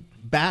to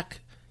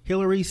back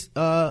Hillary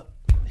Swinton.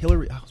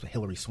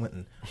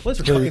 What's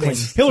her Hillary fucking name?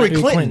 Clinton. Hillary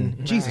Hillary Clinton.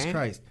 Clinton. Jesus Right.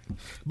 Christ.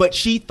 But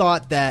she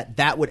thought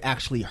that would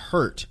actually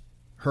hurt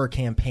her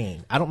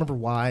campaign. I don't remember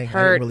why. I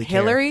Hurt didn't really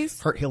care.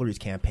 Hillary's? Hurt Hillary's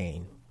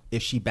campaign.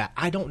 If she back,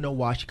 I don't know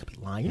why she could be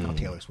lying. You know how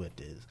Taylor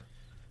Swift is.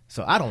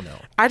 So I don't know.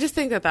 I just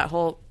think that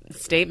whole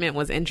statement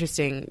was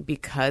interesting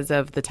because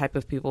of the type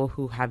of people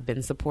who have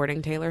been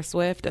supporting Taylor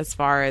Swift as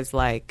far as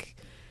like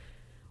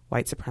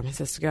white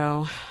supremacists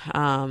go.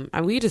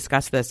 And we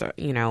discussed this,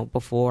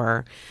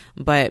 before,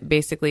 but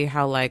basically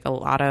how like a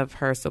lot of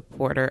her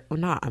I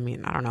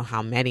don't know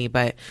how many,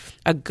 but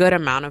a good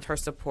amount of her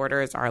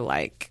supporters are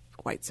like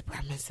white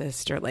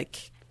supremacist or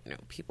like,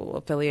 people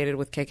affiliated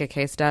with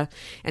KKK stuff.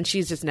 And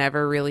she's just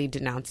never really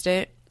denounced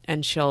it.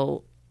 And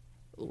she'll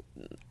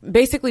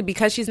basically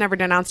because she's never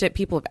denounced it,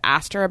 people have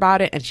asked her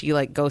about it and she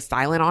like goes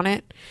silent on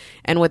it.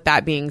 And with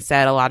that being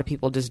said, a lot of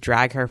people just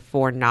drag her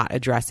for not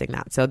addressing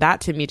that. So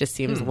that to me just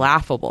seems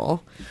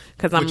laughable,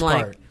 because I'm Which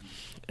like, part?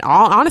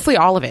 honestly,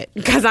 all of it.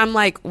 Because I'm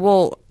like,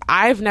 well,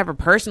 I've never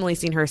personally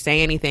seen her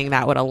say anything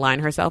that would align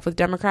herself with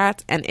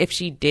Democrats. And if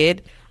she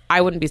did,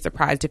 I wouldn't be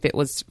surprised if it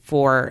was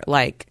for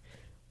like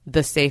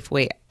the safe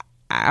way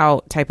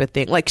out type of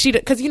thing. Like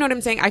because you know what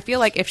I'm saying? I feel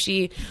like if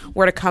she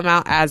were to come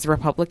out as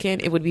Republican,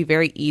 it would be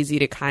very easy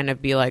to kind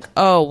of be like,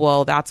 oh,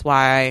 well, that's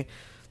why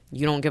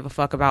you don't give a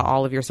fuck about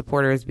all of your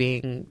supporters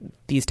being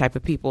these type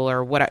of people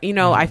or what, you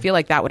know. I feel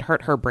like that would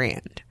hurt her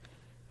brand.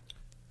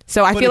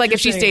 So I feel like if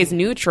she stays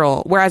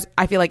neutral, whereas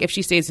I feel like if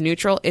she stays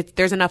neutral,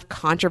 there's enough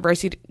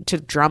controversy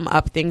to drum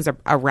up things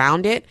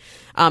around it,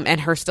 and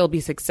her still be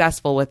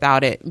successful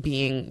without it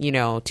being, you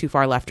know, too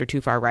far left or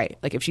too far right.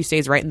 Like if she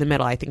stays right in the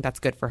middle, I think that's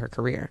good for her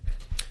career.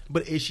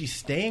 But is she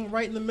staying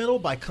right in the middle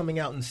by coming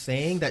out and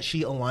saying that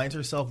she aligns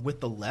herself with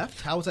the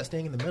left? How is that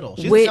staying in the middle?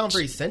 She doesn't sound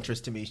very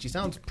centrist to me. She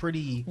sounds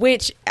pretty...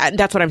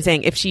 That's what I'm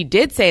saying. If she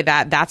did say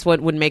that, that's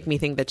what would make me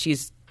think that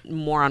she's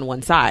more on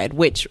one side,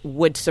 which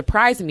would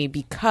surprise me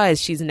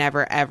because she's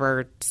never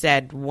ever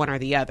said one or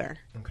the other.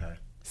 Okay.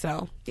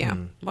 So, yeah,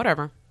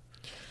 whatever.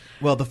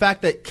 Well, the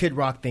fact that Kid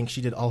Rock thinks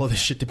she did all of this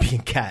shit to be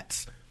in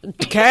Cats...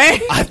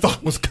 Okay. I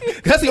thought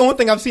that's the only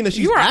thing I've seen that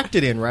she's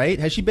acted in, right?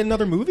 Has she been in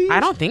other movies?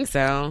 I don't think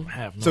so.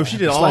 So she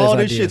did all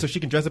this shit so she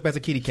can dress up as a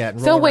kitty cat.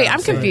 And so roll wait, around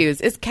I'm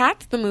confused. Is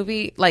Cats the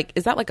movie, like,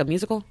 is that like a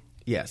musical?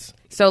 Yes.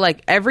 So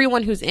like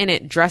everyone who's in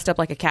it dressed up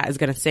like a cat is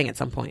going to sing at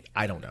some point?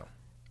 I don't know.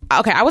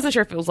 Okay, I wasn't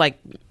sure if it was like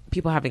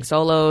people having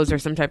solos or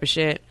some type of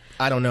shit.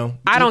 I don't know.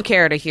 I don't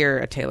care to hear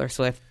a Taylor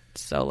Swift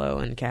solo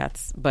in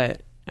Cats,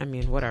 but I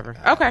mean, whatever.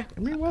 Okay. I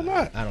mean, why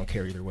not? I don't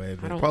care either way.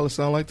 But Probably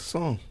sound like the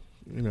song,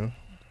 you know.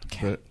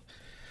 But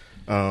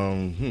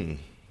damn.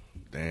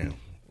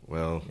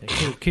 Well,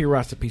 Kid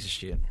Rock's a piece of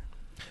shit.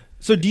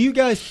 So do you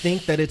guys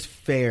think that it's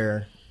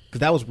fair?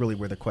 Because that was really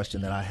where the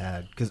question that I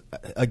had. Because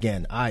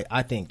again,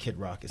 I think Kid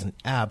Rock is an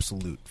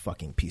absolute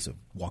fucking piece of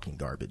walking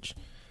garbage.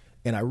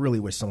 And I really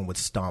wish someone would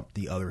stomp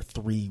the other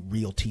 3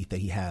 real teeth that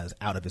he has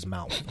out of his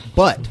mouth.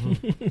 But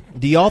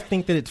do y'all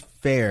think that it's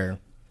fair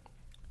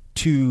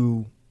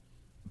to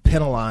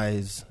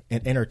penalize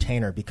an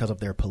entertainer because of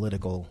their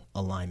political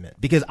alignment?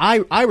 Because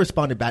I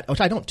responded back, which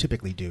I don't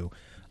typically do.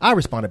 I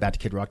responded back to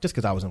Kid Rock just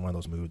because I was in one of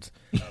those moods.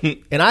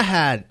 And I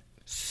had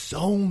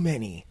so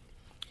many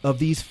of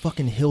these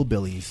fucking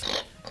hillbillies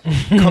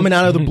coming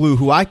out of the blue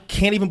who I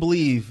can't even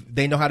believe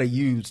they know how to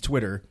use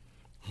Twitter.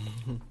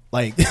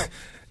 Like...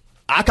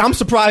 I'm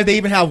surprised they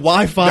even have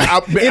Wi-Fi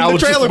in the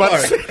trailer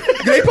park.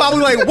 They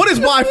probably like, what is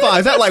Wi-Fi?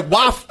 Is that like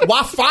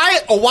Wi-Fi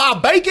it or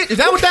Wi-Bake it? Is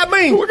that what that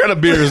means? what kind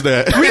of beer is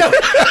that?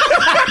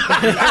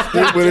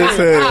 Stupid as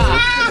hell.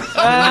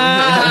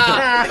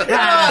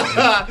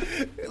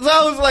 So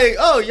I was like,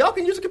 oh, y'all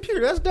can use a computer.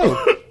 That's dope.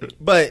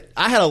 But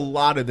I had a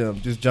lot of them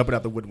just jumping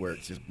out the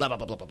woodworks. Just blah, blah,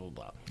 blah, blah, blah,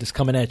 blah. Just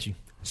coming at you.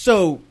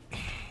 So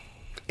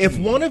if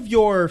one of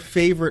your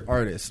favorite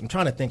artists, I'm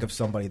trying to think of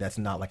somebody that's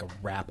not like a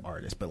rap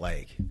artist, but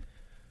like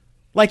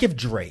if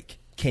Drake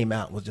came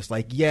out and was just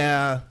like,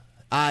 yeah,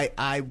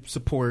 I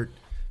support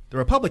the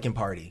Republican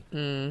Party.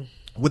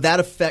 Would that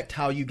affect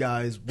how you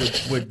guys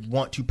would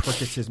want to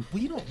purchase his?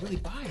 Well, you don't really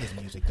buy his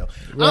music though.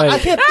 Right.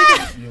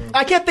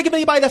 I can't think of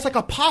anybody that's like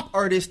a pop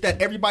artist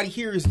that everybody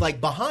here is like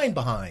behind.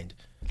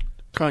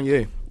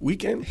 Kanye.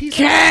 Weekend. He's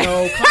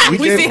no, We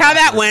see how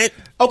that went.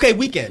 okay,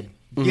 Weekend.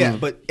 Yeah,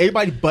 but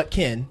everybody but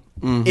Ken.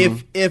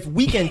 If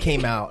Weekend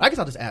came out, I guess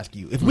I'll just ask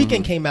you. If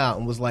Weekend came out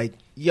and was like,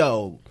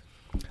 yo,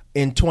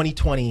 in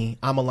 2020,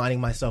 I'm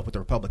aligning myself with the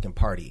Republican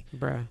Party.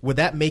 Bruh. Would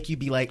that make you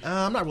be like,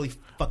 I'm not really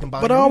fucking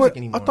buying But music I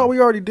anymore? thought we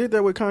already did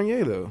that with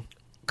Kanye, though.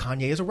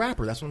 Kanye is a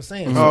rapper. That's what I'm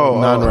saying.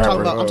 non-rapper.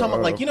 I'm talking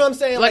about like, you know what I'm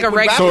saying? Like a when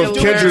regular- rappers So do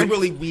it, Kendrick- it's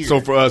really weird.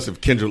 So for us, if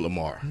Kendrick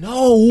Lamar.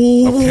 No.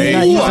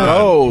 Okay.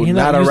 No, You're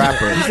not a you said-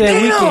 rapper. You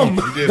said Weekend.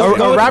 You did A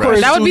say rapper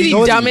is That would be too the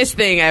easy. dumbest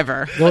thing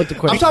ever. Go with the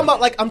question. I'm talking about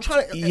like I'm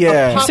trying to.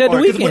 Yeah. a pop You said The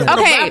artist, 'cause Weeknd. when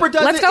Okay, a rapper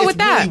does let's it, go it's with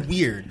that. really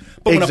weird.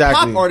 But when a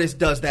Exactly. pop artist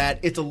does that,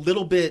 it's a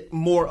little bit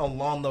more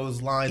along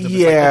those lines. Of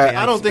Yeah, it's like, okay,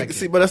 I don't think. expect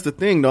See, it. but that's the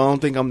thing, though. I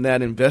don't think I'm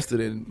that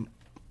invested in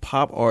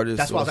pop artists.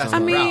 That's why I was or asking. I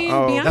mean,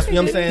 something. Beyonce That's what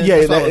I'm did. saying. Yeah,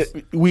 That's why I was-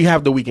 we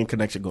have the Weekend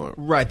connection going.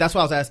 right. That's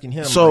why I was asking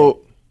him.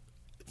 So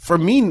for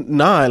me,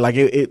 like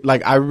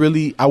like I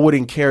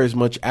wouldn't care as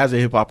much as a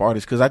hip hop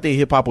artist because I think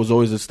hip hop was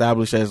always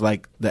established as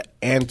like the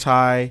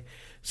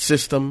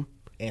anti-system.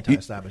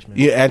 Anti-establishment.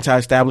 Yeah,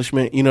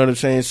 anti-establishment. You know what I'm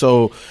saying?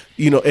 So,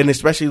 you know, and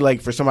especially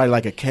like for somebody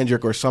like a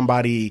Kendrick or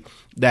somebody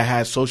that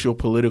has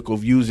socio-political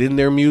views in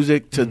their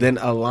music to then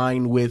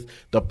align with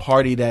the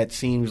party that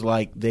seems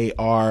like they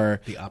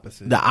are The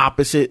opposite. The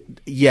opposite.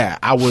 Yeah,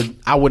 I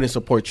wouldn't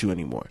support you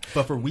anymore.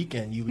 But for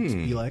Weekend, you would just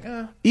be like,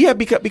 Yeah,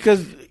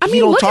 because I he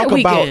mean, don't look talk at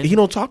about Weeknd. he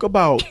don't talk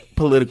about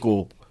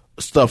political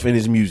stuff in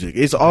his music.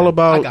 It's all I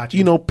about got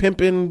you.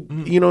 pimping,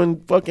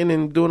 and fucking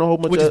and doing a whole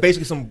bunch which of is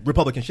basically some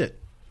Republican shit.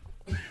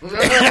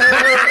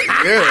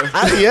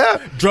 yeah.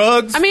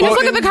 Drugs. I mean, just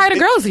look at the kind of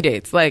girls he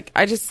dates. Like,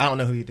 I I don't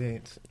know who he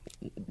dates.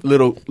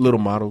 little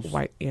models.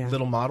 White, yeah.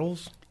 Little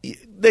models.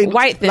 They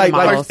White thin like,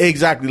 models.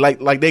 exactly.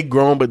 Like they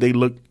grown, but they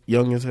look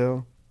young as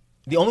hell.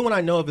 The only one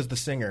I know of is the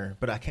singer,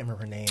 but I can't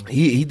remember her name.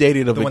 He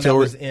dated a The one that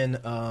was in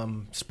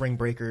Spring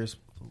Breakers.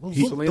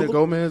 Selena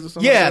Gomez or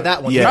something. Yeah, like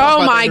that one. Yeah. That's Oh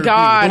my my favorite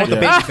God! review. The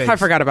one with the Ah, baby face. I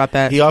forgot about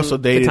that. He also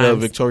dated a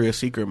times. Victoria's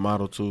Secret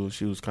model too.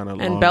 She was kind of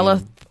long. And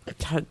Bella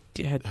Her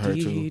too.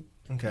 Hadid.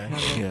 Okay.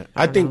 Yeah,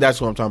 I think that's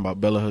what I'm talking about.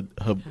 Bella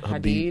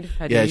Hadid.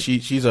 Yeah,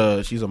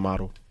 Hadid. she's a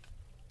model.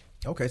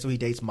 Okay, so he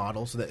dates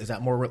models. So is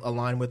that more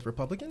aligned with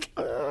Republican?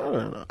 I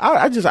don't know.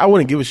 I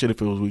wouldn't give a shit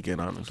if it was Weeknd,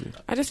 honestly.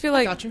 I just feel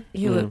like Got you.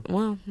 he look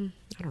well.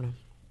 I don't know.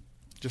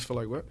 Just for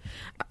like what?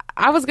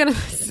 I was gonna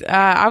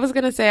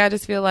say I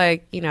just feel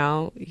like, you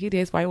know, he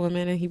dates white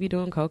women and he be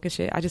doing coke and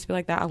shit. I just feel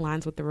like that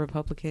aligns with the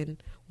Republican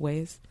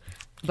ways.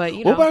 But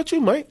you know, What about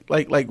you, Mike?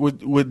 Like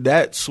would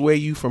that sway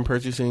you from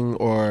purchasing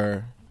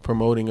or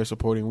promoting or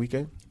supporting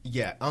Weeknd?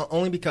 Yeah,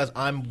 only because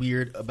I'm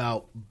weird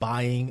about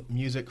buying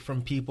music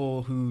from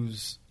people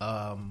whose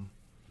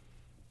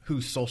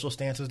social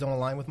stances don't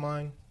align with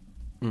mine.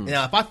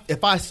 Now,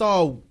 if I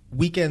saw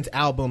Weeknd's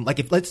album,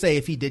 like let's say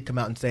if he did come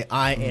out and say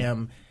I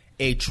am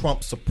a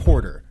Trump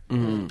supporter,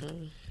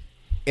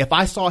 if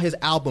I saw his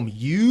album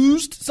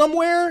used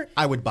somewhere,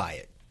 I would buy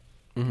it.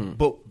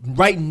 But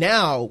right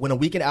now, when a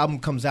Weeknd album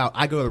comes out,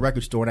 I go to the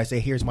record store and I say,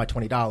 "Here's my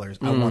 $20.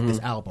 I want this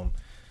album."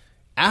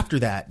 After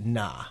that,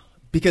 nah.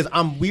 Because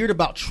I'm weird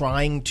about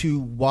trying to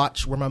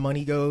watch where my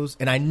money goes.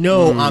 And I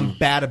know I'm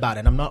bad about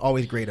it. I'm not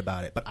always great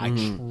about it. But I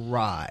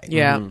try.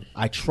 Yeah.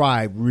 I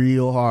try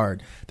real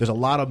hard. There's a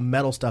lot of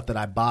metal stuff that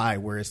I buy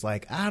where it's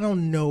like, I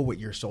don't know what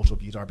your social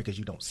views are because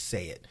you don't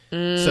say it.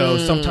 So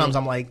sometimes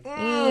I'm like,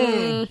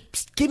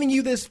 giving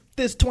you this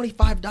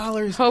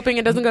 $25. hoping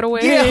it doesn't go to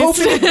waste. Yeah,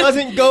 hoping it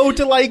doesn't go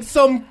to like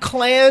some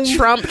Klan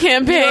Trump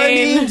campaign. You know what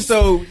I mean?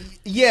 So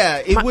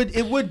yeah,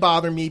 it would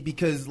bother me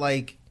because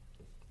like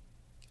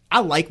I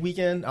like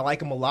Weeknd. I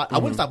like him a lot. I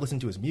wouldn't stop listening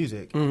to his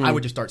music. I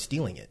would just start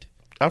stealing it.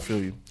 I feel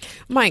you.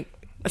 Mike,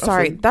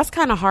 sorry, that's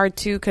kind of hard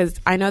too because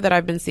I know that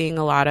I've been seeing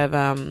a lot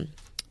of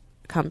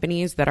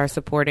companies that are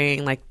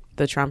supporting like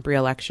the Trump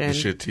reelection. The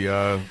shit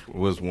T.I.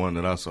 was one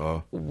that I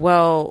saw.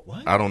 Well,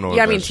 I don't know.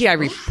 Yeah, if I mean that's T.I.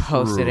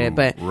 reposted true. it,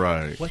 but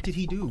right. What did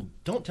he do?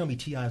 Don't tell me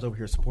T.I. is over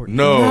here supporting.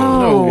 No,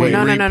 he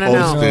no.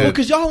 reposted-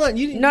 Because y'all aren't.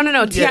 You, no.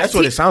 Yeah, that's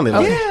what it sounded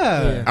like.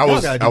 Yeah. I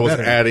was Y'all gotta do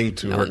better. adding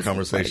to No her one's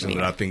conversation explaining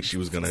that I it. think she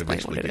was going to Explain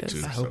eventually what it get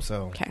is. to. I hope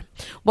so. Okay.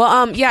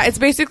 Well, yeah, it's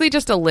basically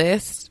just a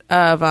list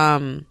of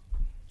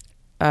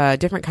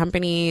different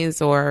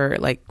companies or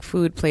like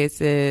food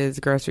places,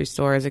 grocery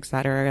stores,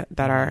 etc.,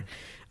 that are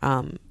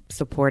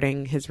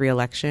supporting his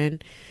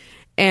reelection.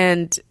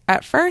 And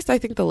at first, I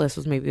think the list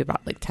was maybe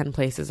about like 10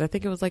 places. I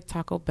think it was like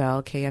Taco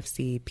Bell,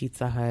 KFC,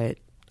 Pizza Hut,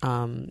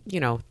 you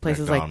know,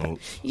 places like that.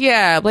 McDonald's.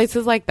 Yeah,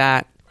 places like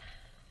that.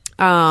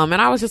 And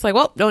I was just like,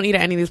 well, don't eat at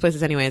any of these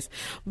places anyways.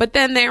 But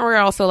then they were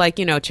also like,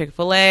 you know,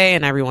 Chick-fil-A,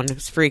 and everyone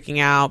was freaking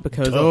out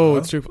because,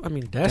 it's Chick-fil-A. I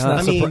mean, That's duh. not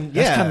I surpri- mean, that's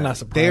yeah, kinda not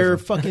surprising. they're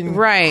fucking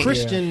Right.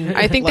 Christian.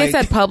 I think they like-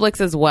 said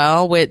Publix as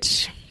well,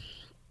 which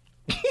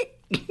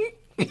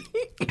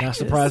Not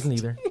surprising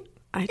either.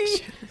 I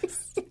just...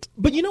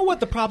 But you know what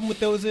the problem with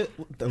those is?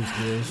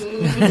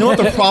 You know what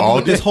the problem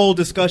with this whole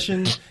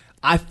discussion?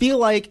 I feel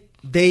like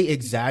they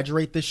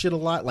exaggerate this shit a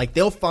lot. Like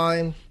they'll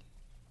find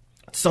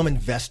some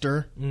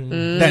investor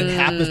that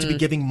happens to be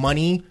giving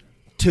money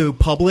to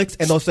Publix,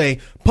 and they'll say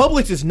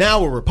Publix is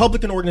now a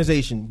Republican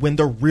organization when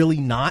they're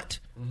really not.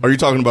 Are you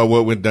talking about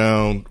what went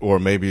down, or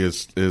maybe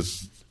is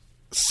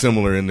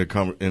similar in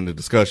the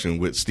discussion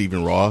with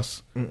Stephen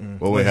Ross?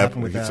 What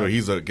happened with that? So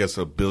he's I guess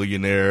a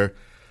billionaire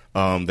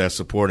that's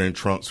supporting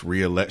Trump's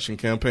re-election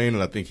campaign,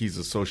 and I think he's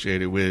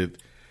associated with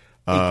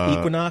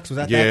Equinox, was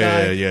that yeah,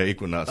 that guy? Yeah,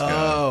 Equinox guy.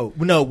 Oh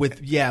no!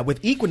 With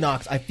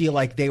Equinox, I feel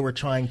like they were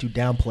trying to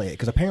downplay it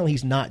because apparently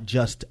he's not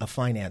just a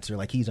financer;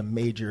 like he's a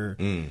major.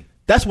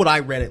 That's what I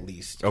read, at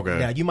least. Okay.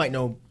 Now you might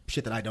know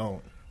shit that I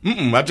don't.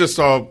 I just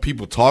saw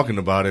people talking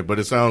about it, but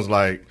it sounds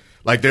like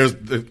I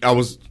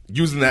was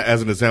using that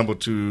as an example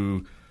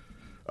to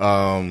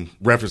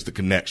reference the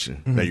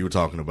connection that you were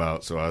talking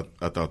about. So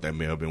I thought that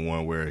may have been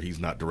one where he's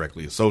not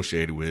directly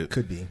associated with.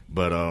 Could be.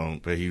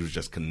 But he was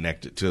just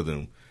connected to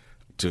them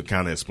to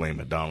kind of explain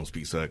McDonald's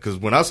Pizza Hut. Because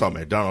when I saw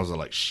McDonald's, I was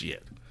like,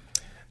 shit.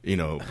 You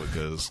know,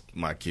 because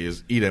my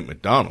kids eat at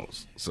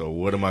McDonald's. So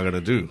what am I going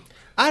to do?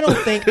 I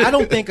don't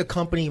think a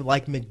company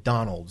like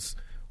McDonald's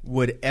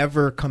would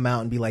ever come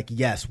out and be like,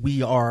 yes,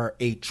 we are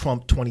a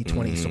Trump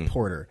 2020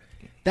 supporter.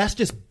 That's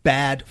just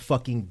bad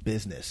fucking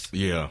business.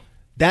 Yeah.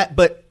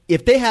 But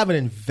if they have an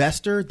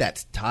investor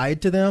that's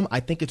tied to them, I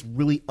think it's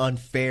really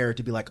unfair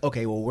to be like,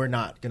 okay, well, we're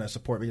not going to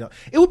support.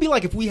 It would be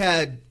like if we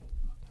had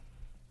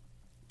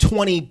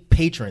 20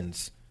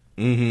 patrons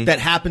that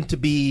happened to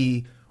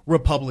be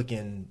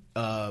Republican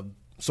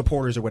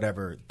supporters or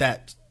whatever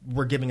that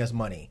were giving us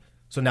money.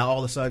 So now all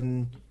of a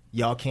sudden,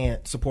 y'all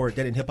can't support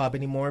Dead End Hip Hop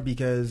anymore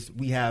because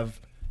we have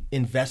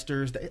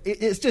investors.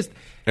 It's just,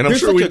 and I'm there's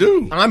sure we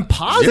do. I'm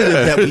positive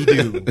Yeah. that we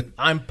do.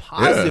 I'm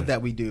positive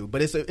that we do.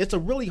 But it's a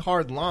really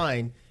hard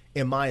line,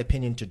 in my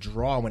opinion, to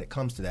draw when it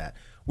comes to that.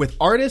 With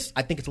artists,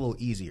 I think it's a little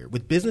easier.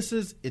 With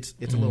businesses, it's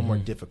a little more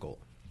difficult.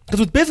 Because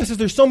with businesses,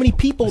 there's so many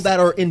people that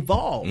are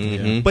involved.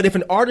 But if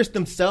an artist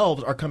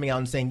themselves are coming out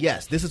and saying,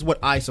 yes, this is what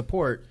I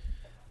support,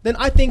 then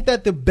I think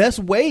that the best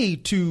way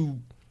to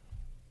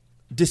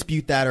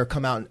dispute that or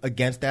come out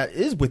against that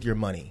is with your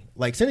money.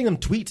 Like, sending them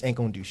tweets ain't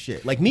gonna do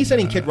shit. Like, me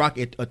sending Kid Rock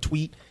a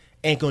tweet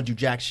ain't gonna do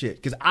jack shit.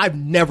 Because I've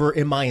never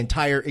in my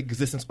entire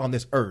existence on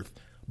this earth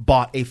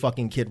bought a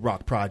fucking Kid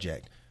Rock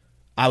project.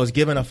 I was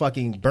given a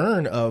fucking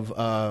burn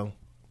of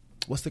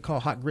what's it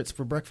called? Hot grits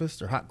for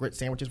breakfast or hot grit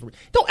sandwiches for.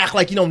 Don't act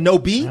like you don't know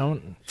B.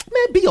 Man,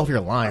 B over here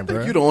lying,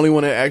 bro. You're the only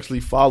one that actually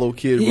follow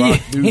Kid Rock.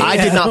 Dude. I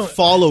did not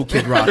follow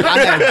Kid Rock.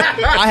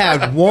 I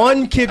had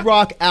one Kid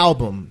Rock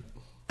album.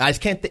 I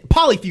just can't think.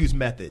 Polyfuse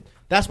Method.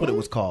 That's what it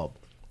was called.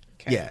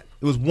 Okay. Yeah,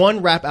 it was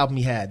one rap album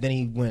he had. Then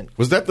he went.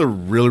 Was that the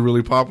really,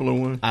 really popular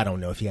one? I don't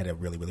know if he had a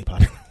really, really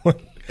popular one.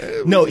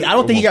 No, I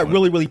don't think he got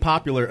really, really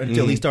popular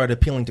until he started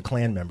appealing to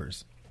Klan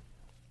members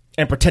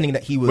and pretending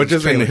that he was. But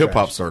just in the hip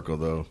hop trash. circle,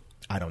 though.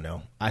 I don't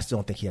know. I still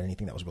don't think he had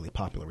anything that was really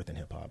popular within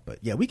hip hop. But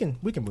yeah, we can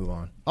move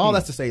on. All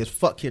that's to say is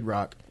fuck Kid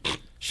Rock.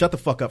 Shut the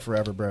fuck up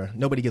forever, bro.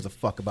 Nobody gives a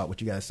fuck about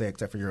what you guys say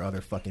except for your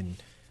other fucking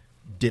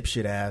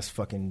dipshit ass,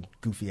 fucking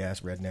goofy ass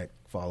redneck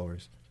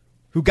followers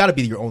who got to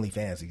be your only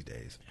fans these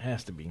days.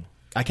 Has to be.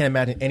 I can't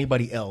imagine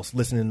anybody else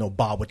listening to no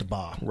Bob with the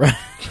Bob. Right.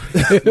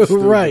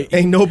 Right.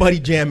 Ain't nobody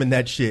jamming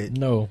that shit.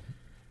 No.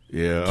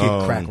 Yeah.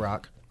 Kid Crack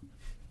Rock.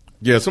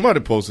 Yeah, somebody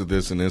posted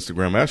this on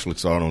Instagram. I actually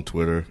saw it on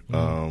Twitter.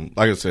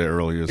 Like I said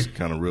earlier, it's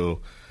kind of real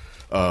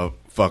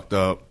fucked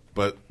up.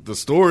 But the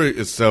story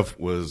itself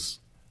was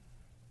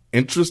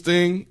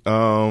interesting,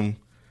 where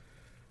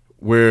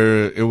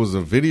it was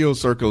a video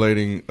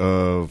circulating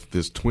of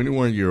this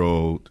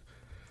 21-year-old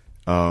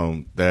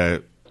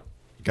that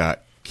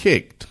got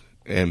kicked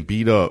and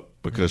beat up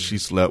because she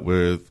slept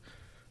with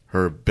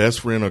her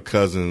best friend or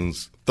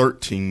cousin's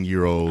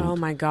 13-year-old. Oh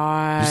my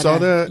God. You saw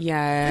that?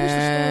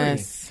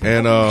 Yes.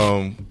 And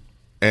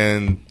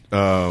and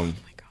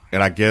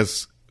I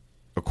guess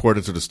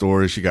according to the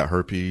story, she got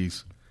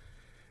herpes.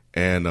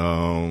 And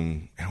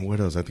what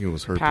else? I think it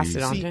was herpes. Passed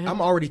it on See, to him.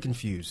 I'm already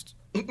confused.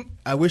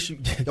 I wish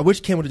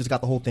Kim would have just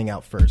got the whole thing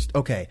out first.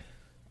 Okay,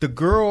 the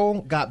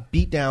girl got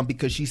beat down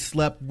because she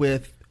slept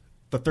with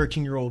the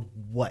 13-year-old.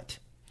 What?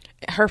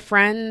 Her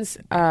friends,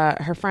 I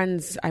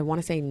want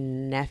to say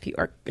nephew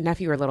or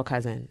little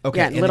cousin. Okay,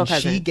 yeah, and little then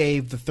cousin. she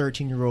gave the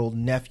 13-year-old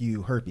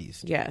nephew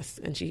herpes. Yes,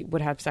 and she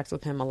would have sex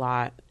with him a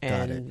lot,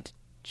 and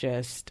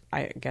just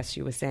I guess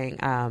she was saying,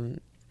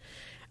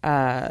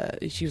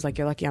 she was like,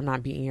 "You're lucky I'm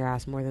not beating your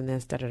ass more than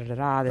this, da da da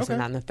da, this and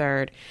that and the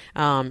third."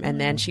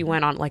 And then she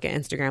went on like an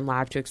Instagram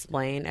live to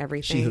explain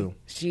everything.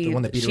 She who? The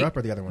one that beat her up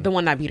or the other one? The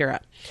one that beat her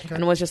up,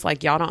 and was just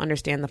like, "Y'all don't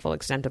understand the full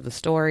extent of the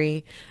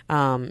story."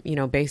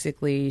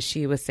 Basically,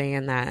 she was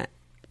saying that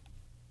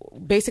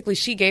basically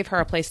she gave her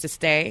a place to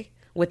stay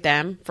with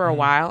them for a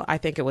while. I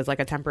think it was like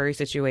a temporary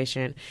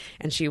situation,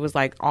 and she was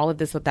like, all of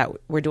this that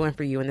we're doing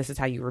for you, and this is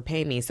how you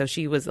repay me. So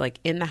she was like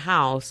in the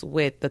house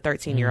with the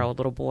 13-year-old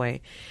little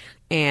boy,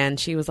 and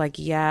she was like,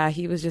 yeah,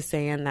 he was just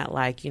saying that,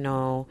 like, he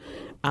was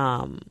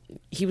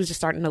just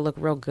starting to look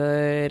real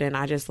good, and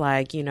I just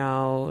like,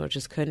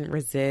 just couldn't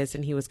resist,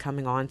 and he was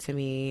coming on to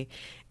me,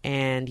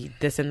 and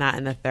this and that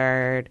and the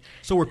third.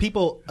 So were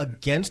people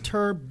against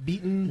her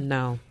beating?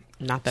 No,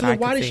 not that So I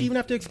why could did see. she even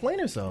have to explain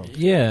herself?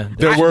 Yeah.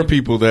 There were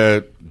people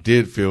that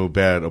did feel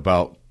bad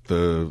about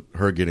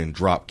her getting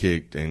drop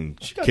kicked and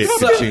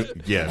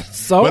kicked. Yes.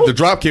 So? But the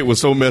drop kick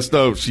was so messed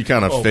up, she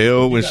kind of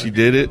fell when she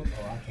did it.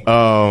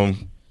 I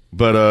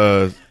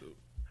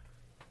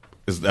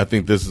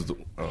think this is.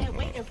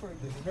 Waiting for you.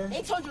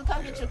 They told you to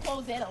come get your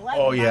clothes at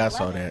 11. Oh, yeah, I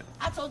saw that.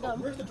 I told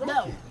them,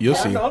 no. You'll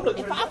see.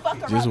 If I fuck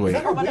her Just up, wait.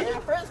 when I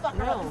first fuck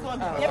her up, it's going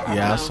to be different.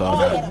 Yeah, I saw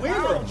that.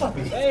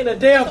 Ain't a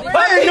damn.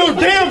 Ain't no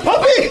damn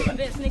puppy.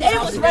 They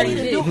was ready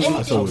to do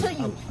anything to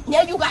you.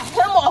 Now you got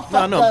him all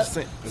fucked up,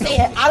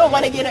 saying, I don't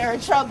want to get her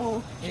in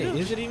trouble.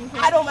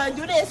 I don't want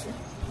to do this.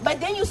 But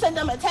then you send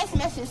them a text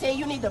message saying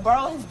you need to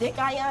borrow his dick,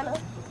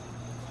 Ayana.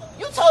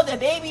 You told the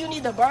baby you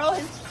need to borrow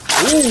his.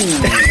 Oh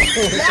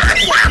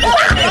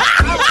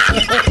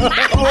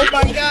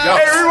my God!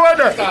 Hey, rewind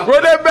that!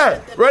 Run that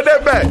back! Run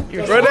that back! Run that back!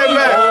 Run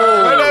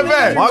that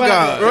back! My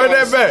God. Run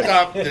that back!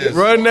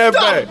 Run that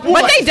back!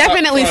 But they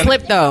definitely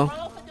slipped though.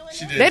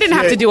 They didn't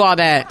have to do all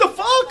that. The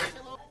fuck?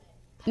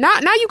 Now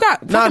you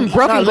got fucking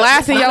broken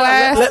glass in your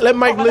ass. Let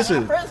Mike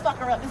listen. First fuck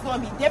her up is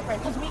going to be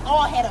different because we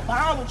all had a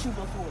bond with you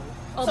before.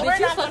 Oh, So bitch, we're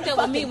you not fucked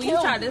gonna up with me fucking when you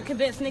kill tried to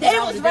convince niggas They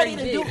I was was ready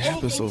dirty to do bitch.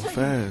 anything so to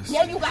fast. you.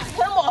 Now you got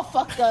him all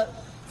fucked up,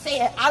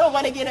 saying I don't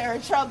want to get her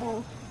in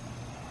trouble.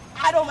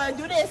 I don't want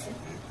to do this.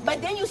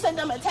 But then you send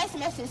them a text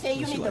message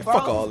saying you need to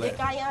fuck borrow all his dick,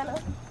 that. Ayana.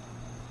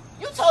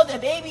 You told the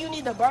baby you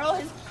need to borrow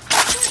his.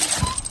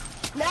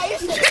 Now you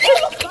said.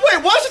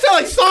 Wait, why does it sound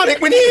like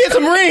Sonic when he hit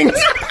some rings?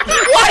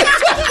 Why it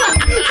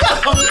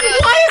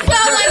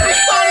sound like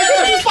Sonic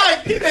when he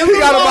fight? You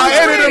got about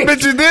 8 of them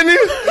bitches, didn't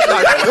you?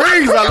 Like,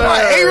 rings, I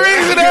learned. 8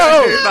 rings in that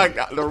hoe. Like,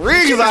 the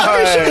rings I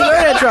heard.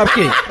 Where that drop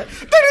kick?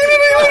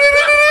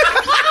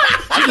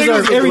 She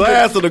think it was a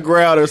glass on the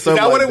ground or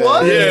something. Is that what it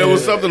was? Yeah, it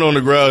was something on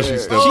the ground. She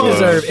stepped She on.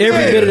 deserved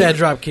every bit of that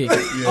drop kick.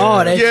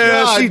 Oh, that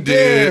Yeah, she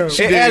did.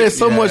 She It did. added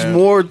so much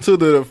more to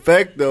the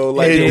effect, though.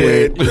 Like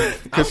It did.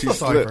 I'm so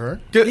sorry for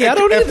her. Yeah, I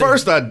don't At either.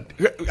 first, I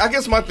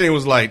guess my thing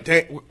was like,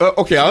 dang,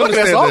 okay, I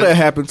understand That's all that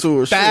happened to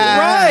her. Shit.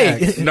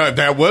 Right. No,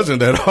 that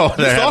wasn't at all.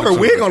 You saw her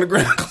wig on the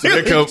ground.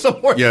 They come,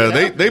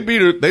 they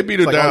beat her. They beat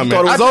her Like, down, you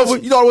thought man. it was over?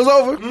 You thought it was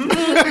over?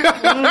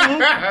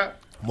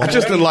 I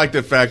just didn't like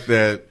the fact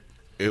that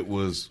it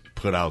was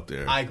put out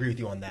there. I agree with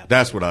you on that.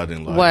 That's what I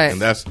didn't like. What?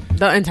 And that's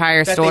The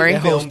entire That story. They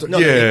filmed, no,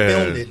 Yeah. they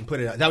filmed it and put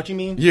it out. Is that what you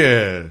mean?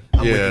 yeah.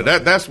 you.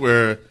 That's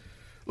where,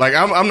 like,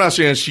 I'm not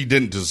saying she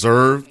didn't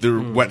deserve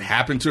what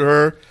happened to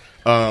her.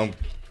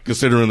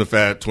 Considering the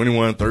fact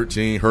 21,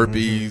 13,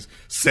 herpes,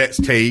 sex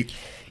tape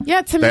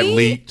Yeah, to that me,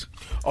 leaked.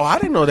 Oh, I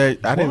didn't know that.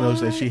 I didn't know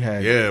that she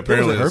had. Yeah,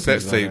 apparently the herpes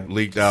sex on tape that.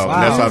 leaked out,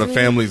 and that's how the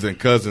families and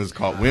cousins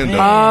caught wind of it.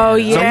 Oh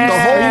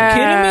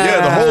yeah.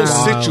 Yeah, the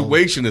whole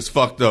situation is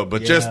fucked up,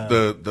 but just Yeah.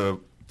 the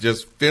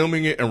just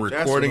filming it and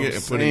recording what it I'm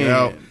and putting it saying.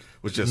 out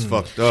was just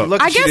fucked up.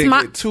 Lucky I she guess didn't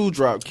my- get 2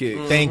 drop kicks.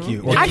 Thank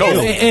you. I guess-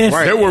 And-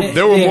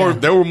 There were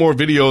yeah. more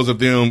videos of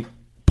them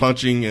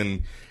punching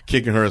and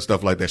kicking her and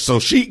stuff like that. So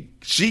she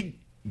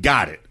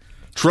got it.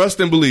 Trust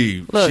and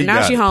believe. Look, she now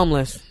got she it.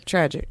 homeless.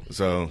 Tragic.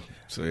 So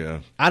yeah.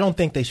 I don't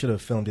think they should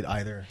have filmed it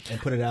either and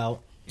put it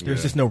out.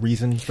 There's just no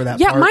reason for that.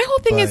 Yeah, part, my whole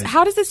thing is but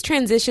how does this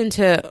transition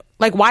to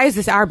like why is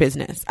this our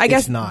business? I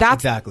guess not, that's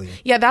exactly.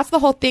 Yeah, that's the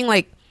whole thing.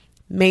 Like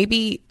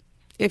maybe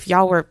if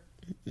y'all were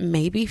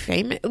maybe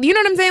famous, you know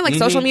what I'm saying? Like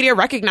social media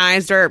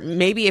recognized, or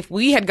maybe if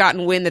we had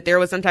gotten wind that there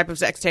was some type of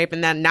sex tape,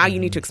 and then now you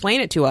need to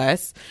explain it to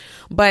us.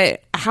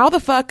 But how the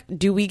fuck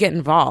do we get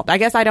involved? I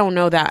guess I don't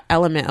know that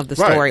element of the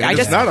Right, story. and I it's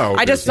just not our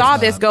I just business. saw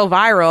this go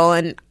viral,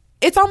 and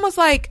it's almost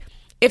like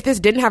if this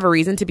didn't have a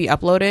reason to be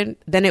uploaded,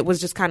 then it was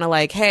just kind of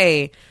like,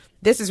 hey,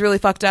 this is really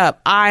fucked up.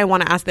 I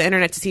want to ask the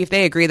internet to see if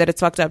they agree that it's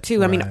fucked up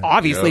too. I mean,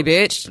 obviously, Yep.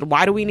 bitch.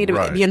 Why do we need to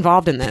Right. be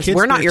involved in this? Kid's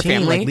We're not your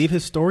 13, family. Like, leave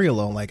his story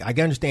alone. Like, I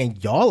can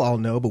understand y'all all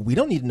know, but we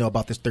don't need to know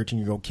about this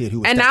 13-year-old kid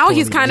who was And now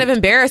he's statutorily kind of raped.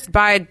 embarrassed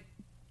by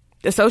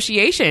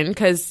association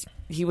because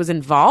he was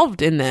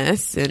involved in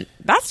this, and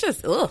that's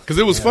just ugh. Because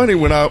it was funny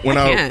when I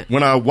can't.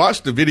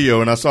 watched the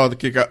video and I saw the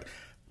kick out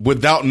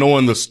without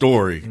knowing the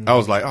story. I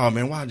was like, oh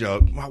man,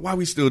 why are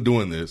we still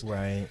doing this?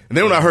 Right. And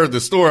then when I heard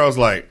the story, I was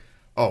like,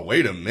 oh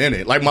wait a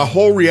minute. Like my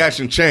whole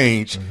reaction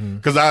changed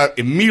because I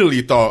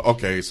immediately thought,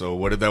 okay, so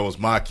what if that was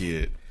my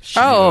kid?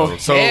 Oh,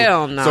 So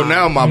hell no. So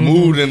now my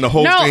mood and the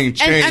whole No, thing and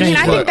changed. I mean,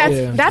 I think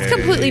But- that's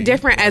completely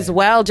different as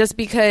well. Just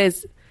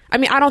because, I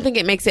mean, I don't think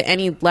it makes it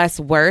any less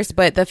worse.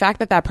 But the fact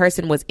that that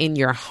person was in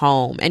your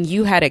home and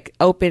you had to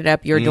open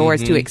up your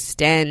doors to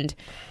extend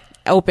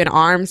open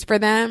arms for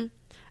them,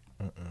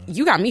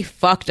 you got me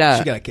fucked She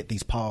up. got to get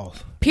these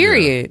paws.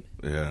 Period.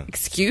 Yeah.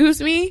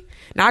 Excuse me.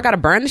 Now I got to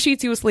burn the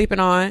sheets he was sleeping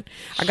on.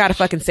 I got to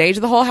fucking sage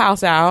the whole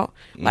house out.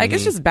 Like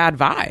it's just bad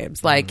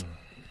vibes. Like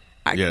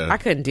Yeah. I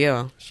couldn't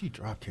deal. She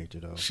drop kicked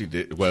it though. She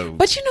did well.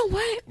 But you know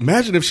what?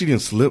 Imagine if she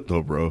didn't slip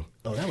though, bro.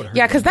 Oh, that would hurt.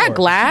 Yeah, because that more.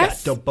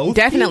 glass She got both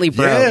definitely feet?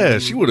 broke. Yeah,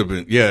 she would have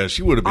been. Yeah,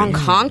 she would have been On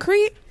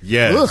concrete?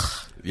 Yes.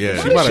 Ugh.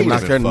 Yeah, She might have would've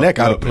knocked been her neck fucked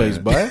out up, of place,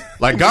 man. bud.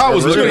 Like God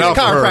was looking out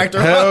for her.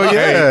 Chiropractor. Hell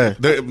yeah.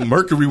 Hey, the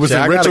Mercury was See,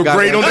 in I gotta-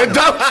 retrograde on that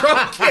dump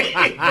truck.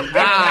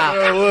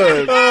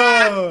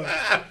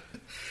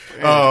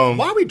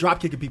 Why are we drop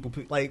kicking people?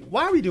 Like,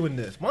 why are we doing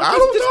this? Why I you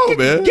don't just know, get,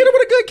 man. Get her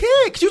with a good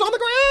kick. She was on the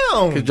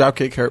ground. Cause drop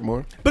kick hurt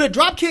more. But a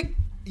drop kick,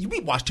 we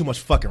watch too much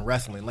fucking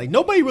wrestling. Like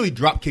nobody really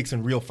drop kicks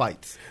in real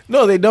fights.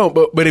 No, they don't.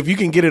 But if you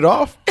can get it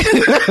off, But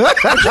you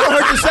don't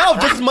hurt yourself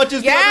just as much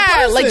as the Yeah,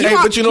 other like person. you, Hey,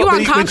 on, but you know- you but on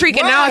he- concrete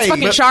and now it's right,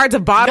 fucking but shards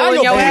of bottle now in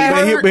your your back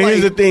ass. hurt. but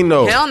here's the thing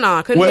though. Hell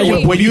no, couldn't do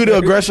it. When you the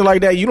aggressor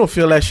like that, you don't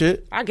feel that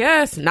shit. I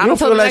guess not You don't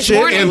until feel the that next shit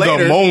morning. in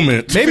the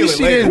moment. Maybe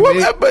she didn't.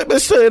 Well,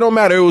 but still, it don't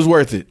matter. It was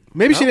worth it.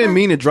 Maybe she didn't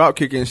mean to drop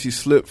kick and she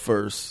slipped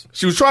first.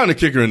 She was trying to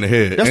kick her in the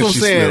head. That's and what I'm she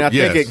saying. slipped. I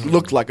think Yes. it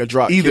looked like a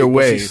drop Either kick, but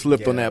way. she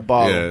slipped on that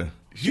ball. Yeah.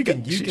 She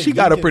She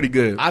got her pretty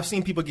good. I've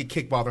seen people get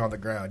kicked while they're on the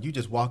ground. You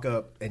just walk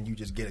up and you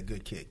just get a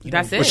good kick. You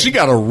That's don't- it. But she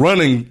got a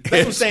running That's what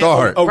head I'm saying.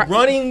 start. A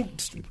running.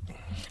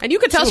 And you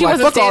could tell she Like,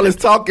 wasn't fuck all standing.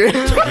 this talking.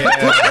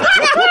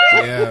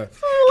 Yeah.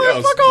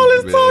 Fuck all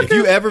this talking. If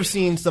you ever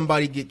seen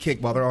somebody get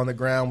kicked while they're on the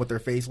ground with their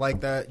face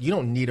like that, you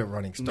don't need a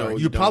running start. No,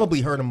 you you don't.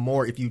 probably hurt them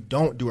more if you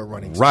don't do a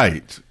running start.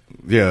 Right.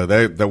 Yeah,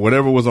 that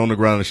whatever was on the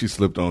ground that she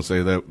slipped on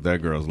saved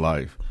that girl's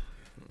life.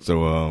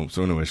 So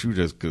anyway, she was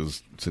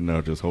just sitting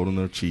there just holding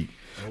her cheek.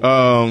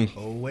 Oh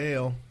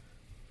well.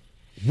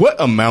 What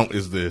amount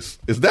is this?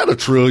 Is that $1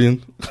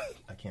 trillion?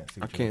 I can't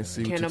see. I can't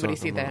see. Can't nobody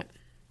see that.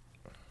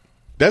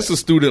 That's a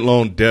student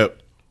loan debt.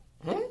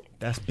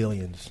 That's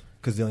billions,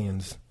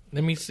 gazillions,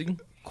 Let me see.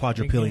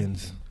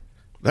 quadrupillions.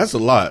 That's a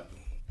lot.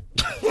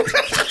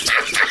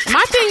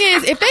 My thing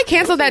is, if they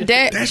cancel that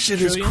debt, That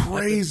shit is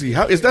crazy.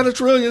 How is that $1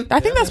 trillion? I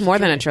think that's more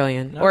than $1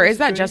 trillion. Or is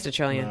that just $1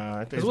 trillion?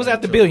 It was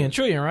at the billion,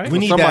 trillion, right? We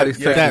need somebody's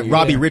that texting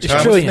Robbie you. Rich. It's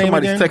what's trillion. his name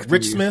Somebody's again? texting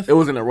Rich you. Smith. It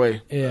was in their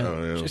way. Yeah.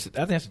 Oh, yeah. I think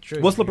that's a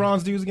trillion. What's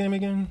LeBron's dude's game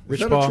again?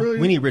 Rich Is that a Paul?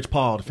 trillion? We need Rich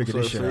Paul to figure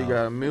this shit So you out.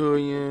 got $1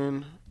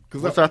 million.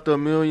 Because that's after a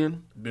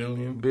million.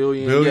 Billion.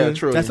 Yeah, a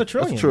trillion. That's a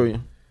trillion. That's a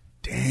trillion.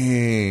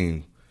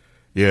 Dang.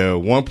 Yeah,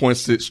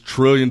 $1.6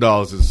 trillion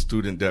is a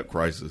student debt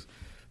crisis.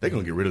 They're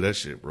going to get rid of that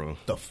shit, bro.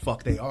 The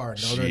fuck they are.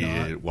 No, they're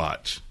not. Shit,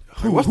 watch.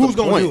 Who's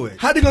going to do it?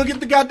 How they going to get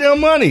the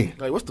goddamn money?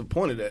 Like, what's the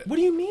point of that? What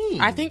do you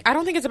mean? I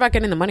don't think it's about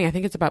getting the money. I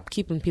think it's about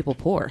keeping people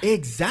poor.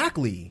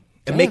 Exactly.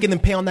 And making them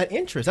pay on that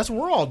interest. That's what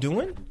we're all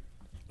doing.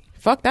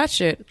 Fuck that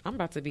shit. I'm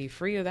about to be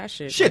free of that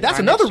shit. Shit, that's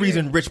another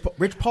reason Rich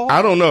Paul.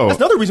 I don't know. That's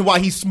another reason why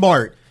he's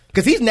smart.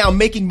 Because he's now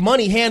making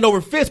money hand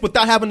over fist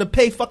without having to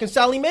pay fucking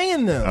Sally Mae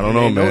and them. I don't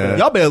know, man.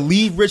 Y'all better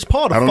leave Rich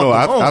Paul to I don't know.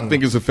 alone. I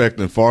think it's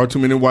affecting far too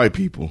many white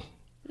people.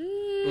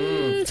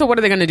 So what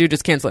are they going to do?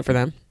 Just cancel it for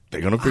them?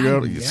 They're going to figure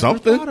out Never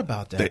something. thought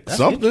about that. That's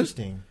something.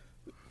 interesting.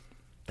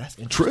 That's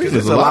interesting.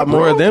 There's a lot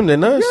more of them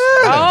than us.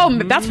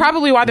 Oh, that's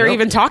probably why they're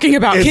even talking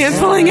about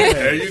canceling it.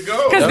 There you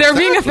go. Because they're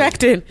being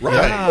affected.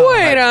 Right.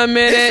 Wait a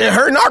minute. It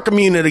hurting our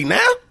community now.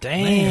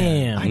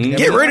 Damn.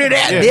 Get rid of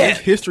that. Yeah,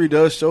 history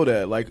does show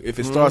that. Like, if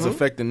it starts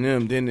affecting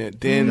them, then they'll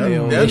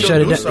They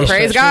shut it down. They Praise shut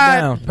shit God.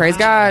 down. Praise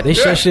God. They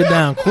shut shit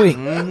down quick.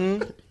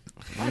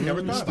 I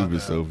never thought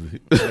about Stupid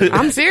that. Sophie.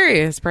 I'm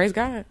serious. Praise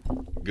God.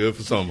 Good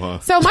for some, huh?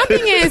 So my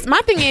thing is,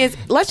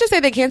 let's just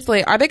say they cancel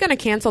it. Are they going to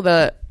cancel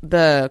the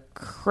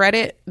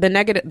credit,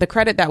 the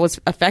credit that was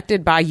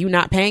affected by you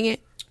not paying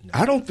it?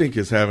 I don't think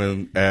it's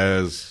having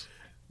as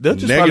They'll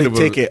just negative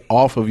probably take it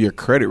off of your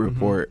credit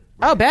report.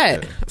 Oh,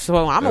 bet. So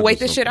I'm going to wait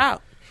this shit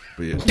out.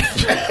 But yeah.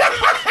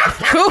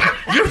 Cool.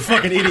 You're a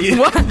fucking idiot.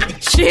 What?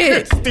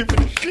 Shit.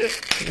 Stupid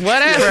shit.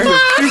 Whatever.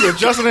 She's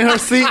adjusting in her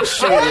seat.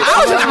 Shit. I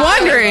was just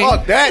wondering.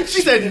 Fuck that.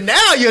 She said,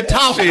 now you're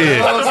talking.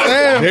 Shit.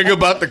 Nigga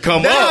about to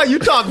come Now up. you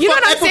talking. You know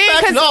what I'm Fuck saying?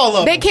 Equifax and all of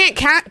 'Cause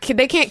them.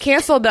 they can't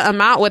cancel the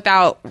amount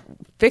without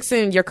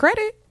fixing your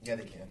credit. Yeah,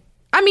 they can.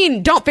 I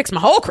mean, don't fix my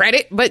whole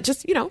credit, but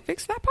just,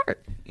 fix that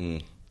part. No,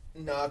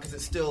 because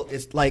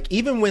it's like,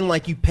 even when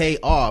like you pay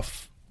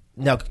off.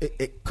 Now,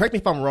 correct me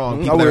if I'm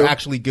wrong. People that are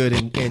actually good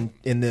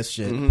in this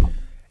shit.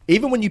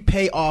 Even when you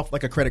pay off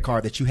like a credit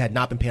card that you had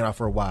not been paying off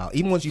for a while,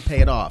 even once you pay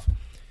it off,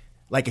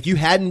 like if you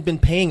hadn't been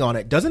paying on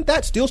it, doesn't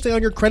that still stay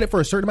on your credit for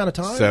a certain amount of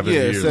time? 7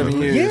 years.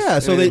 7 years. Yeah,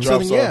 so And they it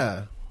drops off.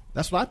 yeah,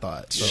 that's what I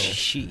thought.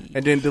 So.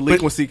 And then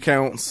delinquency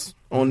counts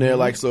on there,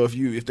 like, so if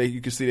you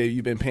can see that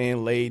you've been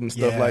paying late and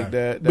stuff Yeah. like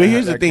that. But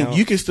here's the thing: counts.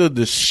 you can still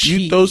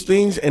dispute those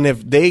things, and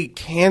if they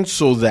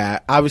cancel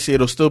that, obviously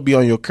it'll still be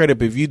on your credit.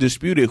 But if you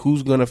dispute it,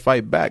 who's going to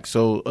fight back?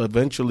 So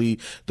eventually,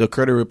 the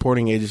credit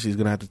reporting agency is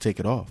going to have to take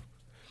it off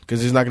because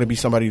there's not going to be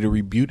somebody to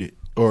rebuke it.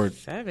 Or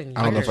 7 years.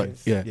 I don't know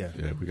if Yeah. Yeah,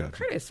 we got you.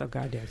 Credit is so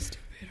goddamn stupid.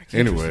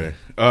 Anyway,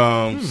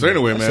 so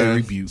anyway, man.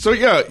 rebuke. So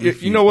yeah,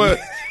 you know what?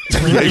 We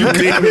kind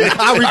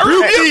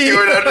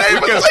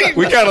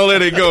of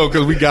let it go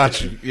because we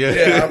got you.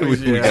 Yeah, we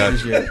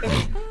got you.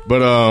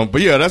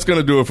 But yeah, that's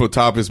gonna do it for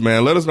topics,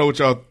 man. Let us know what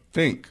y'all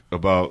think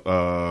about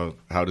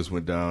how this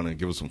went down and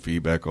give us some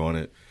feedback on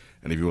it.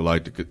 And if you would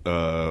like to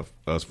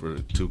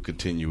to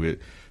continue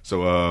it,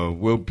 so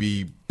we'll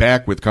be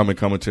back with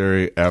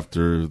commentary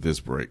after this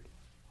break.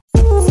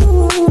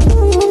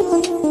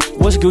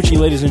 What's Gucci,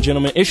 ladies and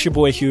gentlemen? It's your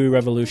boy Huey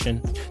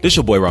Revolution. This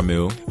your boy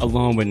Ramil.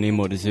 Along with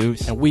Nemo the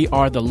Zeus. And we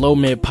are the Low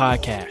Mid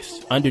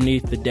Podcast,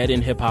 underneath the Dead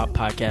End Hip Hop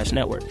Podcast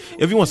Network.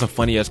 If you want some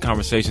funny-ass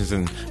conversations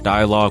and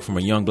dialogue from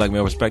a young black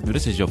male perspective,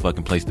 this is your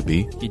fucking place to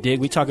be. You dig?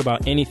 We talk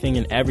about anything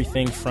and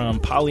everything from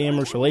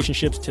polyamorous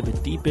relationships to the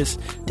deepest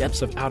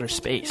depths of outer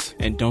space.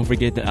 And don't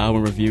forget the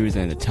album reviews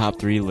and the top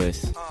 3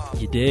 lists.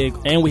 You dig?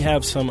 And we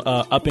have some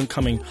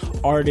up-and-coming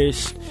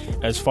artists,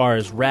 as far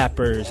as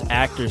rappers,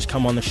 actors,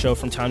 come on the show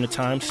from time to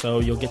time, so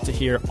you'll get to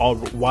hear a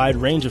wide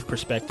range of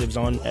perspectives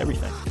on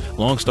everything.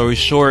 Long story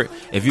short,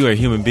 if you are a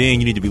human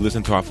being, you need to be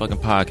listening to our fucking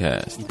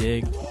podcast. You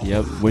dig?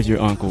 Yep, with your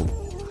uncle.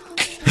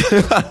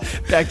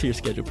 Back to your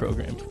scheduled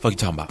program. Fuck you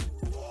talking about?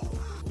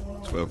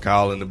 12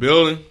 Kyle in the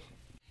building.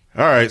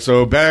 All right,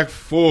 so back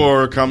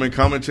for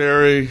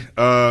commentary.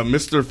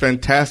 Mr.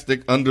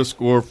 Fantastic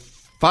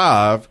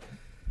 _5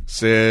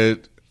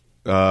 said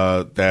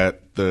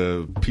that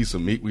the piece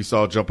of meat we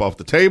saw jump off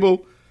the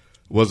table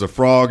was a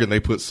frog, and they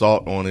put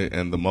salt on it,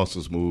 and the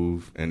muscles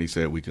move. And he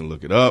said we can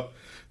look it up.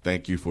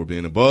 Thank you for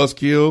being a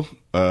buzzkill,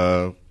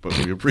 but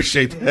we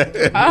appreciate that.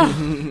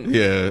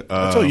 Yeah,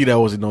 I told you that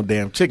wasn't no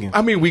damn chicken.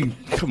 I mean,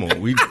 come on,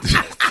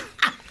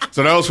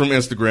 So that was from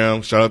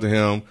Instagram. Shout out to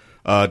him.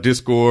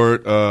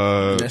 Discord.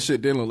 That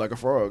shit didn't look like a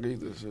frog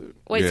either. Shit.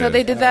 Wait, Yeah. so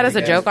they did that as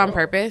a joke on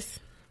purpose?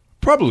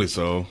 Probably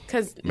so.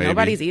 Because Maybe.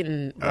 nobody's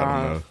eating I don't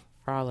raw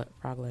know.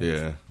 frog legs.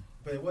 Yeah.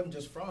 But it wasn't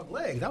just frog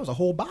legs. That was a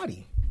whole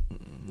body.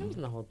 That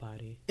wasn't the whole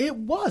body. It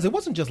was. It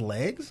wasn't just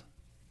legs.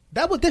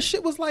 This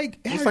shit was like.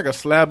 It's like a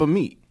slab of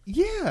meat.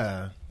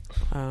 Yeah.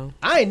 Oh.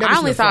 I ain't never I seen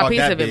only a saw a frog piece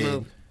that of it big.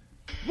 move.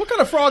 What kind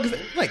of frog is it?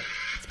 Like,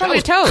 it's probably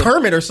a toad.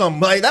 Kermit or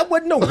something. Like, that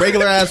wasn't no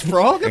regular ass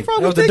frog. That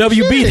frog That was was the big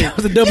WB. shit. That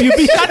was the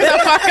WB. Shut the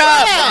fuck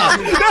up.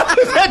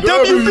 That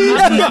WB.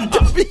 That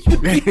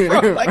WB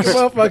frog. Like a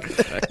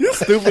motherfucker. You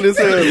stupid as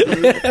hell.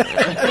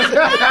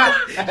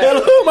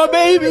 Hello, my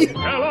baby.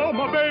 Hello,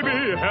 my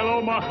baby.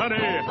 Hello, my honey.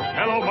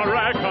 Hello, my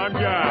ragtime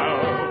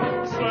gal.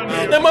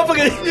 That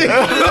motherfucker.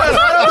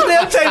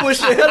 Damn table and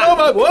shit. Hello,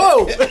 my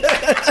whoa.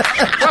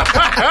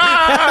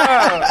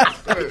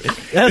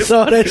 That's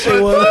all that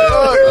shit was.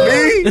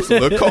 It's a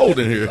little cold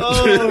in here.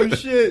 Oh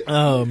shit.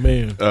 Oh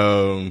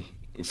man.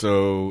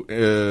 So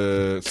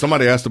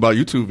somebody asked about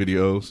YouTube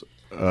videos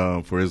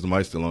for Is the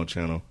Mic Still On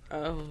channel.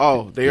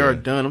 Oh, they are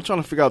done. I'm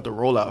trying to figure out the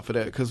rollout for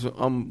that because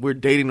we're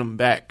dating them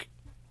back.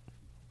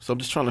 So I'm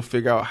just trying to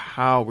figure out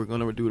how we're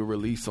going to do the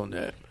release on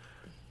that.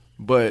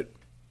 But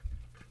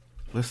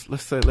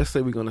let's say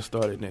we're going to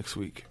start it next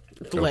week.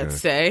 Let's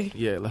say.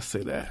 Yeah, let's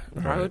say that.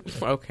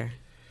 Okay.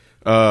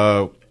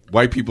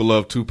 White people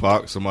love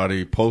Tupac.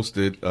 Somebody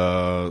posted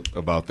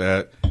about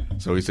that.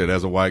 So he said,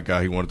 as a white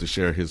guy, he wanted to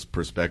share his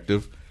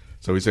perspective.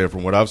 So he said,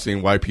 from what I've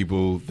seen, white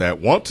people that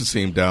want to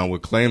see him down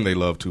would claim they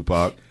love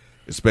Tupac,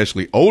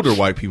 especially older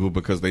white people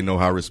because they know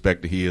how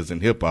respected he is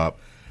in hip hop.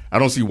 I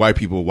don't see white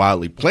people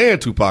widely playing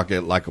Tupac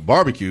at like a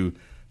barbecue,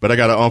 but I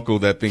got an uncle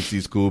that thinks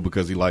he's cool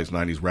because he likes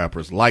 90s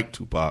rappers like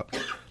Tupac.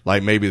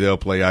 Like maybe they'll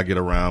play I Get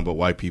Around, but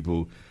white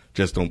people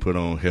just don't put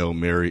on Hail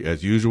Mary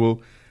as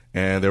usual.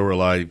 And there were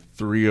like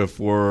 3 or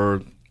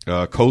 4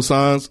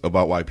 cosigns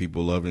about white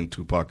people loving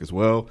Tupac as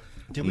well.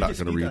 I'm not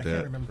going to read that. I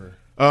can't remember.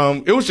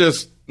 It was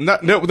just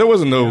there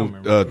wasn't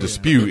no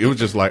dispute. It was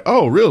just like,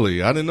 oh,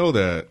 really? I didn't know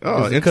that.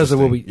 Oh, because of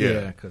what we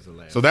because of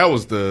last. So that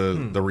was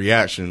the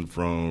reaction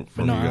from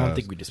no, you guys. I don't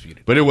think we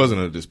disputed. But it wasn't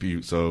a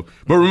dispute. So,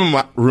 but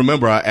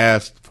remember, I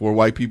asked for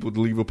white people to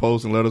leave a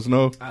post and let us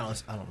know. I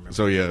don't remember.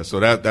 So yeah, so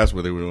that's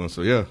what they were doing.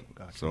 So yeah,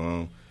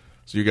 gotcha.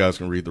 So you guys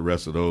can read the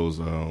rest of those.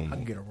 I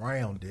can get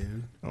around,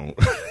 dude. Around.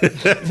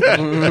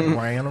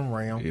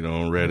 You know,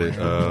 on Reddit.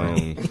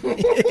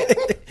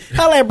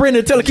 Holla at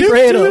Brenda, tell her keep her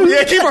head up.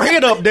 Yeah, keep her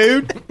head up,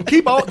 dude.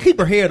 Keep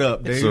her head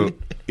up, dude. So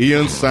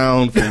Ian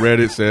Sound from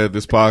Reddit said,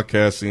 this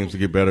podcast seems to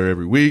get better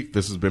every week.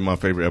 This has been my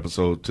favorite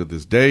episode to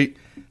this date.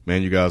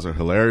 Man, you guys are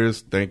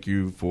hilarious. Thank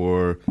you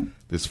for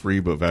this free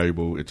but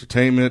valuable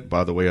entertainment.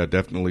 By the way, I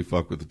definitely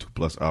fuck with the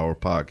 2+ hour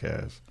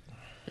podcast.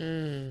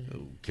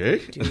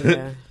 Okay.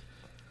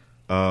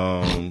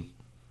 Yeah.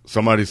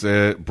 Somebody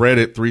said,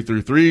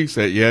 Breadit333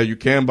 said, yeah, you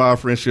can buy a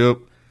friendship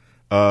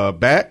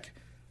back.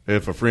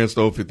 If a friend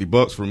stole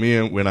 $50 from me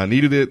and when I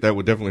needed it, that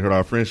would definitely hurt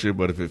our friendship.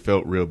 But if it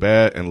felt real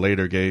bad and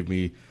later gave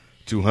me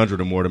 $200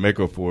 or more to make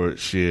up for it,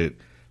 shit,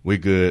 we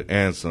good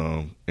and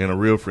some. In a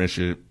real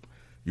friendship,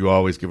 you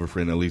always give a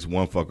friend at least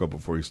one fuck up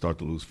before you start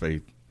to lose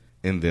faith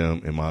in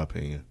them, in my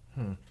opinion.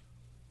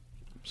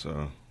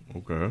 So,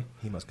 okay.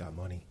 He must got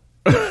money.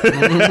 Fuck,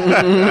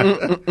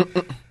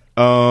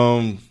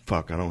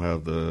 I don't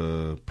have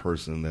the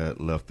person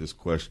that left this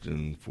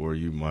question for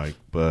you, Mike,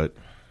 but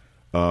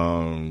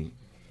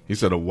he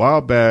said a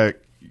while back,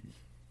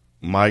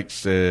 Mike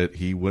said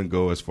he wouldn't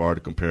go as far to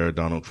compare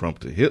Donald Trump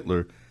to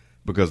Hitler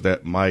because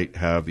that might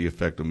have the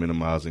effect of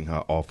minimizing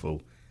how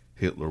awful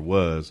Hitler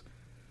was.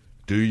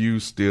 Do you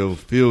still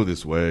feel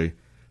this way?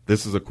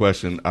 This is a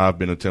question I've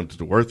been attempting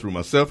to work through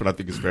myself, and I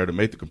think it's fair to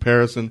make the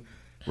comparison.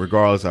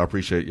 Regardless, I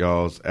appreciate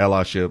y'all's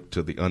allyship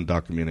to the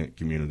undocumented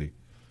community.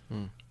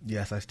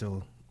 Yes, I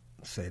still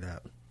say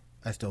that.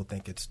 I still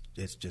think it's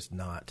just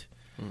not.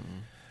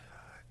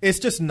 It's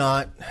just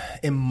not,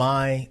 in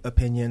my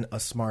opinion,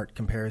 a smart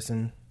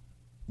comparison.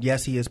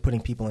 Yes, he is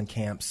putting people in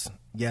camps.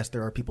 Yes,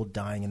 there are people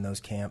dying in those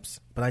camps.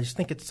 But I just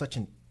think it's such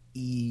an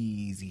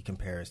easy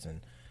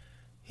comparison.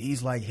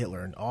 He's like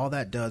Hitler, and all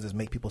that does is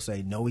make people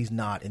say, no, he's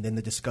not. And then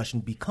the discussion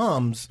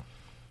becomes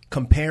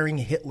comparing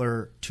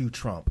Hitler to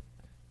Trump.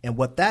 And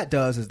what that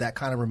does is that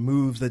kind of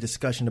removes the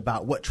discussion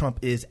about what Trump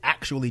is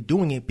actually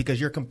doing it because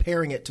you're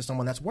comparing it to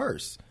someone that's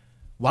worse.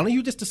 Why don't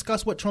you just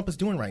discuss what Trump is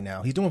doing right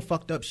now? He's doing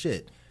fucked up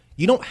shit.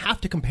 You don't have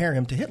to compare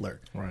him to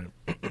Hitler. Right.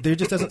 There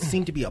just doesn't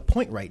seem to be a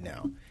point right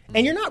now.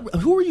 And you're not,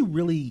 who are you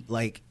really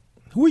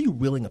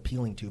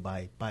appealing to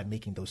by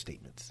making those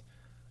statements?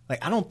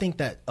 Like, I don't think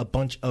that a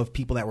bunch of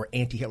people that were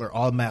anti-Hitler are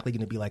automatically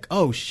going to be like,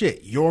 oh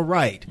shit, you're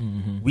right.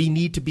 We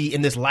need to be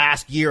in this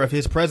last year of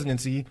his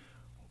presidency.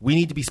 We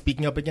need to be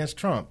speaking up against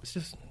Trump. It's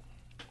just,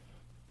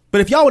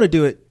 but if y'all want to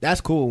do it, that's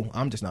cool.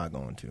 I'm just not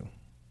going to.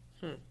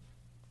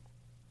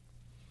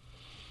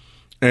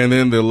 And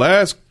then the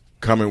last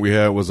comment we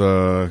had was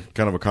a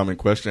kind of a common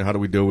question. How do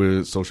we deal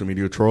with social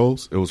media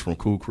trolls? It was from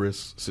Cool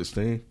Chris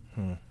 16.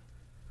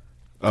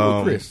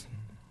 Cool Chris.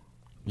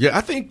 Yeah,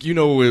 I think,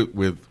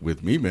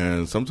 with me,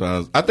 man,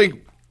 sometimes I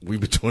think we've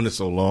been doing this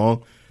so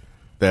long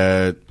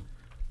that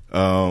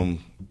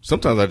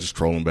sometimes I just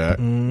troll them back.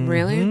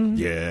 Really?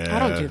 Yeah. I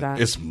don't do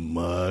that. It's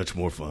much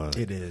more fun.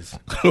 It is.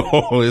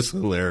 Oh, it's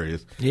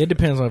hilarious. Yeah, it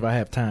depends on if I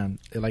have time.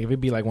 Like, if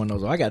it be like one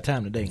of those, I got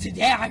time today.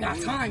 Today I got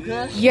time,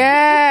 cuz.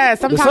 Yeah.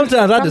 Sometimes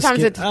I just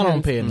skip. I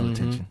don't pay no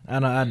attention.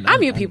 I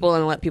mute people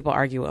and let people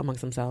argue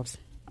amongst themselves.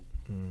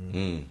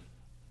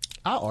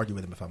 I'll argue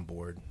with them if I'm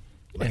bored.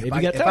 Like, if I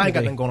ain't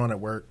got nothing going on at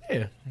work.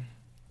 Yeah.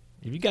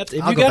 If you got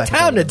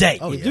time today.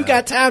 Oh, if you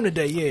got time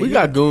today, yeah. We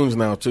got goons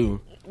now, too.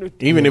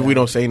 Even if we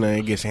don't say nothing,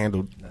 it gets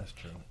handled. That's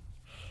true.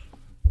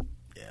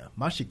 Yeah.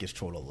 My shit gets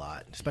trolled a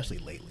lot, especially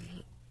lately.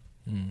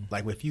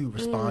 Like, if you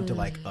respond to,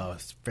 like, a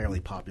fairly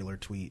popular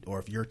tweet, or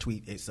if your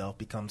tweet itself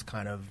becomes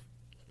kind of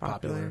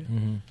popular.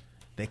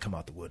 They come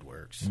out the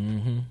woodworks.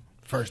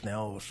 First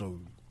now, so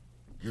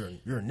you're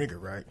a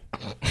nigger, right?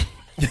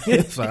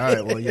 It's like, all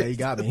right, well, yeah, you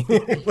got me.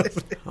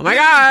 Oh my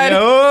God.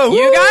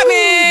 You got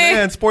me.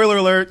 Man, spoiler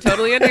alert.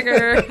 Totally a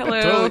nigger.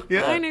 Hello. Totally,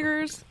 yeah. Hi,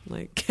 niggers.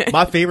 Like,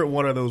 my favorite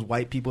one of those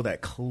white people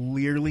that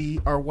clearly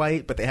are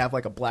white, but they have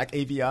like a black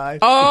AVI.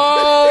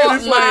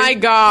 Oh my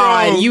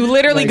God. bro, You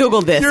literally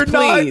Googled this,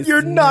 please.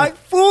 You're not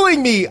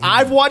fooling me.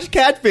 I've watched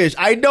Catfish.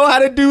 I know how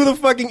to do the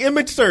fucking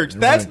image search.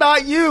 That's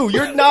not you.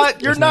 You're not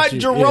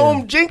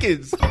Jerome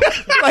Jenkins.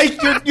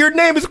 Like your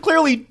name is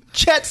clearly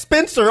Chet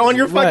Spencer on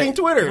your fucking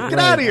Twitter. Get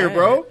out of here,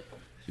 bro.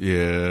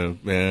 Yeah,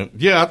 man.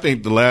 Yeah, I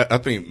think I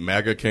think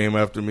MAGA came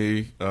after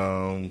me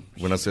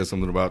when I said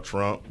something about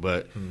Trump,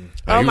 but he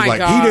was like,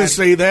 God. he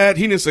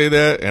didn't say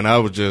that, and I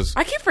was just.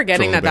 I keep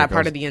forgetting that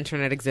part of the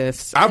internet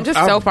exists. I'm just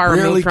so far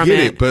removed from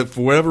it. But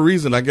for whatever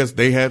reason, I guess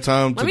they had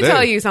time. Let me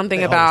tell you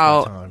something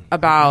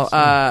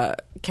about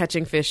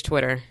catching fish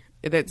Twitter.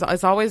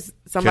 It's always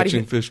somebody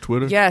catching fish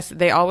Twitter. Yes,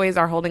 they always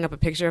are holding up a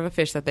picture of a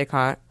fish that they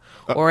caught,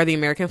 or the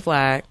American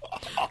flag,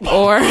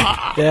 or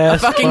a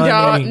fucking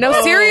dog. No,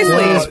 seriously,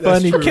 that's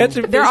funny.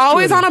 Catching They're fish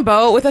always Twitter. on a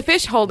boat with a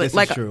fish holding,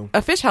 like true.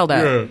 a fish held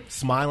up, Yeah.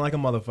 Smiling like a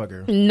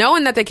motherfucker.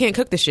 knowing that they can't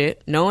cook the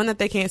shit, knowing that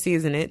they can't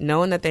season it,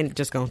 knowing that they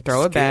just gonna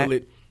throw it back.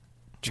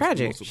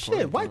 Tragic.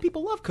 Shit, white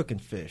people love cooking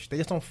fish. They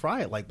just don't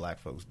fry it like black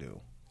folks do.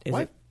 Is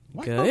White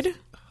it good? folks-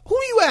 who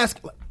do you ask?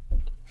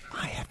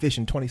 I had fish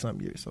in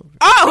 20-something years. So.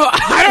 Oh,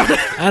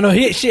 I know.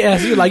 She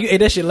asked you like you ate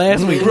that shit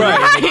last week, Right.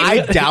 I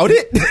doubt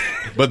it.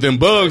 But them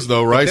bugs,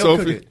 though, right, They'll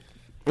cook Sophie? it.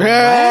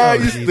 Yeah,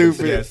 you Jesus.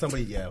 stupid. Yeah,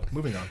 somebody. Yeah,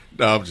 moving on.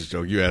 No, I'm just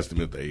joking. You asked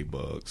them if they ate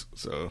bugs,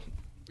 so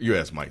you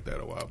asked Mike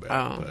that a while back.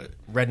 Oh.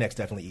 Rednecks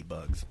definitely eat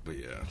bugs. But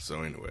yeah.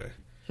 So anyway.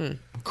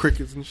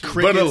 Crickets and shit.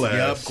 Crickets, alas.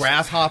 yep,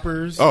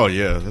 grasshoppers. Oh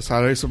yeah, that's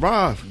how they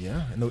survive.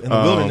 Yeah, in the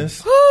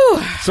wilderness.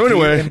 So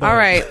anyway, all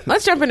right.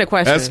 Let's jump into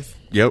questions.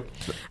 Yep.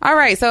 All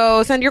right,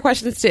 so send your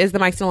questions to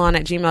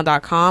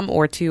isthemicsalon@gmail.com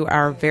or to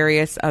our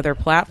various other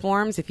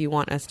platforms if you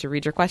want us to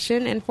read your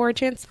question and for a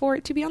chance for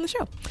it to be on the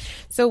show.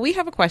 So we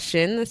have a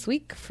question this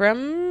week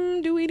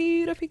from, do we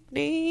need a fake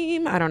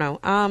name? I don't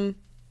know.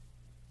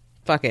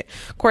 Fuck it.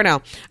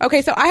 Cornell.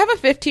 Okay, so I have a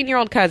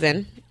 15-year-old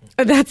cousin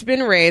that's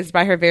been raised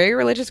by her very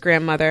religious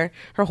grandmother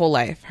her whole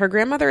life. Her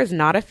grandmother is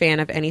not a fan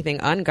of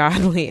anything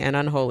ungodly and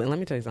unholy. Let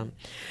me tell you something.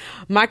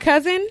 My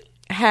cousin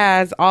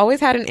has always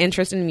had an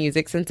interest in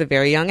music since a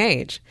very young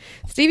age.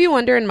 Stevie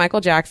Wonder and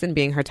Michael Jackson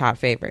being her top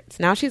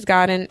favorites. Now she's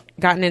gotten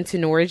into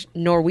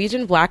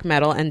Norwegian black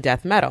metal and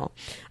death metal.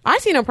 I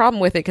see no problem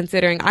with it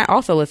considering I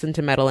also listen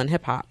to metal and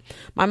hip hop.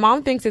 My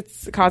mom thinks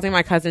it's causing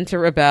my cousin to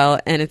rebel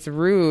and it's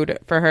rude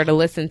for her to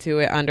listen to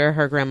it under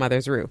her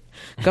grandmother's roof.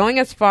 Going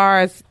as far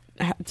as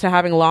to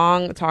having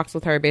long talks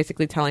with her,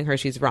 basically telling her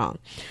she's wrong.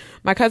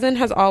 My cousin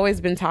has always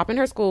been top in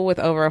her school with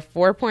over a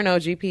 4.0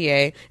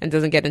 GPA and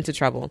doesn't get into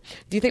trouble.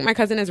 Do you think my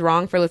cousin is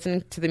wrong for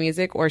listening to the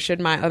music, or should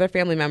my other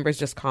family members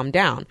just calm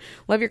down?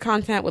 Love your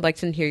content. Would like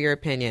to hear your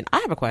opinion. I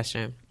have a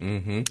question.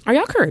 Are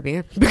y'all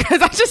Caribbean?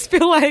 Because I just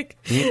feel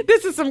like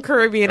this is some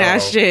Caribbean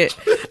ass shit.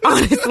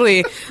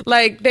 Honestly,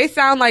 like they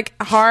sound like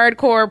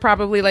hardcore,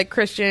 probably like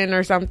Christian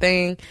or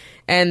something,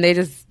 and they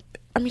just.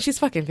 I mean, she's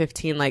fucking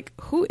 15. Like,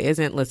 who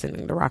isn't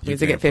listening to rock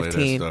music at 15?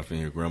 Play that stuff in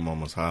your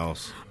grandmama's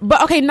house.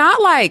 But okay,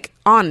 not like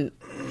on.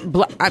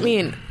 I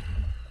mean,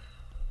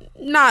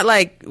 not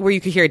like where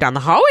you could hear it down the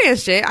hallway and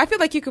shit. I feel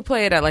like you could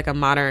play it at like a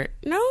modern.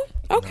 No,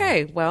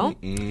 okay, well,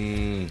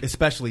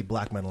 especially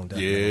black metal and death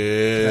metal.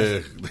 Yeah,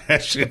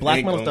 that shit. The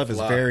black metal ain't stuff gonna is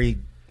fly. very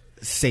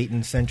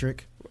Satan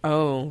centric.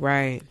 Oh,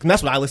 right. And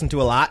that's what I listen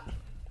to a lot.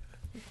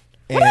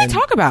 What do they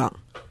talk about?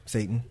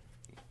 Satan.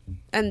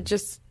 And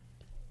just.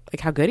 Like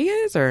how good he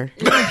is, or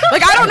like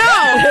I don't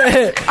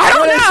know. I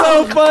don't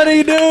know. So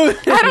funny, dude.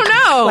 I don't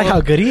know. Like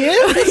how good he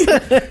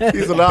is.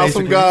 He's an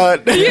awesome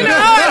god. You know,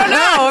 I don't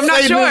know. I'm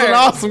not Satan sure. is an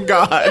awesome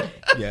god.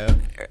 Yeah.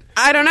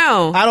 I don't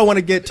know. I don't want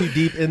to get too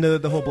deep into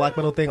the whole black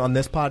metal thing on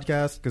this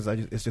podcast because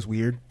it's just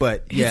weird.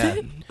 But yeah.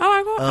 Oh,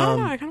 I don't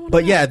know. I kind of want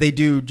But yeah, they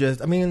do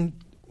just. I mean,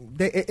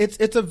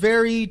 it's a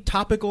very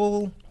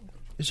topical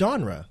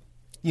genre.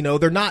 You know,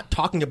 they're not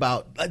talking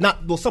about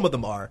well, some of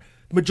them are.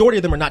 The majority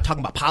of them are not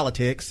talking about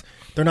politics.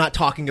 They're not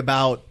talking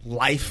about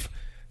life.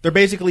 They're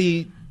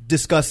basically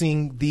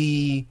discussing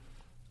the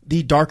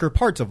darker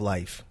parts of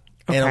life,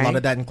 and a lot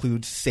of that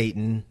includes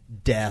Satan,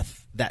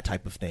 death, that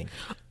type of thing.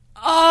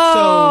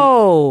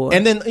 Oh, so,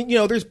 and then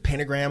there's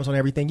pentagrams on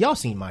everything. Y'all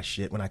seen my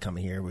shit when I come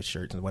in here with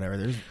shirts and whatever.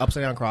 There's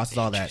upside down crosses,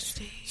 all that.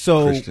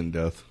 So Christian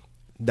death.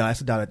 No,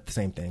 that's not the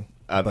same thing.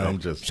 I'm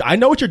just. I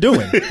know what you're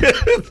doing.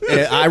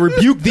 I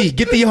rebuke thee.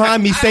 Get thee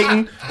behind me,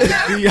 Satan.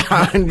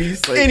 Behind me,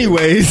 Satan.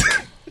 Anyways,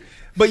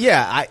 but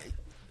yeah,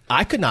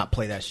 I could not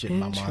play that shit in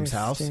my mom's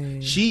house.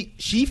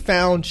 She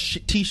found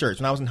T-shirts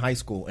when I was in high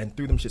school and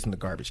threw them shits in the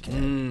garbage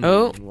can.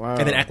 Oh, wow.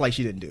 And then act like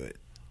she didn't do it.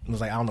 I was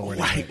like, I don't know where.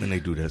 Right when they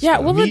do that. yeah.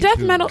 stuff. Well, the death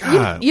metal.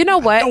 You know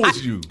what?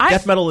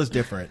 Death metal is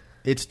different.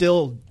 It's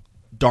still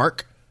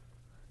dark,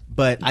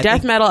 but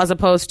death metal as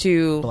opposed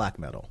to black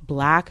metal.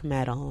 Black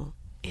metal.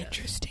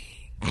 Interesting.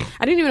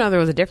 I didn't even know there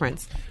was a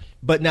difference.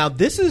 But now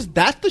that's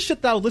the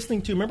shit that I was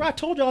listening to. Remember I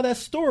told y'all that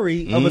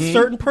story of a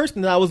certain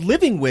person that I was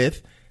living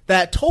with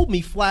that told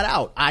me flat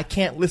out, I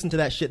can't listen to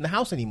that shit in the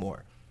house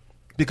anymore.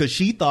 Because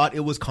she thought it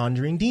was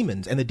conjuring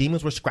demons, and the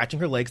demons were scratching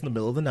her legs in the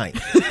middle of the night.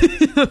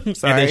 I'm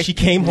sorry. And then she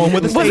came home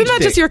with a stage Wasn't that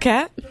stick. just your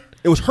cat?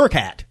 It was her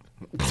cat.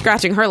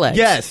 Scratching her legs?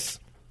 Yes.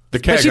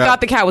 But she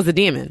thought the cat was a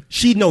demon.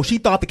 She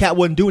thought the cat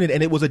wasn't doing it,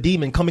 and it was a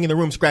demon coming in the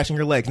room scratching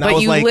her legs. And I But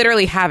was you like,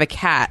 literally have a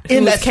cat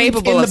In who's that sleeps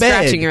capable in the of bed.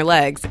 scratching your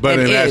legs. But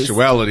and in is.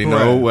 actuality,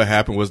 no. Right. What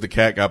happened was the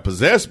cat got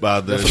possessed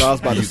by the That's what I was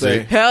about to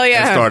music say. Hell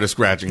yeah. and started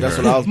scratching That's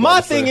her. what I was about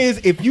my to thing say.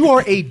 is, if you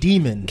are a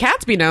demon,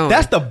 Cats be known.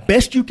 that's the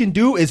best you can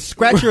do is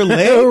scratch your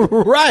leg.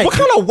 Right. What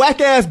kind of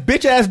whack ass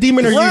bitch ass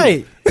demon are you?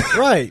 Right.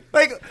 Right.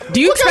 Like,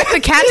 Do you expect the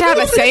cat to have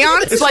a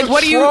seance? Like,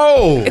 what do you?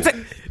 troll.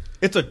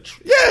 it's a.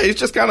 Yeah, he's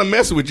just kind of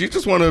messing with you.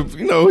 Just want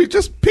to, he's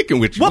just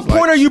picking with you. What It's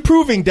point like, are you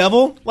proving,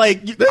 devil?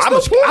 Like, There's I'm no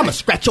a point.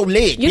 scratch your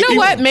leg. You know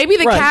what? Maybe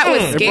the Right. cat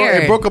was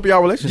scared. It broke up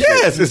y'all relationship.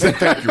 Yes,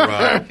 thank you,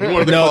 Ryan.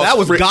 No, that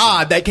was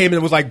God that came in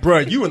and was like,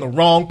 bruh, you in the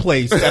wrong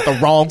place at the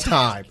wrong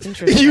time.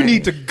 You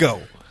need to go.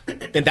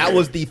 And that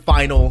was the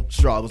final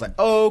straw. It was like,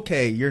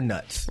 okay, you're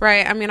nuts.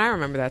 Right. I mean, I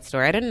remember that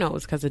story. I didn't know it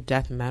was because of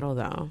death metal,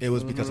 though. It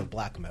was because of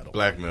black metal.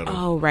 Black metal.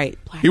 Oh, right.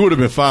 Black He would have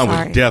been fine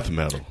Sorry. with death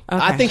metal. Okay.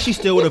 I think she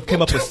still would have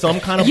come up with some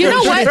kind of. You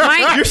know what,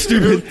 Mike? You're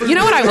stupid. You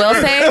know what I will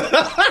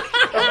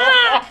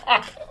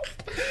say?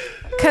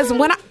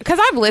 Because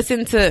I've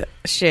listened to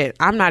shit.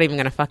 I'm not even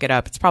gonna fuck it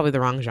up. It's probably the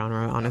wrong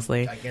genre,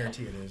 honestly. I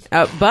guarantee it is.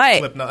 But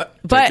Slipknot.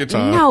 Take your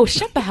time. no,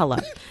 shut the hell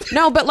up.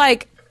 No, but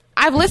like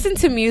I've listened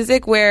to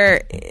music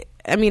where.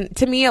 I mean,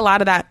 to me, a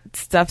lot of that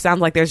stuff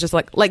sounds like there's just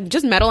like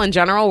just metal in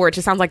general, where it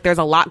just sounds like there's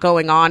a lot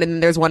going on, and then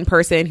there's one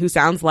person who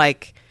sounds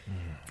like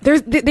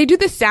they do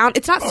this sound.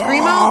 It's not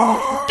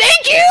screamo.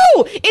 Thank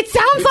you. It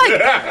sounds like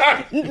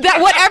that.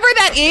 Whatever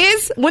that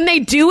is, when they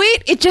do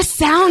it, it just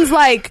sounds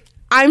like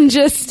I'm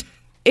just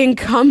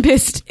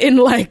encompassed in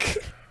like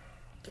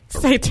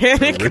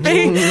satanic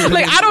thing.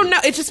 Like I don't know.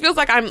 It just feels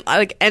like I'm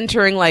like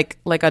entering like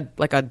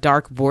a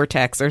dark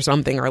vortex or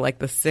something, or like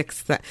the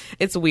sixth.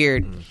 It's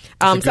weird.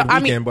 That's a So good I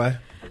weekend, mean, boy.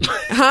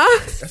 huh?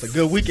 That's a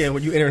good weekend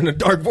when you enter in a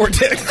dark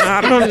vortex. I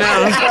don't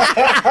know.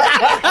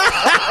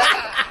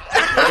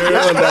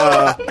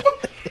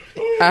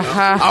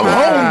 I'm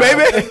home,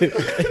 baby.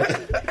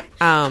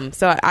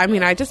 So I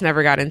mean, I just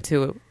never got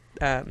into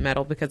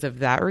metal because of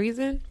that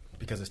reason.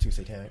 Because it's too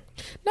satanic.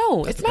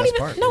 No, That's it's the not best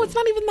even. part. No, it's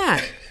not even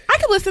that. I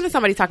could listen to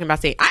somebody talking about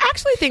Satan. I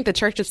actually think the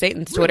Church of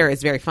Satan's Twitter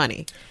is very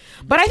funny,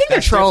 but I think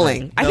That's they're trolling.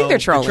 different. I think they're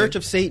trolling. The Church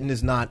of Satan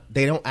is not.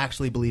 They don't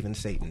actually believe in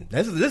Satan.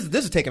 This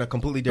is taking a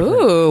completely different.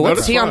 Ooh, what's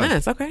that's tea on fine.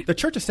 this? Okay, The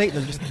Church of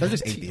Satan, they're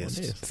just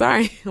atheists.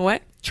 sorry.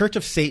 What? Church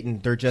of Satan,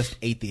 they're just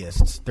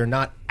atheists. They're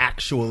not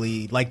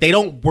actually like they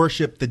don't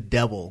worship the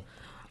devil.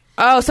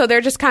 Oh, so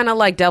they're just kind of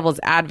like devil's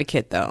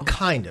advocate, though.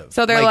 Kind of.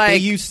 So they're they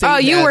like, use oh,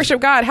 Satan you as- worship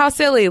God. How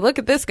silly. Look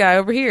at this guy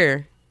over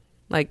here.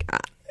 Like,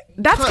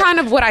 that's kind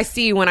of what I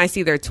see when I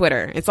see their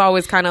Twitter. It's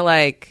always kind of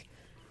like,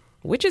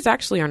 witches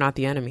actually are not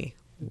the enemy.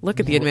 Look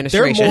at the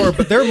administration.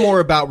 They're more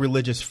about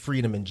religious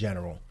freedom in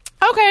general.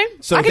 Okay,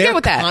 So I can they're get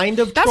with that. kind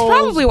of That's trolls,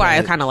 probably why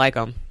I but- kind of like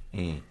them.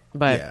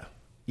 But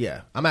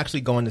Yeah. I'm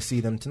actually going to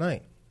see them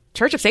tonight.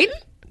 Church of Satan?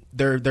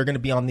 They're going to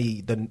be on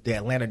the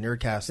Atlanta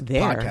Nerdcast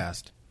There.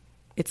 podcast.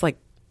 It's like,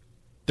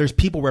 There's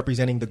people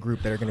representing the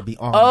group that are going to be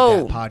on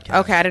oh, that podcast.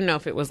 okay. I didn't know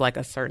if it was like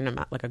a certain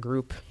amount, like a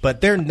group.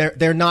 But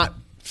they're not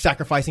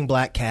sacrificing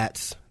black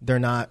cats. They're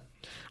not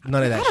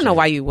none of that. I don't know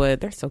why you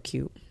would. They're so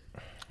cute.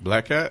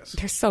 Black cats?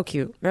 They're so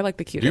cute. They're like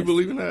the Do cutest. you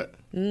believe in that?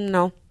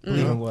 No.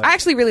 Believe in what? I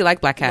actually really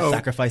like black cats.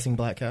 Sacrificing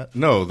black cats?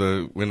 No,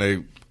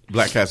 when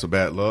black cats are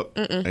bad luck,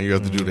 and you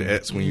have to do the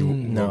X when you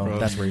No,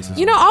 that's racist.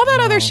 You know, all that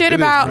other shit It is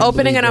about racist.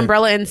 opening an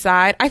umbrella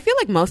inside, I feel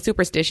like most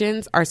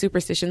superstitions are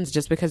superstitions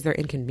just because they're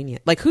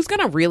inconvenient. Like, who's going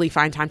to really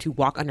find time to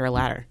walk under a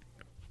ladder?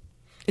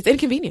 It's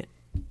inconvenient.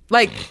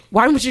 Like,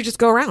 why would you just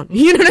go around?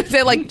 You know what I'm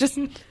saying? Like, just,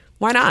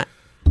 why not?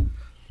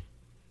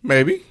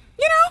 Maybe.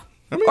 You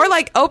know? Or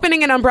like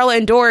opening an umbrella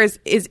indoors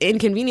is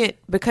inconvenient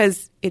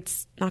because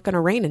it's not going to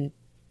rain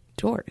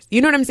indoors.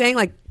 You know what I'm saying?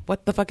 Like,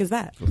 what the fuck is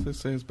that? What's this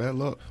say? It's bad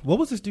luck. What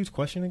was this dude's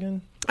question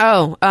again?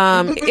 Oh,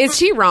 is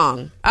she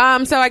wrong?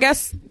 So I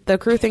guess the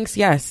crew thinks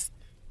yes.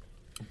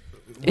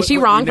 Is she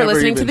wrong for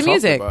listening to the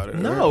music?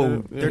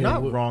 No, they're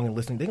not wrong in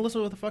listening. They can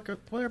listen to what the fuck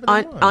whatever they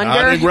want.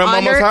 Not in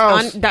grandmama's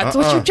house. That's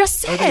what you just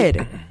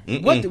said.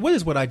 What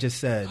is what I just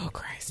said? Oh,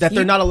 Christ. That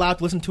they're not allowed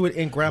to listen to it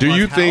in grandma's Do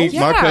you house? think my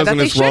Yeah, cousin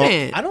that is they wrong?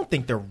 shouldn't. I don't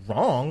think they're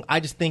wrong. I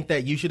just think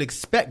that you should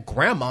expect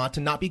grandma to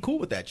not be cool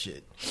with that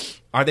shit.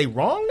 Are they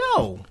wrong?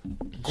 No.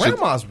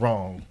 Grandma's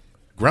wrong.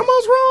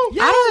 Grandma's wrong?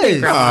 Yes. I don't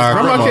think grandma's Grandma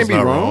Grandma can't can't be be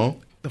wrong.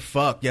 wrong. The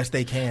fuck? Yes,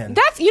 they can.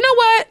 That's, you know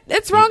what?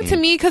 It's wrong to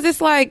me because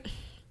it's like,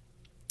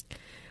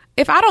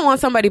 if I don't want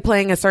somebody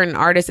playing a certain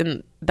artist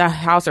in the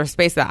house or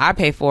space that I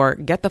pay for,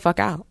 get the fuck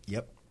out.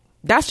 Yep.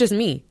 That's just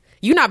me.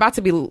 You're not about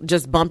to be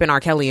just bumping R.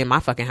 Kelly in my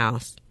fucking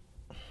house.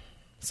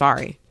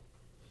 Sorry.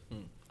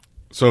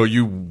 So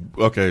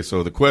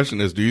so the question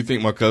is, do you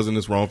think my cousin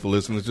is wrong for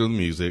listening to the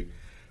music,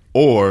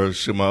 or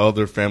should my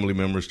other family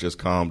members just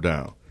calm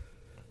down?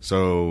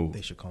 So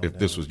They should calm if down.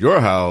 this was your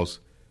house,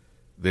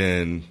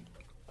 then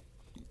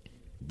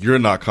you're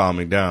not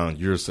calming down.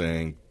 You're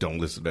saying, don't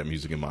listen to that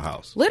music in my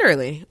house.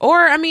 Literally. Or,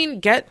 I mean,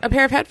 get a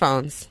pair of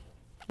headphones.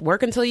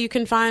 Work until you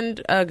can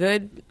find a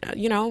good, get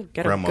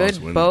Grandmas a good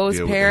wouldn't Bose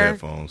deal with the pair.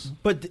 headphones.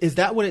 But is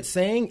that what it's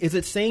saying? Is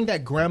it saying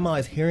that grandma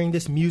is hearing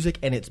this music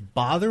and it's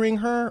bothering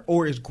her?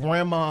 Or is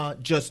grandma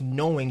just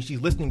knowing she's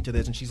listening to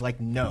this and she's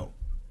like, no?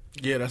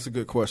 Yeah, that's a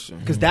good question.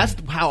 Because that's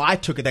how I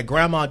took it, that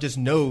grandma just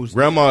knows.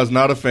 Grandma is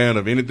not a fan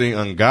of anything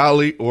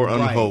ungodly or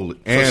unholy.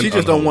 Right. And So she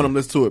just don't want them to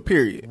listen to it,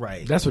 period.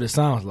 Right. That's what it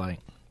sounds like.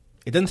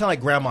 It doesn't sound like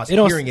grandma's It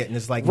don't- hearing it and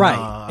it's like, right.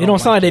 nah, It don't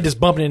sound like they just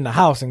bumping it in the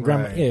house and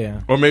grandma. Right.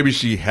 Yeah. Or maybe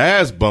she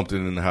has bumped it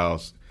in the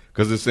house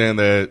because it's saying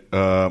that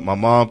my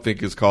mom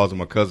think it's causing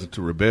my cousin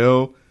to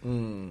rebel,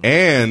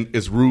 and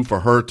it's rude for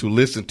her to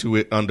listen to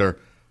it under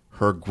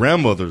her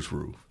grandmother's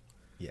roof.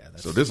 Yeah.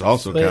 That's, So this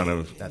also But- kind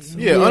of that's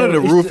Yeah, under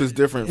the it's roof the- is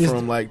different it's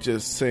from like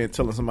just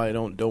telling somebody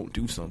don't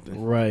do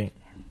something. Right.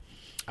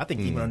 I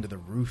think even under the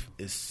roof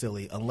is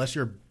silly unless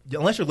you're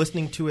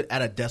listening to it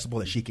at a decibel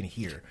that she can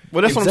hear.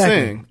 Well, that's Exactly. what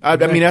I'm saying. I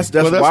mean, that's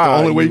well, that's why the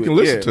only way you would- can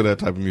listen yeah. to that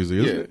type of music,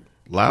 isn't Yeah. it?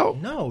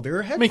 Loud? No, there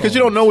are headphones. I mean, because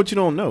you don't know what you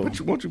don't know.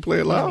 Won't you play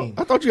it loud? mean?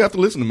 I thought you have to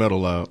listen to metal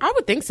loud. I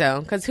would think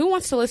so. Because who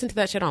wants to listen to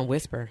that shit on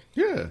whisper?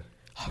 Yeah.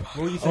 What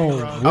were you saying,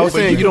 Ron? I was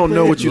saying you don't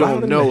know what you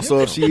don't know. So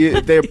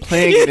if they're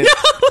playing it,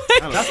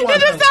 That's why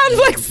It just sounds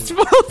like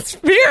small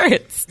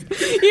spirits.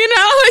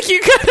 Like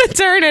you gotta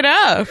turn it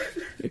up.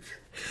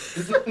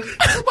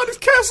 Somebody's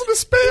casting a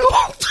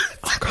spell. Turn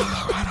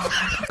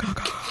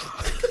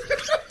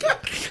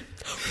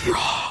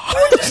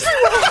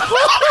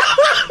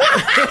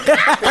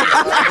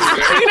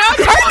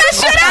that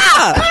shit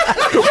up.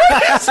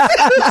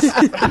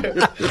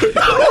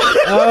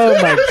 Oh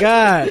my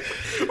God.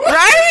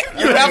 Right?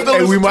 You have to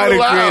Hey, we might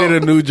have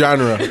created a new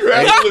genre.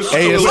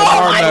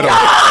 ASMR metal.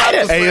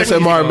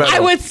 ASMR metal. I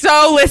would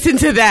so listen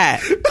to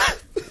that.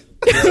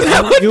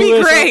 That would You be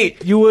would, great.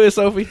 Sophie? You would,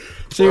 Sophie?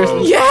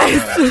 Seriously?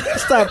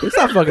 Yes. Stop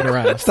fucking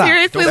around. Stop.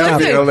 Seriously, That'd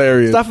be listen.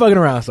 hilarious. Stop fucking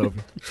around, Sophie.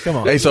 Come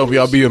on. Hey, Sophie,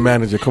 I'll be your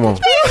manager. Come on.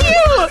 He's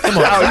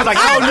like,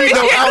 I don't need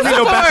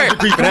no bachelor's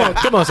degree for Come on,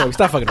 that. come on, Sophie.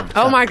 Stop fucking around.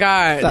 Oh my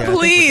God. Stop.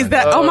 Please.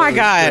 Oh my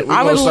God. We're I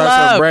gonna would start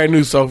something love brand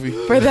new, Sophie.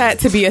 for that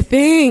to be a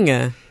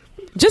thing.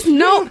 Just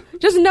no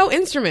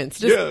instruments.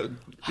 Just Yeah.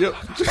 Yep.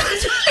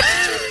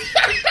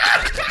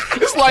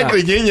 It's like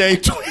the Yin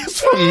Yang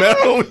Twins from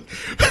metal. Yo,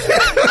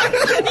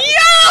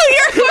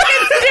 you're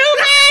fucking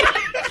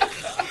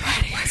stupid.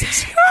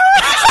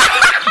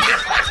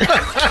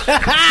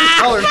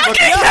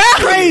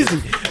 Crazy.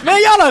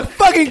 Man, y'all are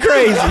fucking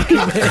crazy.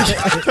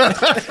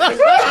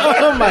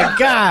 Oh my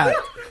God.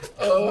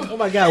 Oh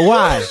my God.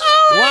 Why?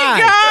 Why?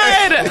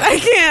 God, I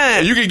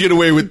can't. You can get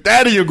away with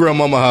that in your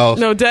grandmama house.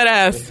 No, dead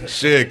ass.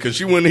 Shit, because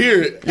she wouldn't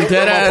hear it. Your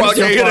Dead grandma ass.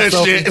 probably can't hear that It's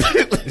your shit.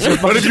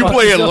 fault, But if you Sophie.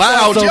 play it It's your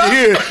loud, fault, you can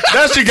hear it.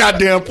 That's your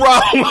goddamn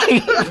problem.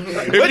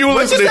 If you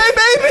listen to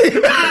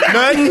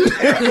baby?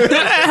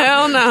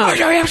 Hell no.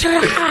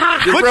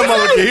 your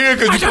grandmother can hear it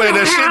because you play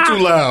that shit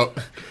too loud.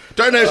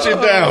 Turn that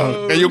shit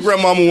down, and your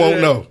grandmama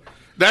won't know.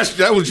 That's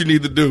what you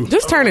need to do.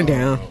 Just turn it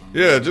down.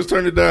 Yeah, just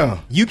turn it down.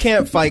 You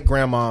can't fight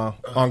grandma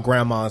on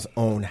grandma's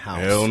own house.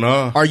 Hell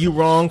no. Are you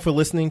wrong for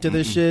listening to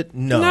this shit?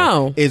 No.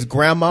 No. Is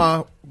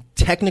grandma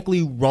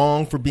technically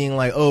wrong for being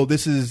like, oh,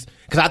 this is...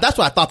 Because that's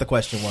what I thought the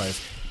question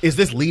was. Is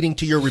this leading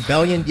to your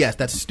rebellion? Yes,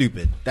 that's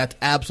stupid. That's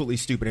absolutely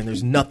stupid, and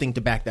there's nothing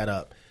to back that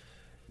up.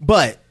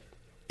 But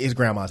it's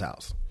grandma's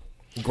house.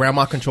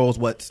 Grandma controls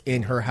what's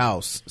in her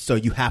house, so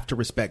you have to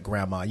respect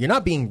grandma. You're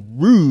not being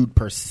rude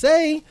per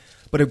se,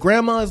 but if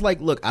grandma is like,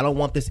 look, I don't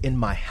want this in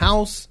my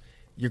house,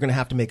 you're going to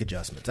have to make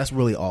adjustments. That's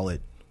really all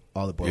it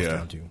boils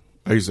down to.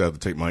 I used to have to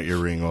take my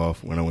earring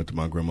off when I went to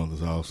my grandmother's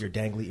house. Your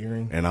dangly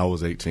earring? And I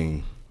was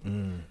 18.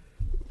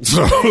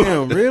 So,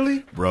 Damn, really?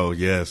 Bro,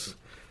 yes.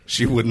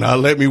 She would not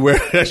let me wear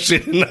that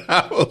shit in the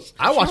house.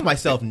 I watch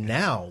myself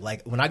now.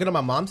 Like, when I go to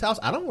my mom's house,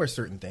 I don't wear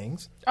certain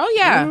things. Oh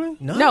yeah. Really?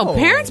 No. No,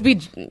 parents be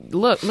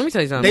look, let me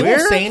tell you something. They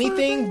won't say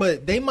anything,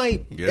 but they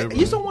might. Yeah, you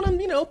just don't want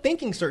them,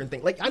 thinking certain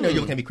things. Like, I know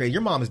you can be crazy.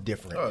 Your mom is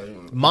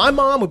different. My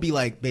mom would be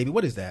like, baby,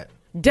 what is that?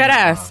 Dead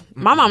ass.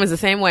 My mom is the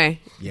same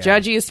way. Yeah.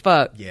 Judgy as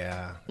fuck.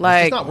 Yeah.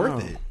 Like- it's just not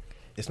worth it.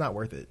 It's not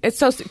worth it. It's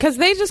so because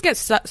they just get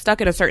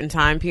stuck in a certain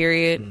time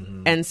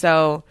period, and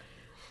so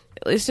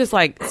it's just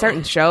like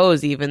certain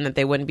shows even that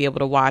they wouldn't be able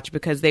to watch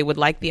because they would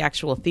like the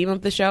actual theme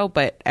of the show,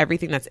 but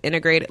everything that's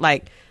integrated,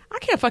 like I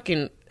can't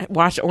fucking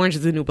watch Orange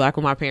Is the New Black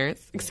with my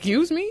parents.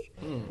 Excuse me,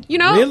 you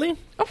know? Really?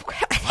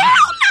 Hell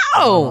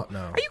no! No.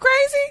 Are you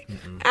crazy?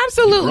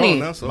 Absolutely. Grown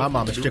now, so- My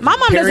mom is strict. My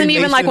mom doesn't Perry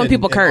even like Mason when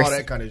people and curse. all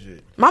that kind of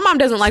shit. My mom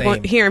doesn't like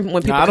Same. hearing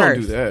when people Nah, I don't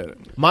curse. do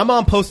that. My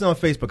mom posted on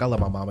Facebook. I love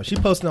my mama. She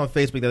posted on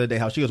Facebook the other day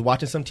how she was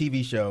watching some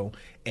TV show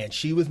and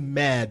she was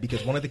mad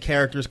because one of the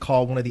characters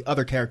called one of the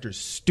other characters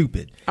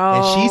stupid.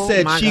 And she Oh,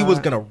 said my she was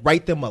God. going to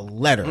write them a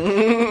letter.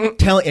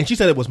 And she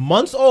said it was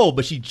months old,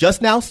 but she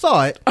just now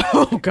saw it.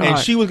 Oh God! And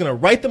she was going to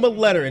write them a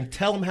letter and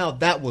tell them how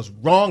that was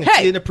wrong and Hey,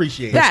 she didn't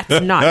appreciate it. That's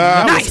not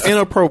nice. It's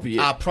inappropriate.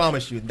 I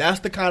promise you,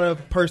 that's the kind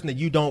of person that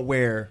you don't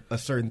wear a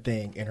certain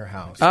thing in her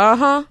house. Uh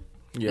huh.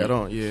 Yeah, I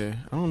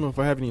don't know if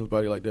I have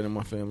anybody like that in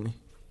my family,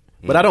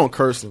 but I don't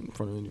curse in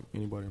front of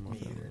anybody in my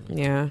family.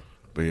 Yeah.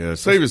 But yeah,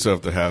 save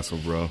yourself the hassle,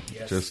 bro.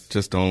 Yes.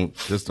 Just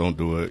don't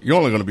do it. You're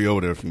only going to be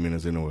over there a few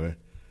minutes anyway.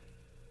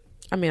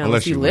 I mean,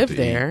 unless you live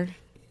there.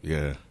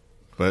 Yeah,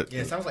 but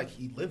it sounds like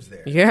he lives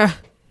there. Yeah,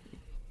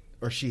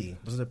 or she.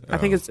 I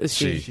think it's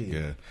she.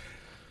 Yeah.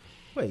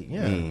 Wait,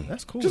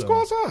 that's cool. Just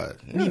go outside.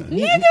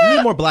 Need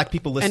more black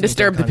people listening. And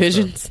disturb the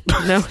pigeons.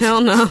 No,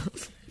 hell no.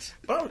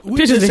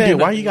 We're just saying,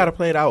 why you got to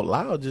play it out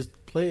loud? Just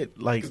play it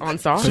like on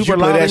song. Super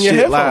loud in your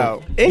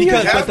headphones.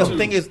 Because the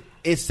thing is,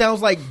 it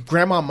sounds like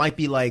grandma might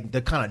be like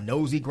the kind of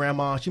nosy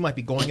grandma. She might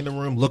be going in the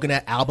room looking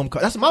at album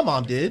covers. That's what my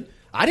mom did.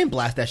 I didn't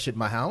blast that shit in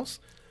my house.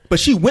 But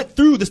she went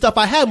through the stuff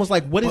I had and was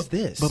like, what is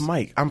this? But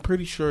Mike, I'm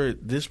pretty sure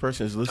this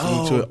person is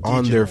listening to it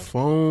on their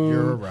phone.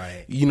 You're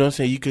right. You know what I'm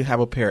saying? You could have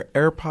a pair of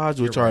AirPods,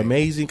 which are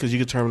amazing because you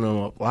can turn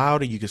them up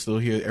loud and you can still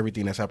hear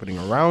everything that's happening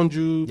around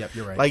you. Yep,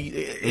 you're right. Like,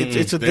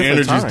 it's a the different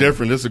energy's time.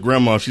 different. This is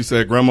grandma. She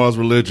said grandma's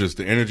religious.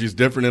 The energy's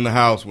different in the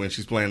house when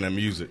she's playing that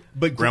music.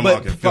 But grandma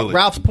can feel it.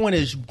 Ralph's point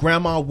is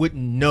grandma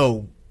wouldn't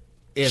know.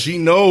 If she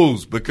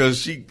knows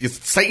because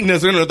Satan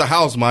has entered the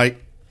house, Mike.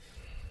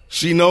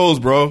 She knows,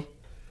 bro.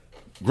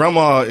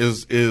 Grandma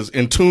is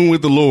in tune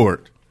with the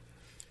Lord.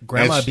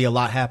 Grandma would be a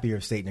lot happier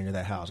if Satan entered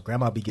that house.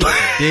 Grandma be getting some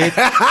dick.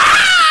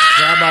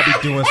 Grandma be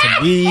doing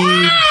some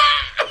weed.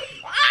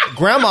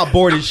 Grandma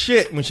bored as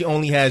shit when she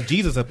only has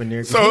Jesus up in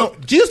there. So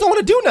Jesus don't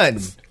want to do nothing.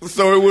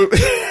 So it would.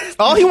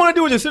 All he want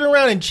to do is just sit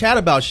around and chat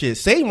about shit.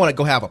 Satan want to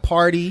go have a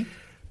party.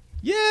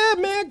 Yeah,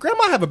 man.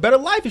 Grandma have a better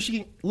life if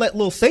she let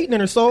little Satan in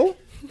her soul.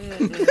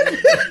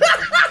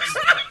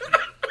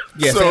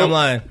 Yeah, say I'm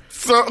lying.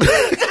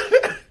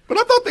 But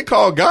I thought they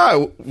called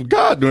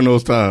God during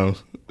those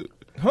times.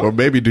 Huh? Or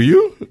maybe do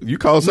you? You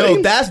call Satan?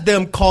 No, that's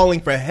them calling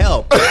for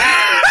help.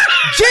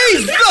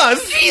 Jesus!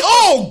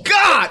 Oh,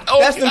 God!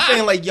 That's them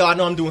saying like, yo, I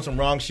know I'm doing some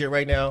wrong shit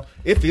right now.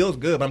 It feels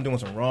good, but I'm doing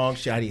some wrong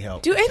shit. I need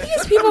help. Do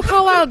atheist people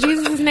call out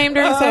Jesus' name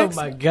during sex?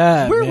 Oh, my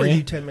God, Where man. were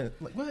you 10 minutes?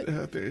 Like, what?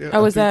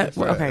 Oh, was that?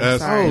 Okay,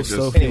 sorry.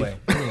 Anyway.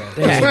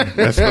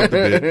 That's not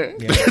the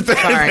bit.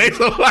 Sorry.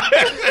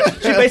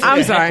 She basically I'm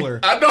a sorry.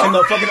 heckler in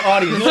the fucking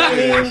audience. You know what I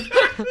mean?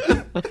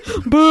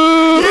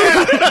 Boo!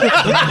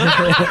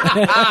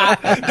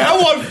 That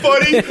wasn't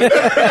funny.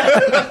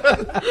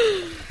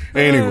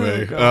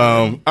 Anyway,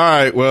 all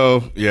right.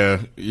 Well,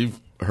 yeah, you've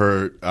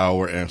heard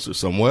our answer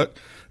somewhat.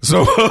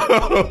 So,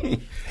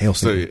 Hail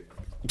Satan.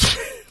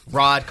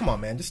 Rod, come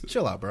on, man, just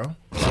chill out, bro.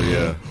 So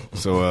yeah.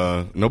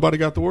 So nobody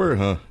got the word,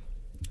 huh?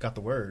 Got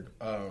the word.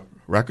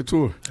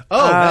 Raconteur.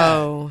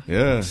 Oh,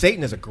 yeah.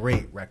 Satan is a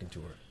great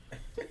raconteur.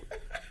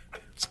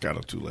 It's kind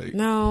of too late.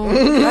 No,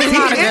 that's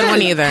not a good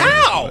one either.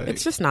 How?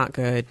 It's just not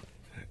good.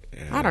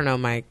 Yeah. I don't know,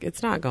 Mike.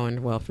 It's not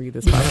going well for you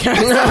this podcast.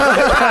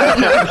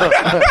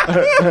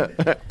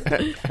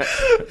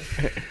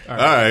 All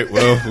right.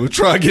 Well, we'll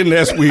try again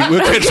next week.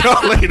 We'll catch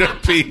y'all later.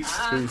 Peace.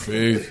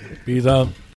 Peace out.